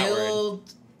they went that way.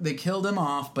 They killed him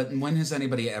off, but when has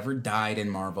anybody ever died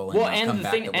in Marvel? And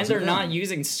they're not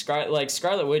using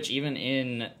Scarlet Witch even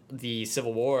in the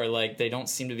Civil War. Like, they don't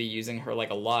seem to be using her like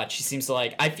a lot. She seems to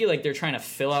like. I feel like they're trying to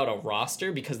fill out a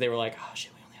roster because they were like, oh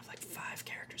shit, we only have like 5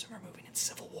 characters and we're moving in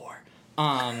Civil War.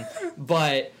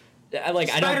 But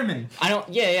Spider-Man. I don't.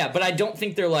 Yeah. But I don't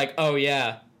think they're like, oh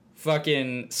yeah,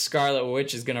 fucking Scarlet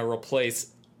Witch is gonna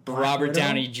replace Robert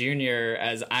Downey Jr.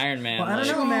 as Iron Man. Well, I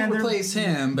don't know, man. Replace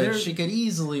him, but she could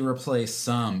easily replace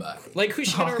somebody. Like, who's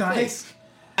she gonna replace?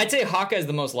 I'd say Hawkeye's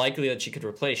the most likely that she could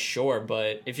replace, sure,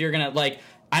 but if you're gonna, like,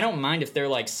 I don't mind if they're,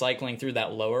 like, cycling through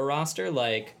that lower roster.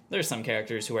 Like, there's some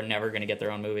characters who are never gonna get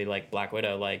their own movie, like Black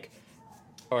Widow, like,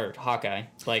 or Hawkeye.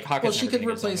 Like, Hawkeye's well, she could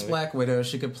replace Black Widow.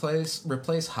 She could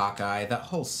replace Hawkeye. That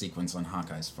whole sequence on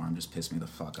Hawkeye's farm just pissed me the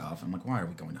fuck off. I'm like, why are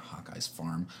we going to Hawkeye's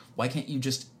farm? Why can't you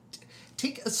just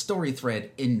take a story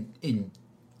thread and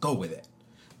go with it?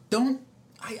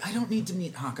 I don't need to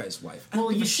meet Hawkeye's wife.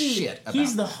 Well, you see,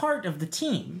 he's the heart of the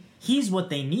team. He's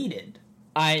what they needed.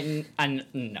 No,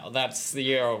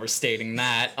 you're overstating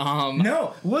that.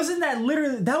 No, wasn't that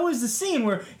literally, that was the scene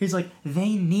where he's like,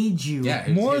 they need you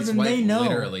more than they know.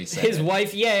 Literally said his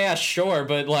wife, yeah, sure,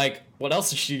 but like, what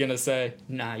else is she gonna say?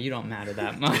 Nah, you don't matter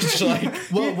that much. Like,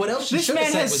 well, what else she should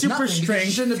have said was nothing, because she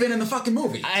shouldn't have been in the fucking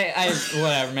movie.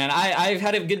 Whatever, man. I've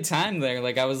had a good time there.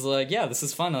 Like, I was like, yeah, this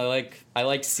is fun. I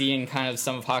like seeing kind of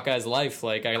some of Hawkeye's life.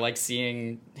 Like, I like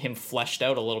seeing him fleshed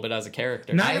out a little bit as a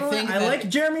character. I like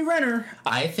Jeremy Renner.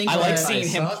 I like seeing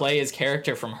him play his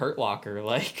character from Hurt Locker.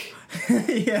 Like,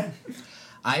 yeah.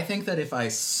 I think that if I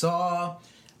saw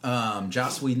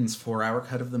Joss Whedon's 4-hour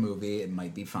cut of the movie, it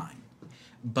might be fine.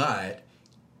 But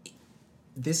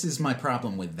this is my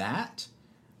problem with that.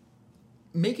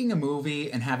 Making a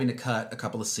movie and having to cut a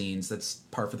couple of scenes, that's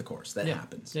par for the course. That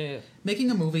happens. Yeah.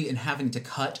 Making a movie and having to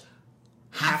cut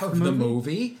half of the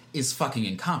movie is fucking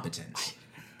incompetent.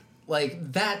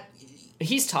 Like, that...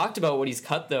 He's talked about what he's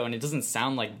cut, though, and it doesn't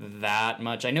sound like that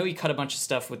much. I know he cut a bunch of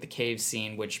stuff with the cave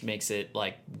scene, which makes it,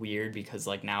 like, weird, because,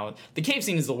 like, now... The cave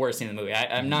scene is the worst scene in the movie.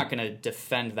 I'm not going to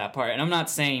defend that part, and I'm not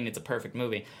saying it's a perfect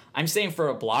movie. I'm saying for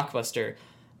a blockbuster,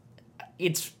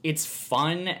 it's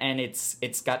fun, and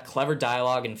it's got clever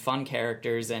dialogue and fun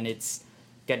characters, and it's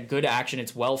got good action.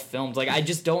 It's well filmed. Like, I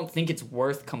just don't think it's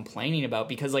worth complaining about,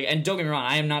 because, like... And don't get me wrong,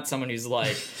 I am not someone who's,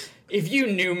 like... If you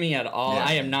knew me at all,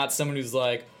 I am not someone who's,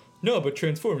 like... No, but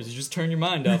Transformers, you just turn your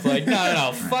mind off. Like,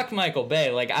 no, fuck Michael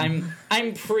Bay. Like,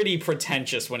 I'm pretty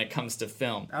pretentious when it comes to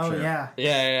film. Oh, sure.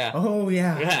 Yeah. Oh,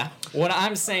 yeah. Yeah. What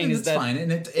I'm saying is that fine.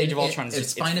 And Age of Ultron is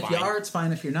it's fine if you are, it's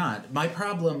fine if you're not. My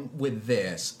problem with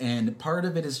this, and part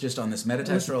of it is just on this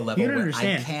metatextual level where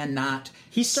I cannot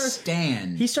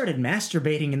stand. He started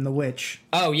masturbating in The Witch.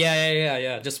 Oh,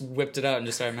 yeah. Just whipped it out and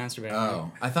just started masturbating.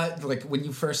 Oh. I thought, like, when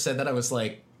you first said that, I was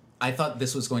like, I thought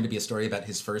this was going to be a story about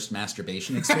his first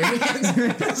masturbation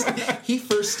experience. He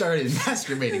first started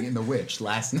masturbating in The Witch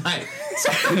last night.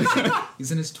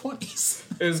 He's in his 20s.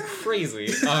 It was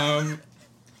crazy.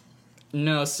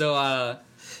 No,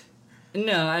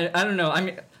 I don't know. I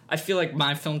mean, I feel like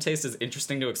my film taste is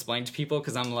interesting to explain to people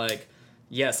because I'm like,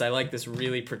 yes, I like this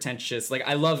really pretentious... Like,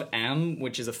 I love M,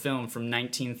 which is a film from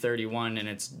 1931, and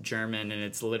it's German, and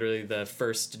it's literally the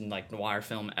first, like, noir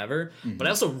film ever. Mm-hmm. But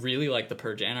I also really like The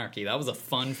Purge Anarchy. That was a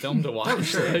fun film to watch.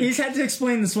 Sure. He's had to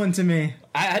explain this one to me.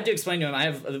 I had to explain to him.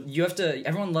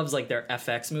 Everyone loves, like, their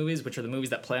FX movies, which are the movies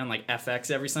that play on, like,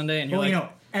 FX every Sunday. And you're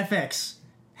FX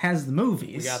has the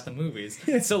movies. We got the movies.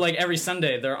 So, like, every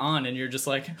Sunday they're on, and you're just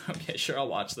like, okay, sure, I'll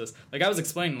watch this. Like, I was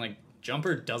explaining, like,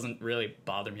 Jumper doesn't really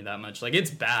bother me that much. Like,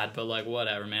 it's bad, but, like,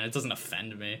 whatever, man. It doesn't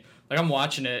offend me. Like, I'm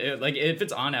watching it. Like, if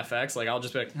it's on FX, like, I'll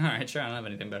just be like, all right, sure, I don't have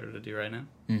anything better to do right now.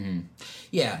 Mm-hmm.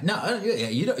 Yeah, no,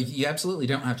 you absolutely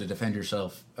don't have to defend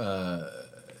yourself to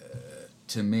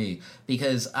me,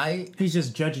 because He's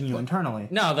just judging you internally.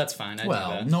 No, that's fine.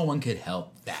 No one could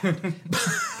help that.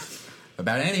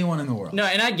 About anyone in the world. No,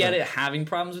 and I get it having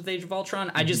problems with Age of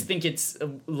Ultron. I just think it's,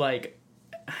 like...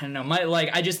 I don't know.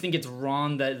 I just think it's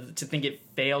wrong to think it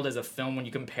failed as a film when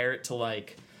you compare it to,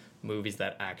 like, movies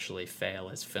that actually fail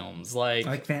as films.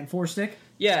 Like Fan Four Stick?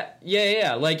 Yeah.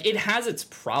 Like, it has its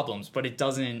problems, but it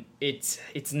doesn't...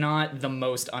 It's not the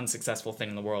most unsuccessful thing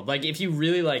in the world. Like, if you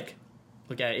really, like,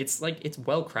 look at it, it's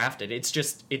well crafted. It's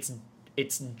just...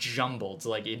 It's jumbled,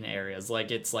 like, in areas. Like,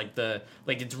 it's like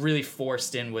it's really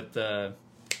forced in with the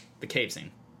cave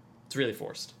scene. It's really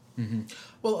forced. Mm-hmm.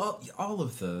 Well, all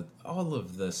of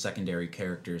the secondary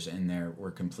characters in there were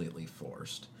completely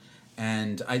forced.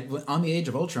 And on the Age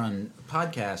of Ultron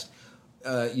podcast,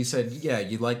 you said, yeah,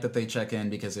 you like that they check in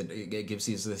because it gives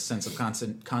you this sense of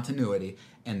continuity,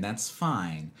 and that's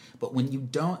fine. But when you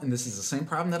don't, and this is the same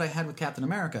problem that I had with Captain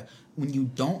America, when you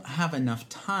don't have enough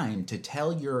time to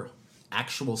tell your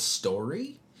actual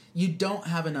story, you don't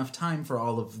have enough time for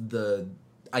all of the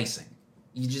icing.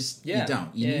 You just, you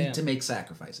don't. You need to make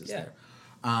sacrifices there.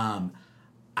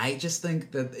 I just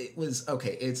think that it was,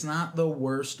 okay, it's not the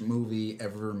worst movie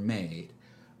ever made,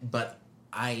 but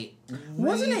I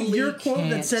Wasn't it your quote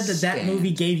that said that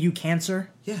movie gave you cancer?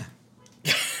 Yeah.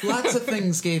 Lots of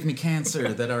things gave me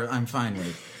cancer that I'm fine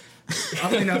with.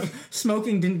 Oddly enough,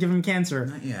 smoking didn't give him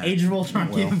cancer. Age of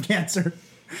Ultron gave him cancer.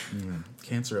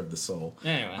 Cancer of the soul.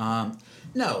 Anyway.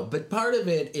 No, but part of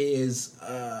it is...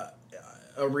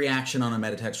 a reaction on a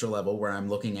metatextual level where I'm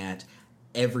looking at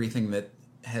everything that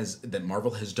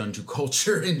Marvel has done to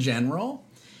culture in general,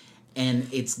 and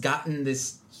it's gotten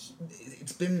this.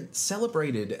 It's been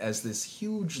celebrated as this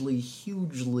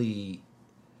hugely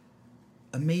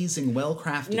amazing,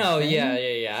 well-crafted. No, thing.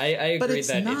 yeah. I agree, but it's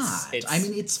that not. It's I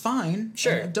mean, it's fine.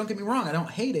 Sure. Don't get me wrong. I don't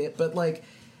hate it, but like,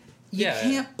 you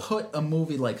can't put a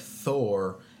movie like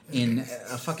Thor in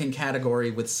a fucking category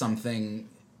with something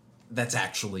that's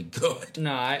actually good.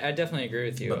 No, I definitely agree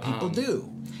with you. But people do.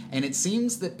 And it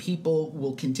seems that people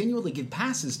will continually give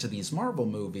passes to these Marvel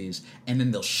movies, and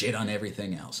then they'll shit on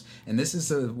everything else. And this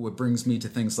is what brings me to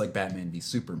things like Batman v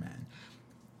Superman.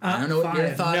 I don't know what your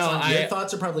thoughts are. Your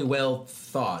thoughts are probably well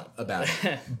thought about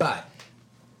it. But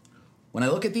when I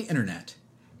look at the internet,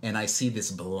 and I see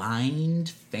this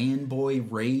blind fanboy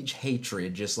rage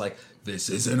hatred, just like, this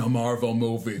isn't a Marvel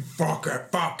movie, fuck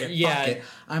it.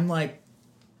 I'm like,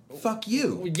 fuck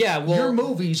you. Yeah, well, your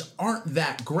movies aren't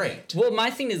that great. Well, my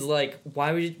thing is, like,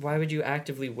 why would you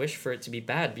actively wish for it to be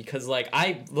bad? Because, like,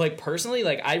 personally,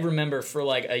 I remember for,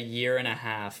 like, a year and a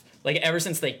half, like, ever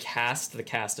since they cast the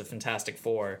cast of Fantastic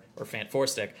Four, or Fan Four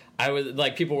Stick, I was,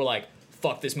 like, people were like,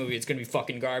 fuck this movie, it's gonna be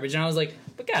fucking garbage. And I was like,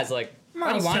 but guys, like,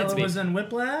 why do you want it to be? Was in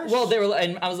Whiplash? Well, they were,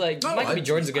 and I was like, Michael B.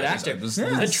 Jordan's a good actor.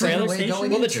 The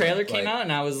trailer came out,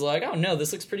 and I was like, oh no,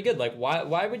 this looks pretty good. Like,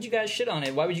 why would you guys shit on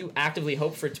it? Why would you actively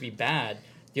hope for it to be bad?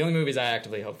 The only movies I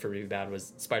actively hoped for to be bad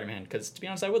was Spider-Man, because to be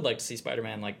honest, I would like to see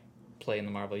Spider-Man like play in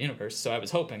the Marvel universe. So I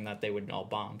was hoping that they would all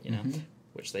bomb, you know,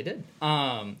 which they did.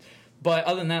 But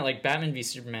other than that, like, Batman v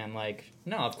Superman, like,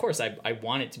 no, of course, I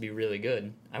want it to be really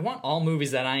good. I want all movies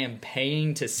that I am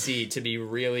paying to see to be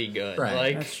really good. Right.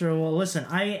 Like, that's true. Well, listen,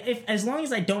 as long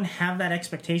as I don't have that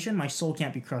expectation, my soul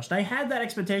can't be crushed. I had that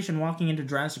expectation walking into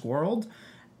Jurassic World.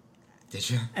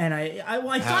 Did you? And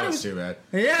I thought it was too bad.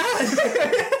 Yeah.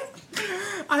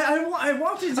 I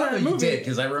walked into that movie. You did,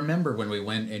 because I remember when we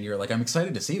went and you were like, I'm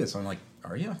excited to see this. I'm like,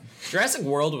 are you? Jurassic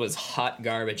World was hot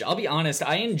garbage. I'll be honest,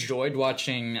 I enjoyed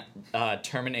watching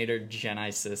Terminator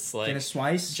Genisys. Like,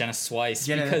 Genisys Weiss.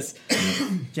 Because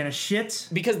Jenna shit.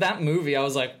 Because that movie, I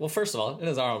was like, well, first of all, it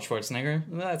is Arnold Schwarzenegger.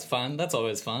 That's fun. That's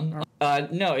always fun.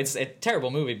 No, it's a terrible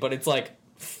movie, but it's like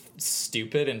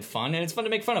stupid and fun, and it's fun to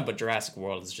make fun of. But Jurassic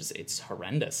World is just, it's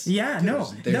horrendous. Yeah, no,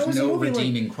 there's that was no a movie,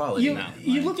 redeeming quality.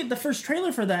 You look at the first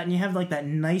trailer for that, and you have like that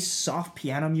nice soft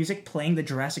piano music playing the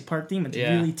Jurassic Park theme. It's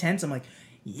really tense. I'm like,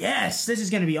 yes, this is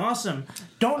going to be awesome.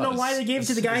 Don't know why they gave it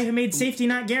to the guy who made Safety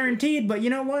Not Guaranteed, but you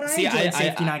know what? I enjoyed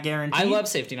Safety Not Guaranteed. I love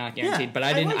Safety Not Guaranteed, but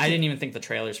I didn't even think the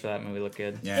trailers for that movie looked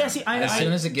good. Yeah, see, as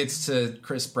soon as it gets to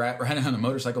Chris Pratt riding on a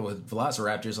motorcycle with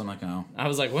velociraptors, I'm like, oh. I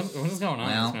was like, what is going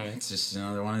on in this movie? It's just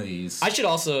another one of these. I should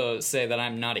also say that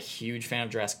I'm not a huge fan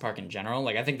of Jurassic Park in general.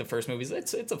 Like, I think the first movie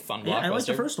it's a fun blockbuster. I like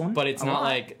the first one, but it's not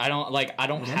like I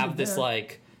don't have this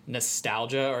like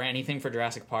nostalgia or anything for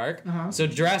Jurassic Park. So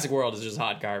Jurassic World is just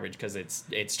hot garbage because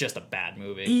it's just a bad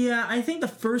movie. Yeah, I think the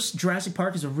first Jurassic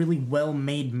Park is a really well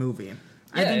made movie.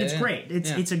 I think it's great.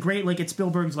 It's a great, like, it's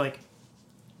Spielberg's, like,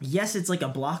 yes, it's like a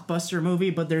blockbuster movie,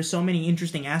 but there's so many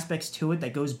interesting aspects to it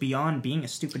that goes beyond being a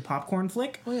stupid popcorn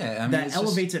flick. Well, yeah, I mean, that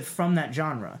elevates it from that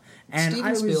genre. And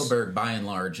Steven Spielberg, by and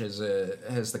large, has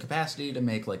the capacity to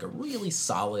make like a really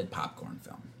solid popcorn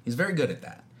film. He's very good at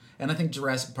that, and I think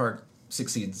Jurassic Park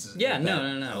succeeds. Yeah,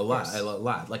 a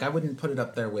lot. Like, I wouldn't put it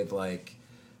up there with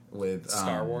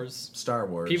Star Wars. Star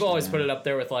Wars. People always put it up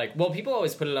there with people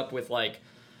always put it up with like,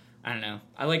 I don't know.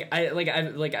 I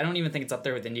don't even think it's up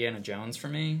there with Indiana Jones for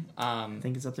me. I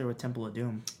think it's up there with Temple of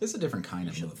Doom. It's a different kind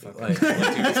of movie. It's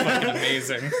fucking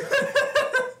amazing.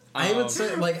 I would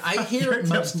say, like, I hear it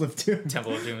most. Temple of Doom.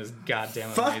 Temple of Doom is goddamn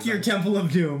Fuck amazing. your Temple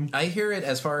of Doom. I hear it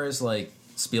as far as like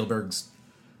Spielberg's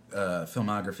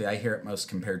filmography. I hear it most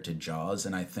compared to Jaws,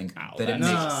 and I think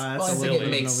it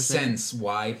makes sense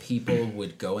why people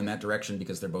would go in that direction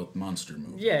because they're both monster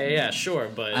movies. Yeah, sure,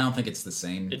 but I don't think it's the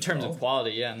same in terms of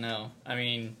quality. Yeah, no, I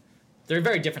mean, they're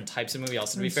very different types of movie.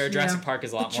 Also, to be fair, Jurassic Park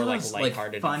is a lot more like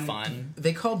lighthearted and fun.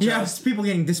 They call Jaws people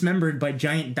getting dismembered by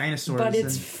giant dinosaurs, but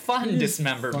it's fun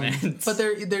dismemberment. Fun.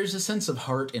 But there's a sense of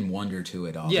heart and wonder to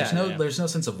it all. There's no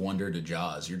sense of wonder to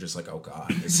Jaws. You're just like, oh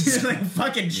god, this is like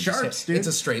fucking sharks, dude. It's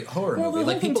a straight horror movie.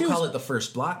 Like, people call it the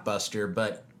first blockbuster,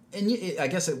 but. And I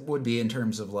guess it would be in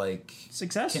terms of like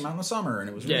success. Came out in the summer and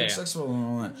it was really successful and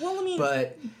all that. Well, I mean,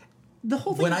 but the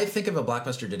whole thing. When I think of a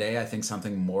blockbuster today, I think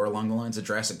something more along the lines of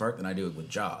Jurassic Park than I do with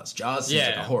Jaws. Jaws is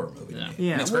like a horror movie to me.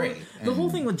 Yeah, and it's great. The whole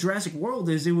thing with Jurassic World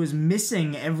is it was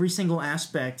missing every single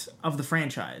aspect of the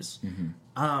franchise.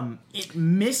 It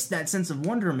missed that sense of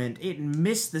wonderment. It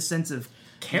missed the sense of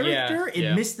character.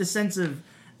 It missed the sense of.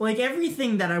 Like,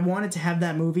 everything that I wanted to have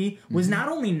that movie was not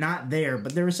only not there,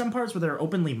 but there were some parts where they were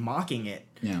openly mocking it.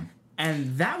 Yeah.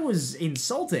 And that was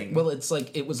insulting. Well, it's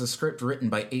like it was a script written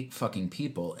by 8 fucking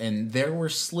people, and there were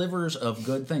slivers of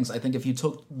good things. I think if you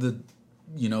took the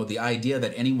idea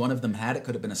that any one of them had, it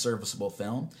could have been a serviceable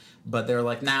film. But they're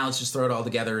like, nah, let's just throw it all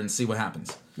together and see what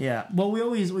happens. Yeah. Well,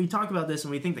 we talk about this,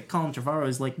 and we think that Colin Trevorrow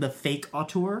is like the fake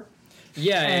auteur.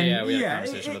 Yeah. We had a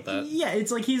conversation about that. Yeah,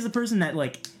 it's like he's the person that,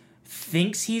 like,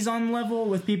 thinks he's on level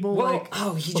with people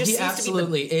he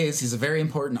absolutely is. He's a very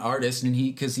important artist, and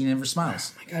because he never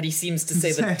smiles. Oh my god, he seems to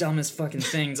say the dumbest fucking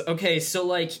things. Okay, so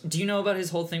like, do you know about his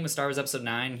whole thing with Star Wars Episode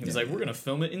 9? He was like, we're gonna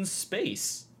film it in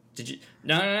space. Did you?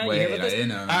 No. Wait, I didn't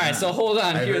know. All right, so hold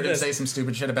on. I heard him say some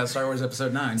stupid shit about Star Wars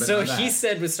Episode 9. But so he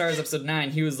said with Star Wars Episode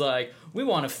 9, he was like, we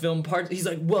want to film parts. He's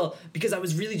like, well, because I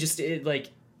was really just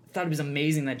thought it was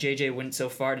amazing that JJ went so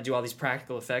far to do all these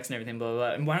practical effects and everything, blah, blah,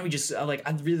 blah. And why don't we just,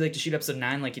 I'd really like to shoot Episode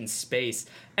 9, like, in space.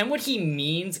 And what he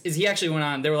means is he actually went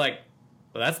on, they were like,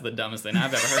 well, that's the dumbest thing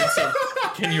I've ever heard, so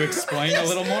can you explain a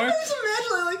little more? Just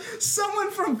imagine, like,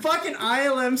 someone from fucking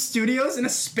ILM Studios in a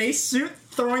spacesuit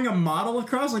throwing a model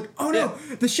across, like, oh no,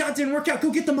 the shot didn't work out,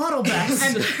 go get the model back.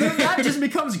 And that just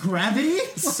becomes gravity?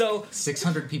 So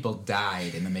 600 people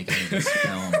died in the making of this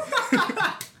film.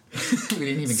 We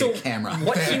didn't even get a camera.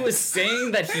 What he was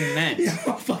saying that he meant. You know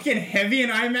how fucking heavy an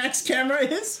IMAX camera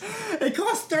is? It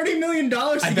costs $30 million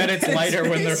I bet it's lighter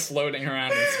when they're floating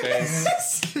around in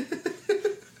space.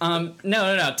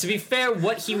 No. To be fair,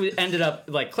 what he ended up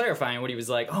clarifying, what he was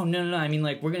like, oh, no. I mean,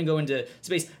 we're going to go into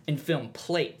space and film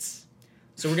plates.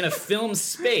 So we're going to film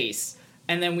space,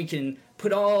 and then we can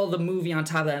put all the movie on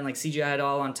top of that and CGI it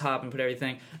all on top and put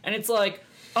everything. And it's like,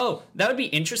 oh, that would be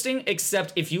interesting,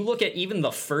 except if you look at even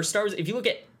the first Star Wars, if you look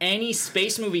at any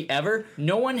space movie ever,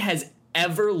 no one has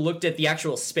ever looked at the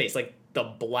actual space, the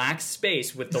black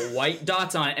space with the white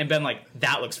dots on it, and been like,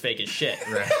 that looks fake as shit.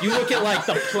 Right. You look at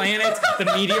the planets, the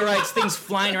meteorites, things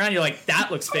flying around, you're like,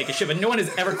 that looks fake as shit, but no one has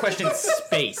ever questioned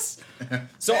space.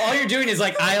 So all you're doing is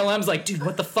ILM's like, dude,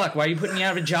 what the fuck? Why are you putting me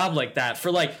out of a job like that?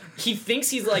 For he thinks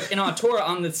he's an auteur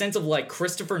on the sense of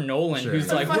Christopher Nolan, who's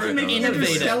we're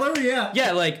innovative.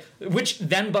 Yeah, which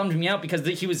then bummed me out because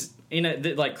he was in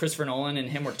Christopher Nolan and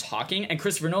him were talking, and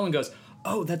Christopher Nolan goes,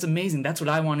 oh, that's amazing. That's what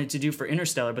I wanted to do for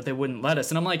Interstellar, but they wouldn't let us.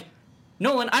 And I'm like,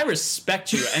 Nolan, I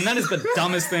respect you. And that is the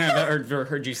dumbest thing I've ever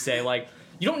heard you say. Like,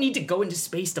 you don't need to go into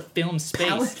space to film space.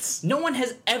 Pallets. No one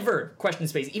has ever questioned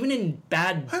space, even in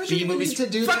bad Why would you B even movies. need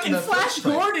to do Fucking that in the Flash first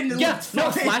place? Gordon.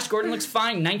 Flash Gordon looks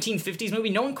fine. 1950s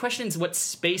movie. No one questions what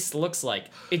space looks like.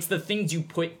 It's the things you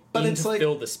put in to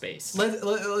fill the space.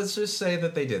 Let's just say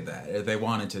that they did that. Or they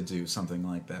wanted to do something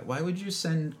like that. Why would you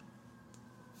send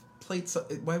plates?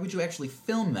 Why would you actually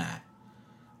film that?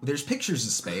 There's pictures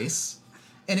of space.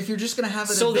 And if you're just going to have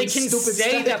it so they can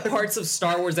say that parts of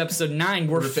Star Wars Episode 9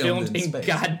 were filmed in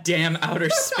goddamn outer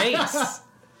space.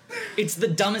 It's the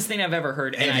dumbest thing I've ever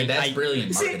heard. And that's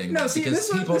brilliant marketing. Because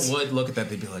people would look at that,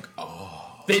 they'd be like,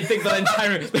 oh. They'd think the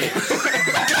entire...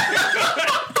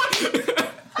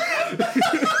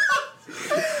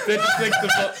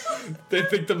 They'd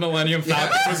think the Millennium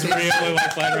Falcon was real and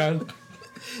like flying around.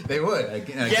 They would.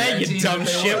 Yeah, you dumb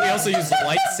shit. We also use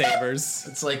lightsabers.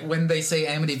 It's like when they say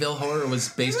Amityville Horror was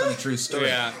based on a true story.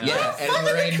 Yeah. Ed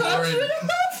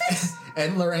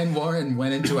and Lorraine Warren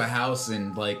went into a house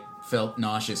and like felt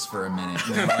nauseous for a minute.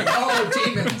 And they're like, oh,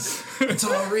 demons! It's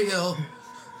all real.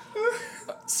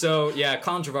 So yeah,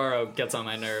 Colin Trevorrow gets on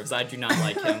my nerves. I do not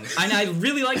like him, and I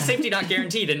really like Safety Not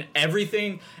Guaranteed, and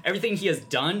everything he has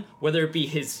done, whether it be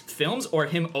his films or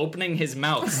him opening his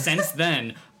mouth since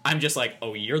then. I'm just like,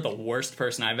 oh, you're the worst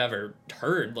person I've ever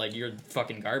heard. Like, you're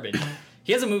fucking garbage.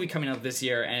 He has a movie coming out this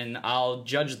year, and I'll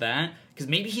judge that because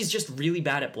maybe he's just really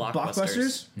bad at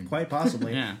blockbusters. Quite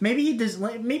possibly. Yeah. Maybe he does.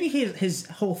 Maybe his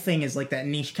whole thing is like that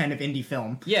niche kind of indie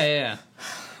film. Yeah.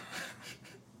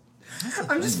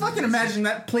 I'm just fucking imagining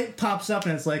that plate pops up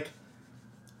and it's like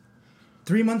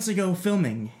 3 months ago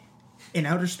filming in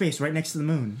outer space right next to the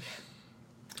moon.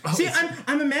 Oh, see,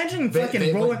 I'm imagining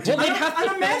fucking Roland.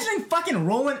 I'm imagining fucking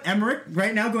Roland Emmerich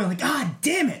right now going like, God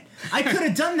damn it! I could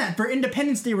have done that for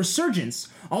Independence Day Resurgence.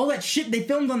 All that shit they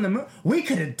filmed on the moon, we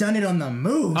could have done it on the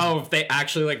moon. Oh, if they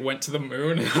actually like went to the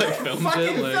moon and like filmed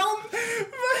it,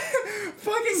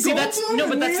 fucking see, that's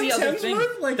the other thing.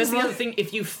 Like, that's the other thing.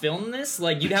 If you film this,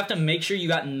 like, you'd have to make sure you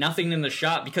got nothing in the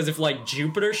shot because if like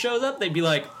Jupiter shows up, they'd be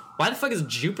like, why the fuck is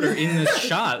Jupiter in this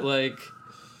shot? Like.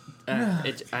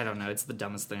 I don't know. It's the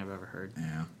dumbest thing I've ever heard.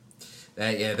 Yeah.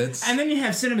 That's... And then you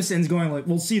have CinemaSins going like,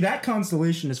 well, see, that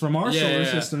constellation is from our solar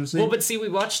system. See? Well, but see, we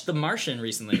watched The Martian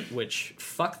recently, which,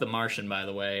 fuck The Martian, by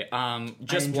the way.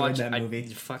 Just watched that movie.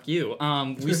 Fuck you.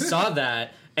 We saw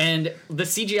that, and the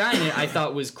CGI in it I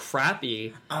thought was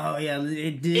crappy. Oh, yeah.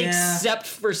 Except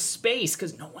for space,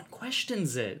 because no one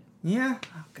questions it. Yeah.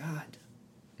 Oh, God.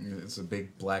 It's a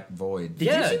big black void.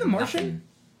 Did you see The Martian?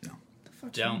 No. The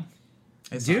fuck Don't.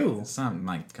 It's not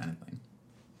my kind of thing.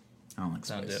 I don't like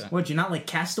space. What, you not like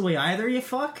Castaway either, you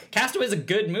fuck? Castaway's a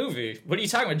good movie. What are you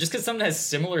talking about? Just because something has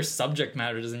similar subject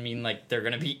matter doesn't mean like they're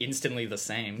going to be instantly the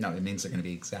same. No, it means they're going to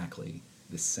be exactly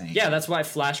the same. Yeah, that's why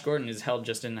Flash Gordon is held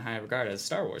just in high regard as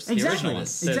Star Wars. Exactly. The original one.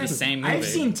 Exactly. They're the same movie. I've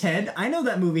seen Ted. I know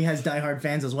that movie has Die Hard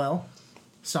fans as well.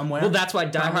 Somewhere. Well, that's why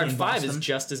Die Probably Hard in 5 Boston. is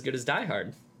just as good as Die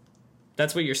Hard.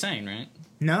 That's what you're saying, right?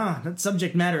 No, that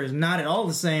subject matter is not at all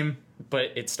the same.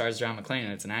 But it stars John McClane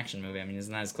and it's an action movie. I mean,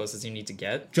 isn't that as close as you need to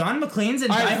get? John McClane's in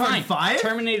Die Hard 5?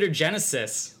 Terminator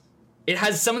Genesis. It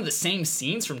has some of the same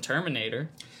scenes from Terminator.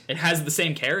 It has the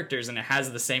same characters and it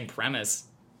has the same premise.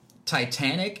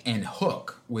 Titanic and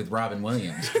Hook with Robin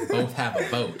Williams both have a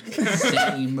boat.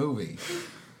 Same movie.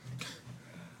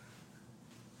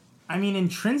 I mean,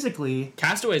 intrinsically...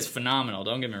 Castaway is phenomenal,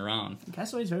 don't get me wrong.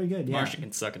 Castaway's very good, yeah. Martian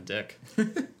can suck a dick.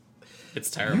 It's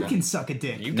terrible. You can suck a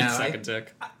dick. You can suck a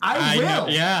dick. I will. Know.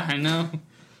 Yeah, I know.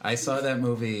 I saw that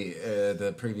movie,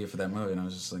 the preview for that movie, and I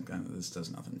was just like, this does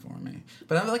nothing for me.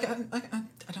 But I'm like,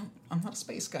 I'm not a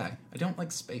space guy. I don't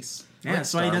like space. Yeah,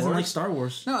 that's why he doesn't like Star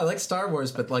Wars. No, I like Star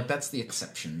Wars, but like that's the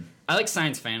exception. I like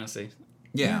science fantasy.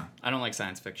 Yeah, I don't like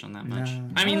science fiction that much. No.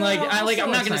 I mean, like, I'm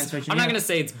not gonna gonna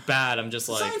say it's bad. I'm just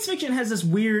like science fiction has this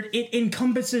weird. It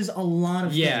encompasses a lot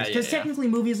of things because technically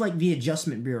movies like The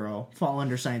Adjustment Bureau fall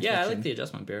under science fiction. Yeah, I like The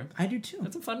Adjustment Bureau. I do too.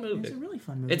 It's a fun movie. It's a really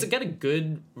fun movie. It's got a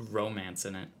good romance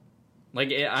in it.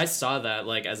 Like, I saw that,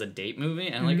 like, as a date movie,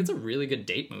 and, like, it's a really good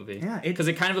date movie. Yeah. Because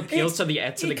it kind of appeals to the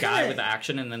guy with the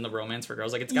action and then the romance for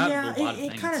girls. Like, it's got a lot of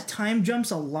things. It kind of time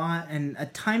jumps a lot, and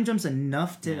time jumps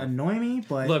enough to annoy me,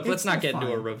 but... Look, let's not get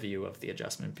into a review of The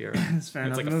Adjustment Bureau. That's fair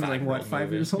enough. Like the movie's like, what, 5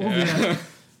 movie. years old? Yeah.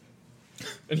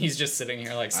 And he's just sitting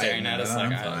here, like, staring at us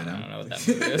like, I don't know what that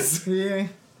movie is. Yeah.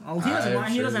 Oh, he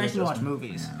doesn't actually watch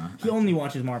movies. Yeah. He only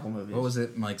watches Marvel movies. What was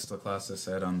it Mike Stoklasa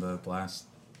said on the last...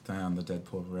 on the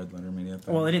Deadpool Red Letter Media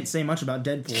thing? Well, they didn't say much about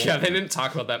Deadpool. Yeah, they didn't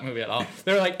talk about that movie at all.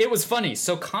 They were like, it was funny.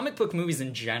 So comic book movies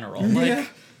in general, like,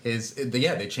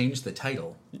 they changed the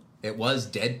title. It was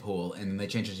Deadpool, and then they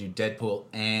changed it to Deadpool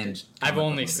and... I've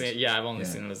only seen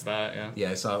it as that, yeah.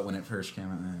 Yeah, I saw it when it first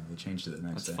came out. They changed it the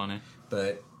next day. That's funny.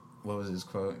 But what was his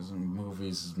quote?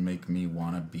 Movies make me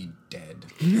want to be dead.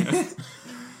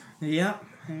 Yeah.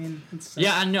 I mean, it's...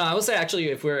 Yeah, no, I will say, actually,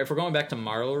 if we're going back to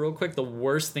Marvel real quick, the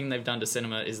worst thing they've done to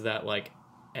cinema is that, like,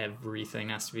 everything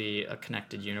has to be a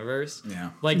connected universe. Yeah.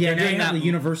 Like, Yeah, they're doing that, the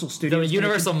Universal Studios. the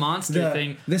Universal Monster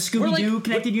thing. The Scooby-Doo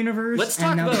connected universe. Let's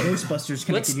talk and now about the Ghostbusters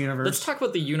connected universe. Let's talk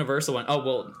about the Universal one. Oh,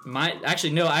 well,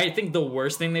 I think the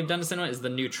worst thing they've done to cinema is the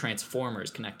new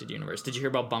Transformers connected universe. Did you hear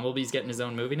about Bumblebee's getting his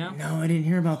own movie now? No, I didn't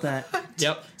hear about that.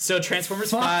 Yep. So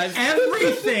Transformers Fuck 5...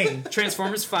 everything!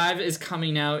 Transformers 5 is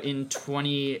coming out in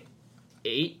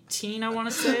 2018, I want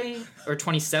to say, or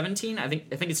 2017. I think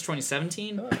it's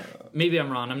 2017. Maybe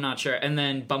I'm wrong. I'm not sure. And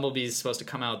then Bumblebee is supposed to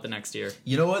come out the next year.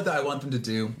 You know what I want them to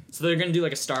do? So they're going to do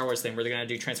like a Star Wars thing where they're going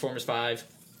to do Transformers 5.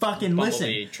 Fucking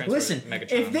Bumblebee, listen.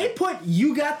 Megatron. If they put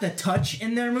 "You Got the Touch"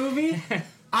 in their movie,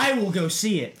 I will go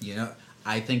see it. You know,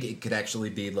 I think it could actually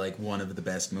be like one of the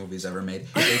best movies ever made.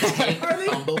 They take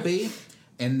Bumblebee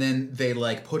and then they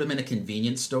like put him in a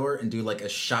convenience store and do like a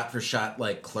shot-for-shot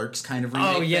like Clerks kind of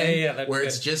remake thing, where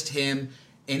it's just him.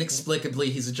 Inexplicably,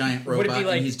 he's a giant robot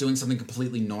and he's doing something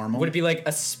completely normal. Would it be like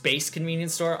a space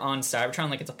convenience store on Cybertron,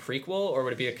 like it's a prequel, or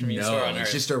would it be a convenience store on Earth? No,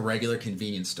 it's just a regular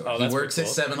convenience store. Oh, he works at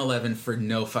 7-Eleven for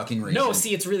no fucking reason. No,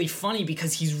 see, it's really funny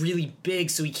because he's really big,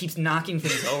 so he keeps knocking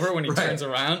things over when he turns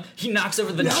around. He knocks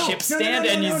over the chip stand,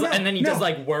 and then he does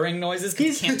like whirring noises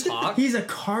because he can't talk. He's a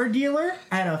car dealer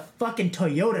at a fucking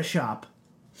Toyota shop.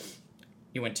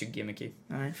 You went too gimmicky.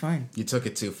 All right, fine. You took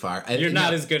it too far. You're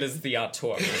not as good as the auteur,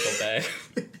 Michael Bay.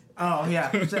 Oh,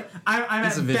 yeah. So I'm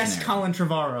at best Colin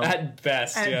Trevorrow. At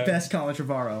best, At best Colin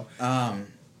Trevorrow.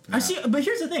 I see, but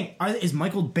here's the thing: is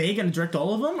Michael Bay going to direct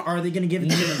all of them, or are they going to give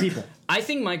it to different people? I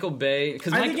think Michael Bay. Are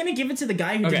they going to give it to the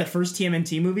guy who did the first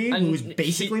TMNT movie, who was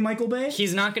basically Michael Bay?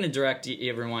 He's not going to direct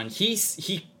everyone. He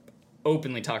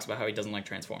openly talks about how he doesn't like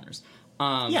Transformers.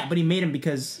 Yeah, but he made him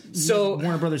because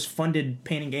Warner Brothers funded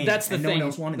Pain and Gain. That's the and thing. No one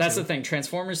else wanted that's to. the thing.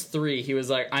 Transformers 3, he was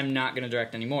like, I'm not going to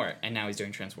direct anymore, and now he's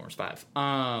doing Transformers 5.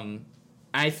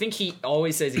 I think he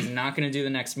always says he's not going to do the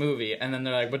next movie, and then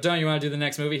they're like, but don't you want to do the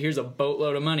next movie? Here's a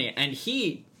boatload of money. And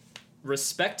he,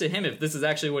 respect to him, if this is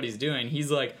actually what he's doing,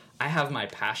 he's like, I have my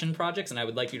passion projects, and I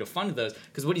would like you to fund those.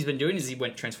 Because what he's been doing is he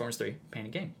went Transformers 3, Pain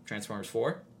and Gain. Transformers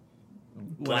 4,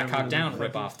 Black Hawk Down,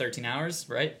 rip off 13 hours,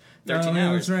 right? 13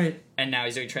 hours. That's right. And now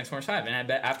he's doing Transformers 5. And I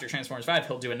bet after Transformers 5,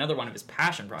 he'll do another one of his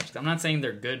passion projects. I'm not saying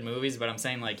they're good movies, but I'm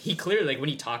saying, like, he clearly, like, when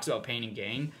he talks about Pain and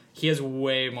Gain, he has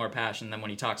way more passion than when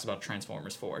he talks about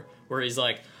Transformers 4, where he's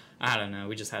like, I don't know,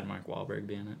 we just had Mark Wahlberg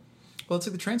be in it. Well, it's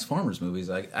like the Transformers movies.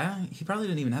 Like, he probably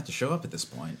didn't even have to show up at this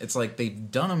point. It's like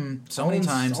they've done them so many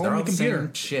times. They're all the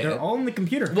same shit. They're all in the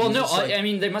computer. Well, no, I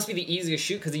mean, they must be the easiest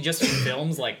shoot because he just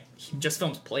films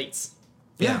plates.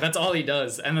 Yeah. That's all he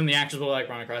does. And then the actors will like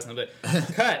run across and they'll be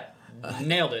like, cut.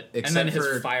 Nailed it. And then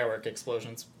his firework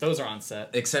explosions. Those are on set.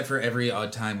 Except for every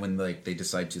odd time when like they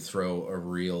decide to throw a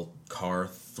real car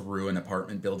through an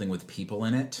apartment building with people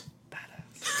in it.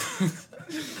 Badass.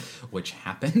 Which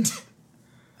happened.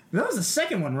 That was the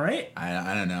second one, right?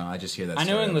 I don't know. I just hear that. I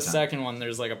know in the second one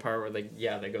there's like a part where they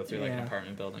go through like an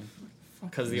apartment building.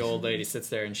 Because the old lady sits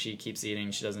there and she keeps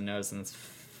eating. She doesn't notice and it's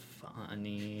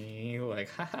funny. Like,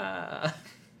 haha.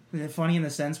 Is it funny in the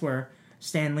sense where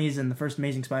Stan Lee's in the first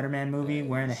Amazing Spider-Man movie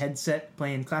wearing a headset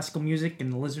playing classical music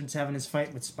and the Lizard's having his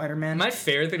fight with Spider-Man? My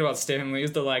favorite thing about Stan Lee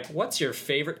is they're like, what's your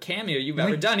favorite cameo you've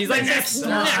ever done? He's like, next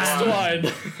one!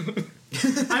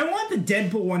 I want the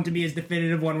Deadpool one to be his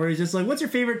definitive one where he's just like, what's your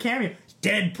favorite cameo?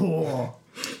 Deadpool!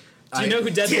 Do you know who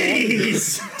Deadpool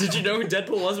was? Did you know who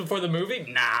Deadpool was before the movie?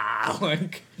 Nah.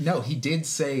 Like, no, he did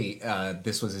say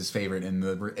this was his favorite in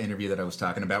the interview that I was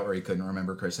talking about where he couldn't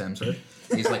remember Chris Hemsworth.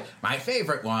 He's like, my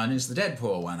favorite one is the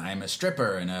Deadpool one. I'm a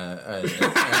stripper and a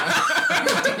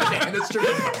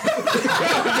stripper.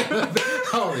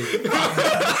 Holy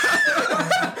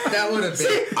that would have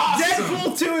been awesome.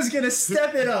 Deadpool 2 is going to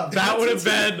step it up. That would have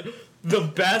been the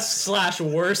best /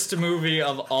 worst movie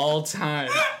of all time.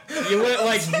 You went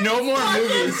like no more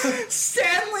movies.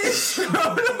 Stanley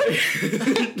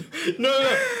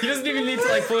No. He doesn't even need to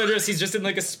like fully dress. He's just in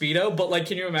like a Speedo. But like,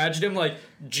 can you imagine him like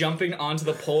jumping onto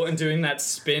the pole and doing that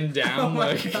spin down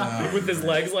with his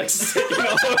legs like sticking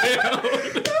all the way out?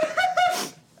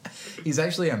 He's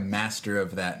actually a master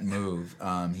of that move.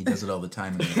 He does it all the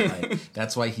time in real life.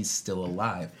 That's why he's still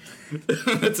alive.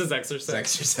 That's his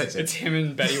exercise. It's him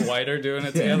and Betty White are doing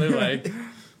it together. Like,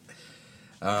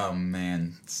 oh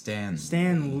man, Stan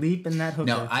leaping that hooker.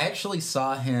 No, I actually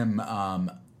saw him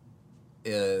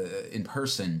in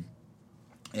person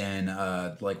and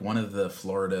like one of the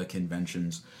Florida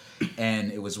conventions,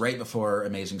 and it was right before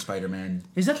Amazing Spider-Man.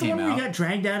 Is that the came one where out. you got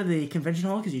dragged out of the convention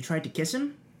hall because you tried to kiss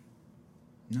him?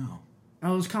 No,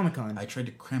 Oh, it was Comic-Con. I tried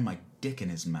to cram my dick in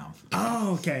his mouth.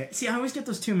 Oh, okay. See, I always get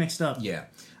those two mixed up. Yeah,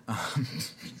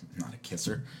 not a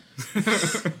kisser.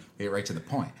 Get right to the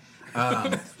point.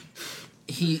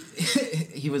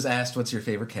 He was asked, "What's your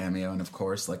favorite cameo?" And of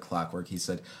course, like clockwork, he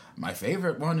said, "My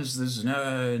favorite one is this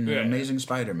Amazing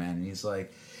Spider-Man." And he's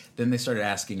like, then they started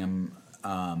asking him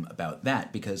about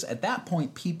that because at that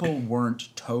point, people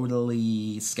weren't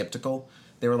totally skeptical.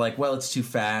 They were like, "Well, it's too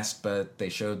fast," but they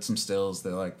showed some stills.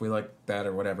 They're like, "We like that"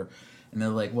 or whatever. And they're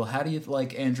like, "Well, how do you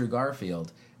like Andrew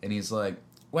Garfield?" And he's like,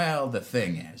 "Well, the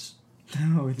thing is,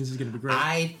 Oh, this is going to be great.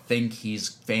 I think he's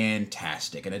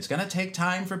fantastic, and it's going to take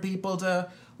time for people to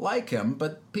like him,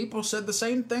 but people said the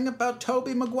same thing about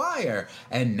Tobey Maguire,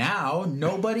 and now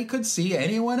nobody could see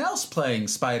anyone else playing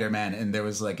Spider-Man," and there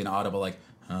was like an audible like,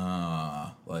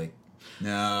 like,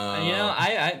 no, You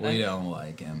know, we don't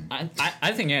like him.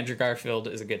 I think Andrew Garfield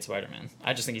is a good Spider-Man.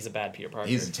 I just think he's a bad Peter Parker.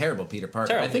 He's a terrible Peter Parker.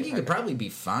 Terrible I think Peter he could Parker. probably be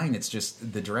fine. It's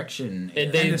just the direction. They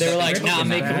the were like, script nah, is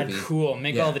make bad. him cool.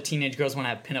 Make Yeah. all the teenage girls want to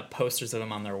have pin-up posters of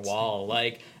him on their wall.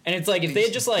 Like, and it's like, if they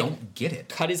had just, like, don't get it.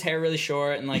 cut his hair really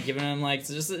short and, like, given him, like,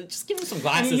 just give him some I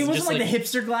glasses. mean, he and wasn't just, like the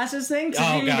hipster glasses thing, because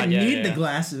Oh, he didn't God, even yeah, need yeah. the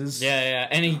glasses. Yeah.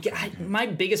 And my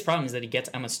biggest problem is that he gets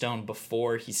Emma Stone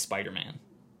before he's Spider-Man.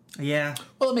 Yeah.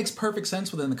 Well, it makes perfect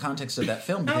sense within the context of that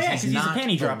film because yeah, 'cause he's he's a not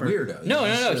panty dropper. weirdo. No,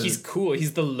 He's he's cool.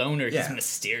 He's the loner. Yeah. He's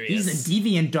mysterious. He's a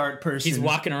deviant dart person. He's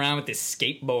walking around with his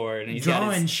skateboard and he's got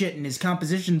drawing his... shit in his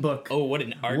composition book. Oh, what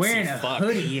an artsy wearing a fuck.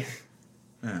 hoodie.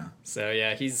 Yeah. So,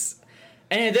 yeah, he's...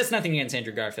 And that's nothing against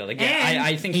Andrew Garfield. Again, And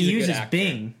I think he he's a good uses actor.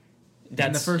 Bing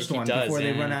in the first he one does, before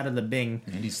they yeah. run out of the Bing.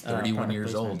 And he's 31 product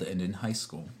years placement. old and in high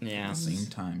school. Yeah. At the same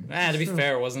time. To be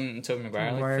fair, wasn't Tobey Maguire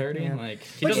like Maguire, 30? yeah. Like,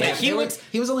 But yeah, he looks...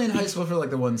 He was only in high school for like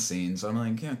the one scene, so I'm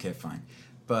like, yeah, okay, fine.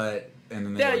 But and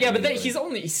then they Yeah, were yeah, but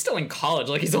really, he's still in college.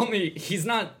 Like, he's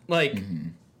not, like...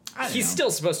 I don't He's know.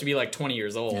 still supposed to be like 20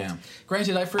 years old. Yeah.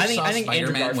 Granted, I first saw I think Andrew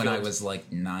Spider-Man when I Garfield- was like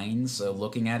 9, so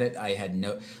looking at it, I had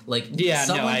no like. Yeah, no,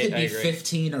 someone I could be agree.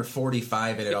 15 or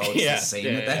 45, and it all looks Yeah, the same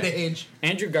yeah, at that yeah. age.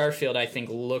 Andrew Garfield, I think,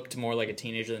 looked more like a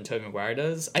teenager than Tobey Maguire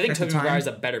does. I think At the Tobey time? Maguire's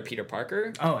a better Peter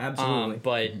Parker. Oh, absolutely.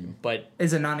 But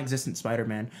Is a non-existent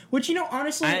Spider-Man. Which, you know,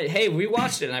 honestly... hey, we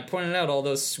watched it, and I pointed out all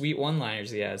those sweet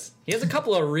one-liners he has. He has a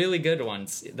couple of really good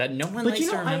ones that no one But likes you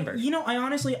know, to remember. I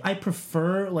honestly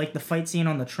prefer like the fight scene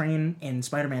on the train in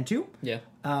Spider-Man 2, yeah.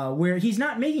 where he's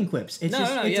not making quips. It's No,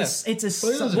 just no, it's yeah. a it's a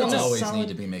Well, he doesn't it's a always solid- need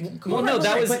to be making cool. Well, no, right,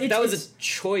 that right, was but that was it's- a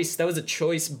choice. That was a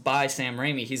choice by Sam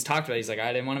Raimi. He's talked about it. He's like,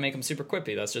 I didn't want to make him super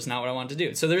quippy. That's just not what I wanted to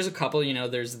do. So there's a couple. You know,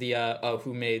 there's the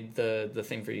who made the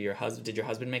thing for you? Your husband? Did your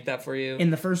husband make that for you? in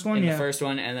the first one. In Yeah, the first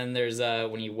one, and then there's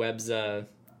when he webs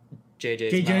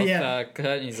JJ's JJ, mouth yeah. cut,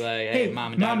 and he's like, "Hey,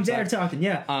 mom and dad, are talking.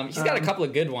 Yeah, He's got a couple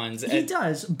of good ones. He and-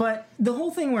 does, but the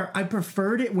whole thing where I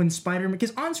preferred it when Spider-Man,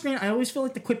 because on screen I always feel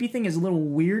like the quippy thing is a little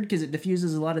weird because it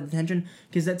diffuses a lot of the tension.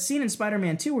 Because that scene in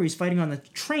Spider-Man 2 where he's fighting on the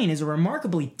train is a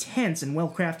remarkably tense and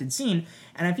well-crafted scene,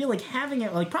 and I feel like having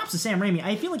it, like props to Sam Raimi,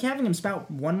 I feel like having him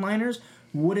spout one-liners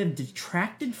would have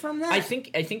detracted from that. I think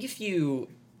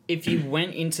if you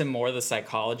went into more of the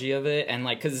psychology of it, and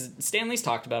like, because Stanley's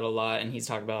talked about it a lot, and he's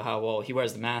talked about how, well, he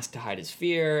wears the mask to hide his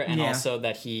fear, and Yeah. also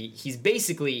that he's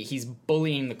basically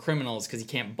bullying the criminals because he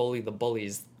can't bully the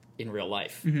bullies in real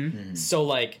life. So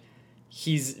like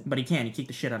But he can. He kicked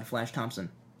the shit out of Flash Thompson.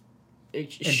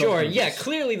 sure, both yeah, movies.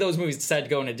 clearly those movies decided to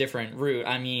go in a different route.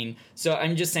 I mean, so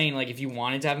I'm just saying, like, if you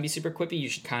wanted to have him be super quippy, you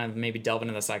should kind of maybe delve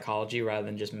into the psychology rather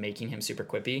than just making him super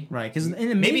quippy. Right, because in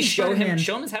the Maybe Amazing show Spider-Man,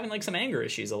 him as having like some anger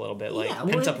issues a little bit, like Yeah,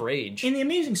 well, pent up rage. in the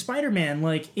Amazing Spider-Man,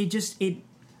 like it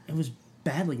was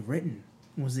badly written.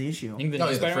 Was the issue? I think the Oh, new yeah,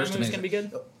 the Spider-Man first movie's gonna be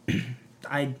good.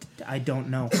 I don't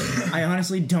know. I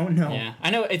honestly don't know. Yeah,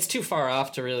 I know it's too far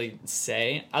off to really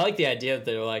say. I like the idea that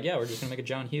they're like, yeah, we're just gonna make a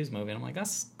John Hughes movie, and I'm like,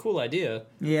 that's a cool idea.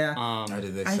 Yeah. How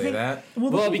did they I say think- that? the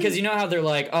Well, whole because thing- you know how they're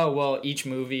like, oh, well, each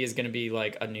movie is gonna be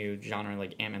like a new genre.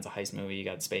 Like Ant-Man's a heist movie. You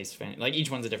got space, like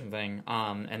each one's a different thing.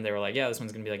 And they were like, yeah, this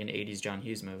one's gonna be like an '80s John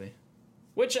Hughes movie.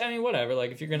 Which, I mean, whatever.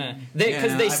 Like, if you're gonna,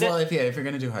 because they said. well, if you're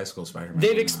gonna do High School Spider-Man, They've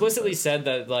why not? explicitly said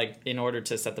that, like, in order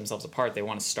to set themselves apart, they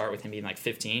want to start with him being like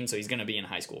 15, so he's going to be in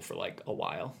high school for like a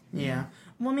while. Yeah.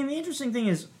 Well, I mean, the interesting thing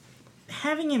is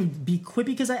having him be quippy,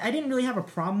 because I didn't really have a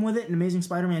problem with it in Amazing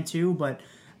Spider-Man 2, but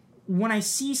when I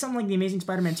see something like The Amazing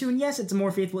Spider-Man 2, and yes, it's a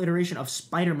more faithful iteration of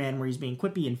Spider-Man where he's being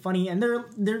quippy and funny, and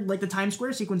they're like the Times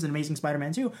Square sequence in Amazing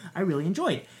Spider-Man 2, I really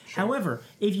enjoyed. Sure. However,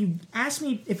 if you ask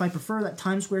me if I prefer that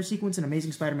Times Square sequence in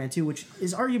Amazing Spider-Man 2, which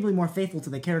is arguably more faithful to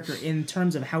the character in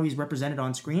terms of how he's represented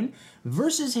on screen,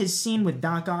 versus his scene with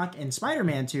Doc Ock and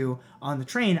Spider-Man 2 on the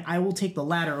train, I will take the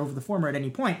latter over the former at any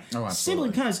point. Oh, simply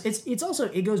because it's also,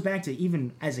 it goes back to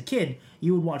even as a kid,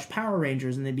 you would watch Power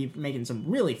Rangers and they'd be making some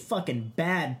really fucking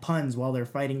bad puns while they're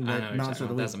fighting the monster of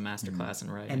the week. That's a masterclass in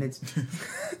writing.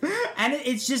 And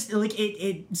it's just like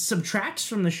it subtracts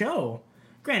from the show.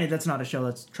 Granted, that's not a show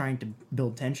that's trying to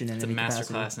build tension in any capacity. It's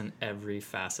a masterclass in every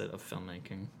facet of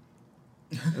filmmaking.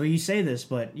 Well, you say this,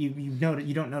 but you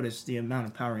don't notice the amount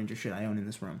of Power Ranger shit I own in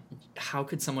this room. How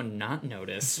could someone not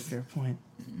notice? That's a fair point.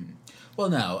 Well,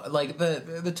 no, like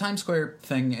the Times Square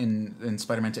thing in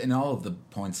Spider-Man 2, and all of the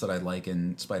points that I like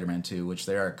in Spider-Man 2, which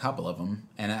there are a couple of them,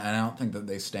 and I don't think that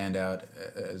they stand out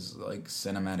as like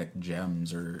cinematic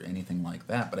gems or anything like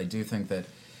that, but I do think that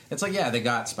it's like, yeah, they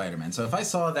got Spider-Man. So if I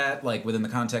saw that like within the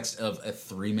context of a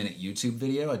 3-minute YouTube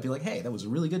video, I'd be like, hey, that was a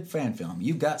really good fan film.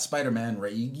 You got Spider-Man,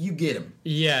 right? You get him.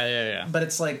 Yeah. But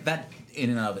it's like that in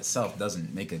and of itself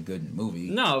doesn't make a good movie.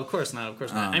 No, of course not.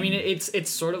 I mean, it's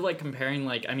sort of like comparing,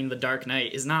 like, I mean, The Dark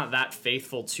Knight is not that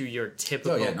faithful to your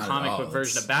typical comic book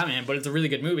version of Batman, but it's a really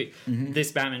good movie. Mm-hmm.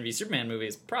 This Batman v Superman movie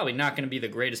is probably not going to be the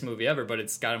greatest movie ever, but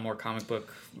it's got a more comic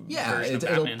book version of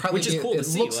Batman, which is cool to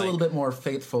see. It looks a little bit more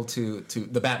faithful to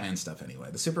the Batman stuff anyway.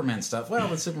 The Superman stuff,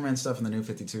 the Superman stuff in the New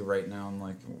 52 right now, I'm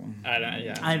like...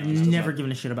 I've never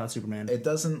given a shit about Superman. It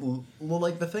doesn't... Well,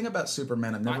 like, the thing about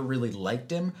Superman, I've never really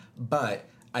liked him, but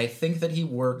I think that he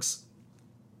works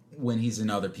when he's in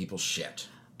other people's shit.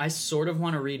 I sort of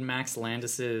want to read Max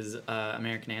Landis's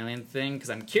American Alien thing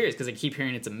because I'm curious because I keep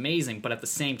hearing it's amazing, but at the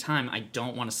same time, I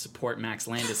don't want to support Max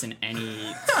Landis in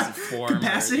any form.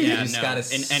 Capacity? You just gotta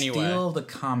steal the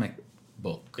comic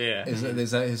book. Yeah.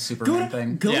 Is that his Superman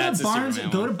thing? Go to Barnes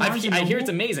and Noble. I hear it's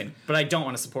amazing, but I don't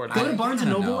want to support it. Go to Barnes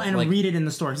and Noble and read it in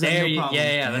the store. There, no problem.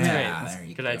 Yeah, that's great. That's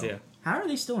a good idea. How are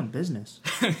they still in business?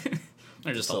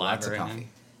 They're just alive right now.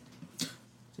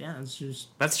 Yeah, it's just...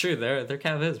 That's true. Their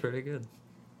cafe is pretty good.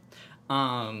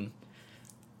 Yeah,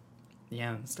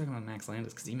 let's talk about Max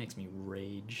Landis because he makes me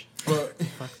rage. Well,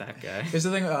 fuck that guy. Here's the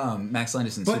thing, Max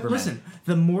Landis and Superman. But listen,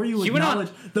 the more you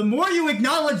acknowledge the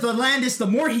Landis, the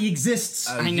more he exists.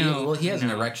 I know. He has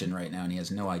an erection right now, and he has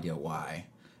no idea why.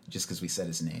 Just because we said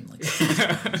his name.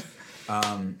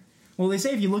 Well, they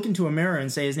say if you look into a mirror and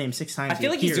say his name 6 times, I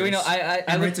feel like he's doing. It's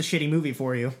a shitty movie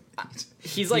for you.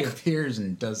 He appears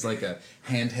and does like a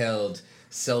handheld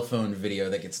cell phone video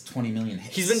that gets 20 million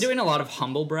hits. He's been doing a lot of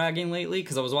humble bragging lately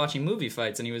because I was watching Movie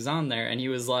Fights and he was on there and he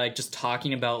was like just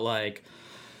talking about like,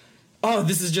 oh,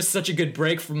 this is just such a good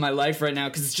break from my life right now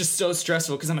because it's just so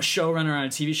stressful because I'm a showrunner on a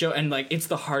TV show and like it's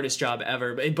the hardest job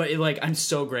ever. But like I'm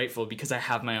so grateful because I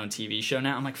have my own TV show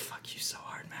now. I'm like, fuck you so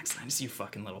hard, Max Landis, you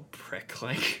fucking little prick.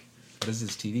 Like, what is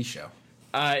his TV show?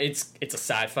 It's a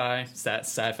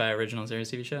sci-fi original series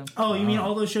TV show. Oh, you mean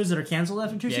all those shows that are canceled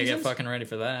after 2 seasons? Yeah, get fucking ready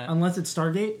for that. Unless it's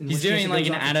Stargate. He's doing like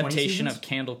an adaptation of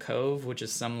Candle Cove, which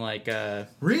is some like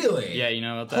Really? Yeah, you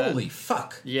know about that? Holy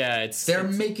fuck! Yeah, they're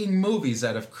making movies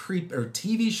out of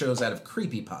TV shows out of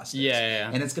creepypastas.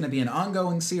 Yeah. And it's going to be an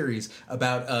ongoing series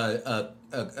about a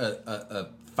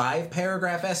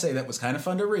 5-paragraph essay that was kind of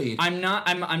fun to read. I'm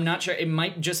not sure. It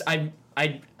might just I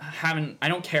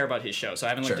don't care about his show, so I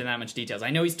haven't looked into that much details.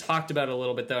 I know he's talked about it a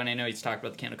little bit though, and I know he's talked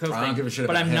about the Candle Cove thing. I don't give a shit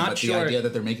about him, but the idea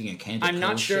that they're making a Candle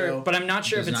Cove show, but I'm not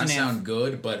sure if it's does not sound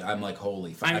good. But I'm like,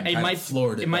 holy fuck!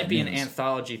 It might be an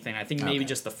anthology thing. I think maybe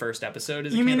just the first episode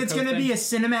is. You mean it's going to be a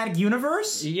cinematic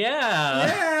universe?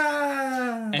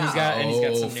 Yeah. And he's got some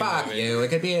new fuck you! It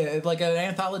could be like an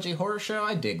anthology horror show.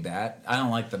 I dig that. I don't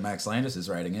like that Max Landis is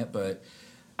writing it, but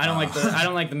I don't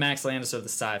like the Max Landis or the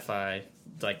sci-fi.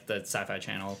 Like the Sci-Fi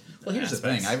Channel. Well, here's the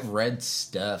thing. I've read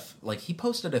stuff. Like, he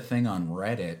posted a thing on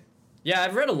Reddit. Yeah,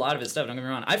 I've read a lot of his stuff. Don't get me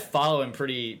wrong. I follow him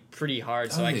pretty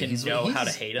hard, so I can know how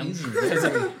to hate him.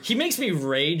 He makes me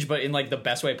rage, but in like the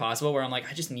best way possible. Where I'm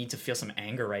like, I just need to feel some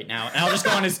anger right now, and I'll just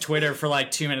go on his Twitter for like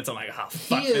 2 minutes. I'm like, oh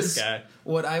fuck this guy.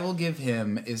 What I will give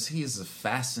him is he's a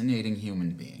fascinating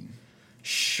human being.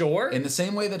 Sure. In the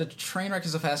same way that a train wreck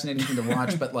is a fascinating thing to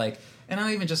watch, but like, and not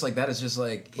even just like that. It's just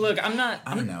like, look, I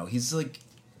don't know. He's like.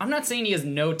 I'm not saying he has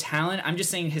no talent. I'm just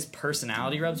saying his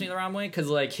personality rubs me the wrong way because,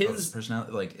 like, his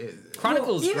personality, like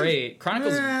Chronicle's great.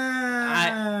 Chronicle's,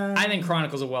 I think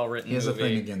Chronicle's a well-written movie. He has a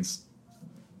thing against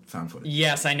found footage.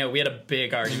 Yes, I know. We had a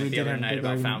big argument the other night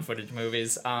about found footage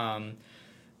movies.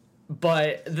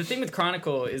 But the thing with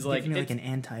Chronicle is like like an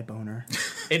anti-boner.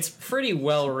 It's pretty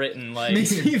well written. Like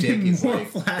Makes Your dick even is more like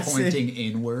flaccid. pointing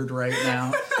inward right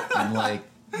now, and like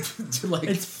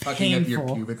It's fucking up your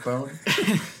painful. pubic bone.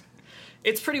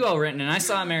 it's pretty well written. And I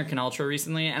saw American Ultra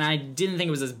recently, and I didn't think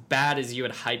it was as bad as you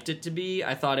had hyped it to be.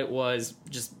 I thought it was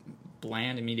just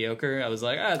bland and mediocre. I was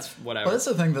like, it's whatever. Well, that's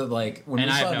the thing that, like, when And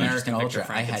we I have saw no interest American in Victor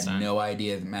Ultra, I had Frankenstein. no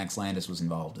idea that Max Landis was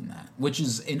involved in that, which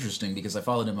is interesting because I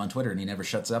followed him on Twitter and he never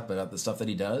shuts up about the stuff that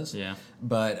he does. Yeah.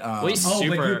 But Well, he's Oh,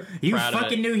 super but you proud of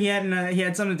fucking it. knew he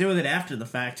had something to do with it after the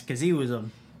fact because he was a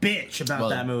bitch about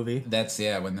that movie. That's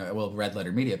when Red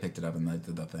Letter Media picked it up and they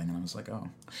did that thing, and I was like, oh,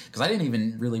 because I didn't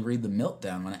even really read the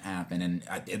Meltdown when it happened,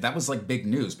 and that was like big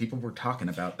news. People were talking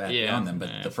about that beyond them, but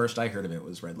the first I heard of it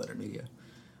was Red Letter Media.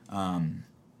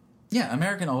 Yeah,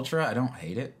 American Ultra, I don't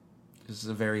hate it. This is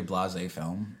a very blasé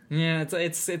film. Yeah,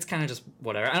 it's kind of just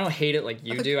whatever. I don't hate it like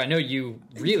you do. I know you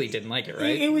really didn't like it,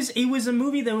 right? It was a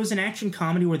movie that was an action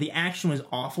comedy where the action was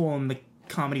awful and the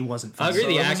comedy wasn't I funny.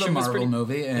 agree. The it action was was a Marvel pretty.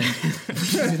 movie, and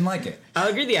you didn't like it. I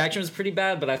agree. The action was pretty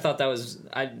bad, but I thought that was.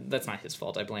 That's not his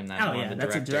fault. I blame that Oh, on yeah, the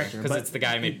that's a director, because but- it's the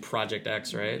guy who made Project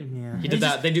X, right? Yeah. He did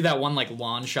that. They do that one like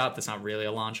lawn shot that's not really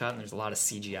a lawn shot, and there's a lot of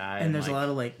CGI, And there's like, a lot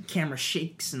of like camera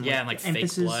shakes and and like fake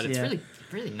emphasis. blood. It's yeah.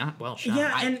 really not well shot.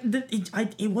 Yeah, and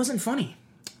it wasn't funny.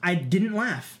 I didn't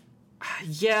laugh.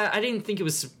 Yeah, I didn't think it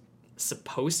was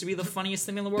supposed to be the funniest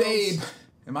thing in the world. Babe,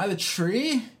 am I the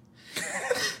tree?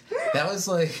 that was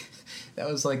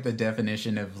like the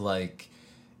definition of like,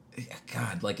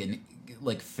 God, like an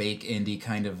fake indie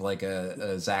kind of like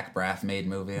a Zach Braff made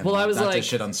movie. Well, I was not like- to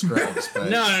shit on Scrubs, but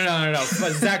No.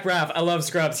 But Zach Braff, I love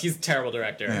Scrubs. He's a terrible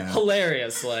director. Yeah.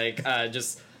 Hilarious. Like,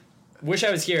 just Wish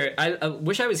I Was Here.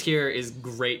 Wish I Was Here is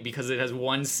great because it has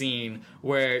one scene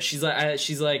where she's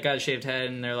like got a shaved head,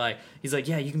 and he's like,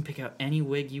 yeah, you can pick out any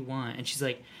wig you want, and she's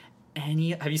like, have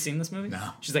you seen this movie?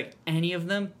 No. She's like, any of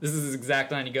them? This is his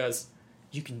exact line. He goes,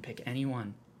 you can pick any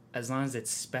one as long as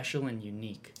it's special and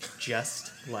unique,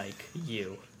 just like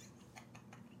you.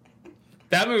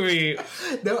 That movie.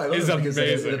 no, I love It's it because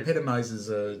amazing. it epitomizes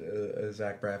a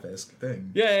Zach Braff-esque thing.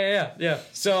 Yeah.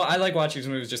 So I like watching these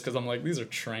movies just because I'm like, these are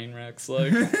train wrecks.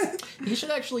 Like He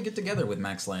should actually get together with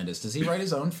Max Landis. Does he write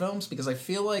his own films? Because I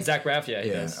feel like Zach Braff, he yeah.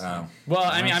 does. Oh. Well,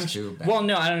 I mean, That's too bad.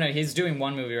 no, I don't know. He's doing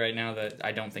one movie right now that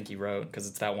I don't think he wrote because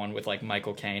it's that one with like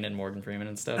Michael Caine and Morgan Freeman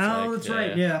and stuff. Oh, like, that's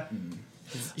right. Yeah.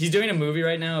 He's doing a movie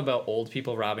right now about old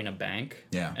people robbing a bank.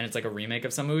 Yeah. And it's like a remake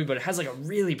of some movie, but it has like a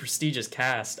really prestigious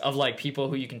cast of like people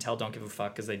who you can tell don't give a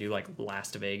fuck because they do like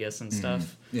Last Vegas and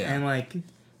stuff. Yeah. And like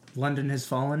London Has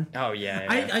Fallen. Oh yeah.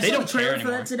 I They saw don't the trailer care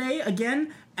for that today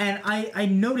again, and I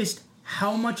noticed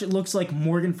how much it looks like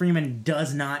Morgan Freeman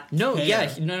does not No, care.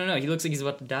 yeah, no. He looks like he's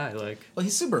about to die. Like, Well,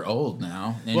 he's super old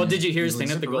now. and well, did you hear his he's, thing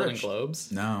like, at the super Golden rich. Globes?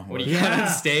 No. When he what- got on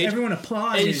stage, Everyone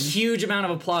applauded. a huge amount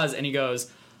of applause, and he goes,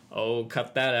 "Oh,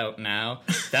 cut that out now.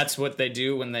 That's what they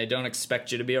do when they don't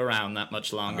expect you to be around that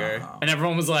much longer." Oh. And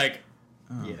everyone was like,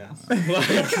 "Yeah." Like,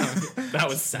 that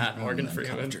was sad, Morgan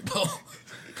Freeman. Uncomfortable.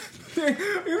 We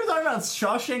were talking about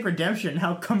Shawshank Redemption,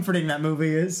 how comforting that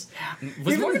movie is.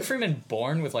 Was Morgan Freeman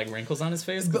born with like wrinkles on his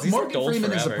face? 'Cause But he's Morgan looked old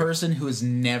Freeman is a forever. person who has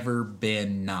never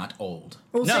been not old.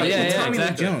 Well, No, same yeah, with yeah, Tommy Lee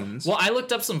exactly. Jones. Well, I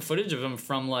looked up some footage of him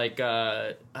from like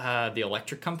the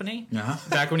Electric Company. Uh-huh.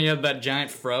 Back when he had that giant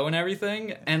fro and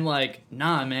everything, and like,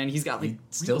 nah, man, he's got like He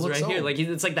still wrinkles looks right here. old. Like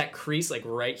it's like that crease, like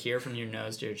right here from your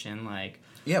nose to your chin. Like,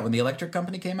 Yeah, when the Electric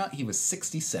Company came out, he was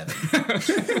 67.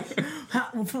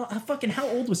 How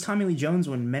old was Tommy Lee Jones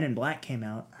when Men in Black came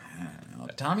out?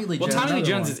 Tommy Lee well, Jones. Tommy Lee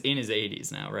another Jones one. is in his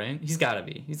 80s now, right? He's got to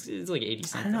be. He's like 80 I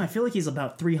something. don't know. I feel like he's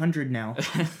about 300 now.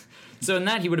 So in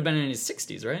that, he would have been in his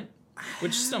 60s, right?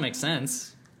 Which still makes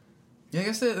sense. Yeah, I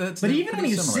guess that's But even when pretty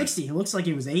he was similar. 60, he looks like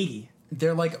he was 80.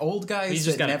 They're like old He's guys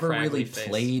just that got a never really crackly face.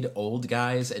 played old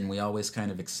guys, and we always kind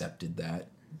of accepted that.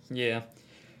 Yeah.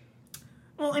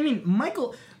 Well, I mean,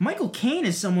 Michael Caine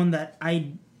is someone that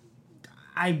I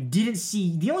didn't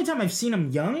see. The only time I've seen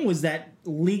him young was that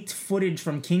leaked footage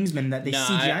from Kingsman that they No,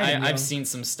 CGI'd him young. I've seen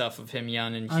some stuff of him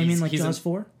young, and he's, I mean, like he's Jaws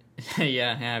 4?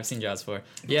 yeah, I've seen Jaws 4.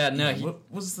 Yeah, no, What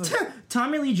was the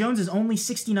Tommy Lee Jones is only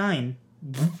 69.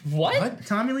 what? what?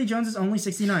 Tommy Lee Jones is only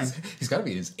 69. He's got to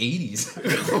be in his 80s.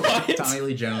 What? Tommy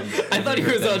Lee Jones. I thought he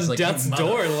was on death's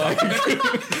door. Like, You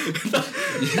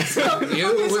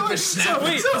with the snap.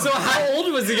 wait, so how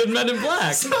old was he in Men in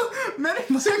Black? Men in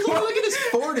Black. Look at his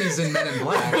 40s in Men in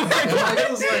Black. And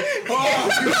Michael's like,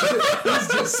 oh, he's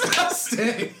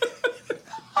disgusting.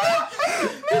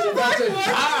 He's about to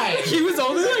die. He was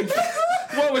only like,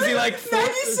 what was he like?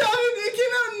 97! It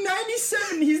came out in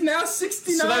 97. He's now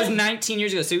 69. So that was 19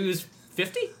 years ago. So he was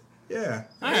 50? Yeah.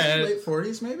 All right. Late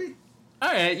 40s, maybe? All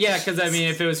right, yeah, because I mean,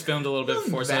 if it was filmed a little bit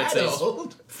before, so I'd say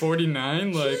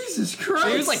 49. Like Jesus Christ,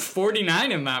 he was like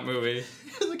 49 in that movie.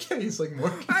 He's like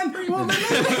more.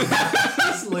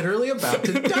 He's literally about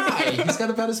to die. He's got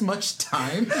about as much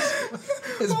time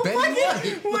as Ben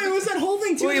White. Wait, was that whole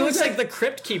thing too? Well, he looks like the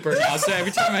Crypt Keeper now, so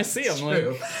every time I see him, like...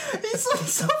 He's like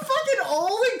so fucking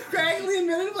old and craggly in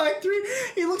Men in Black 3.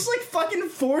 He looks like fucking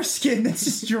foreskin that's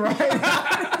just dried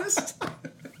out.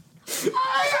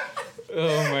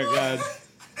 Oh my god.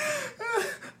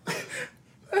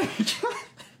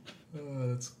 Oh,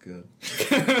 that's good.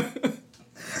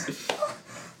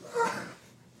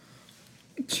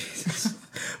 Jesus.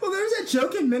 Well, there's that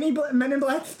joke in Men in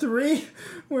Black 3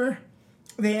 where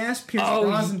they asked Pierce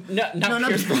Brosnan. Not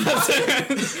Pierce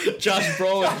Brosnan. Josh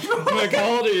Brolin. Like,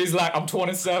 how old are you? He's like, I'm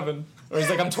 27. Or he's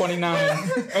like, I'm 29.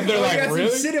 And they're like,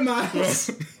 really?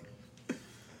 Cinemas.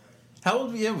 How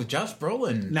old were you with Josh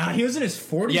Brolin? Nah, he was in his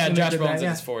 40s. Yeah, Josh Brolin's in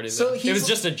his 40s. So it was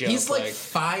just a joke. He's like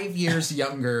 5 years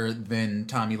younger than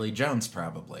Tommy Lee Jones,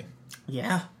 probably.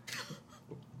 Yeah.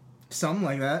 Something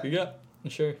like that. Yeah,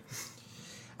 sure.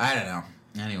 I don't know.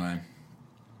 Anyway.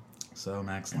 So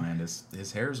Max Landis,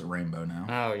 his hair's a rainbow now.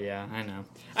 Oh yeah, I know.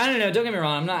 I don't know. Don't get me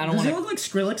wrong. I don't want to. Does he look like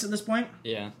Skrillex at this point?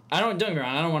 Yeah. Don't get me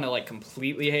wrong. I don't want to like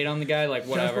completely hate on the guy. Like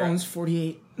whatever. Josh Brolin's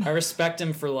 48. I respect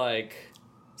him for like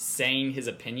saying his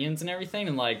opinions and everything,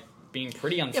 and like being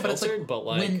pretty unfiltered. But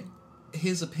when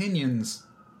his opinions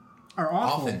are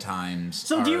awful. Oftentimes.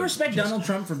 So do you respect Donald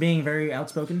Trump for being very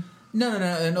outspoken?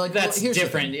 No. Like, that's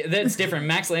different. That's different.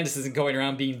 Max Landis isn't going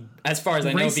around being, as far as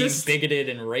I know, being bigoted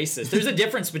and racist. There's a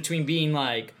difference between being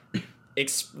like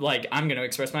I'm going to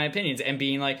express my opinions and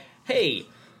being like, hey,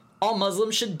 all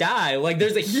Muslims should die. Like,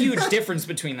 there's a huge difference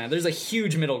between that. There's a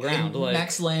huge middle ground. Like,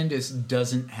 Max Landis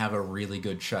doesn't have a really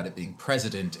good shot at being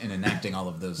president and enacting all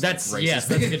of those. That's racist yes,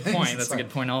 that's a good things. point. That's a good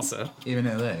point also. Even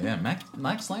though,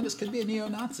 Max Landis could be a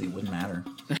neo-Nazi. Wouldn't matter.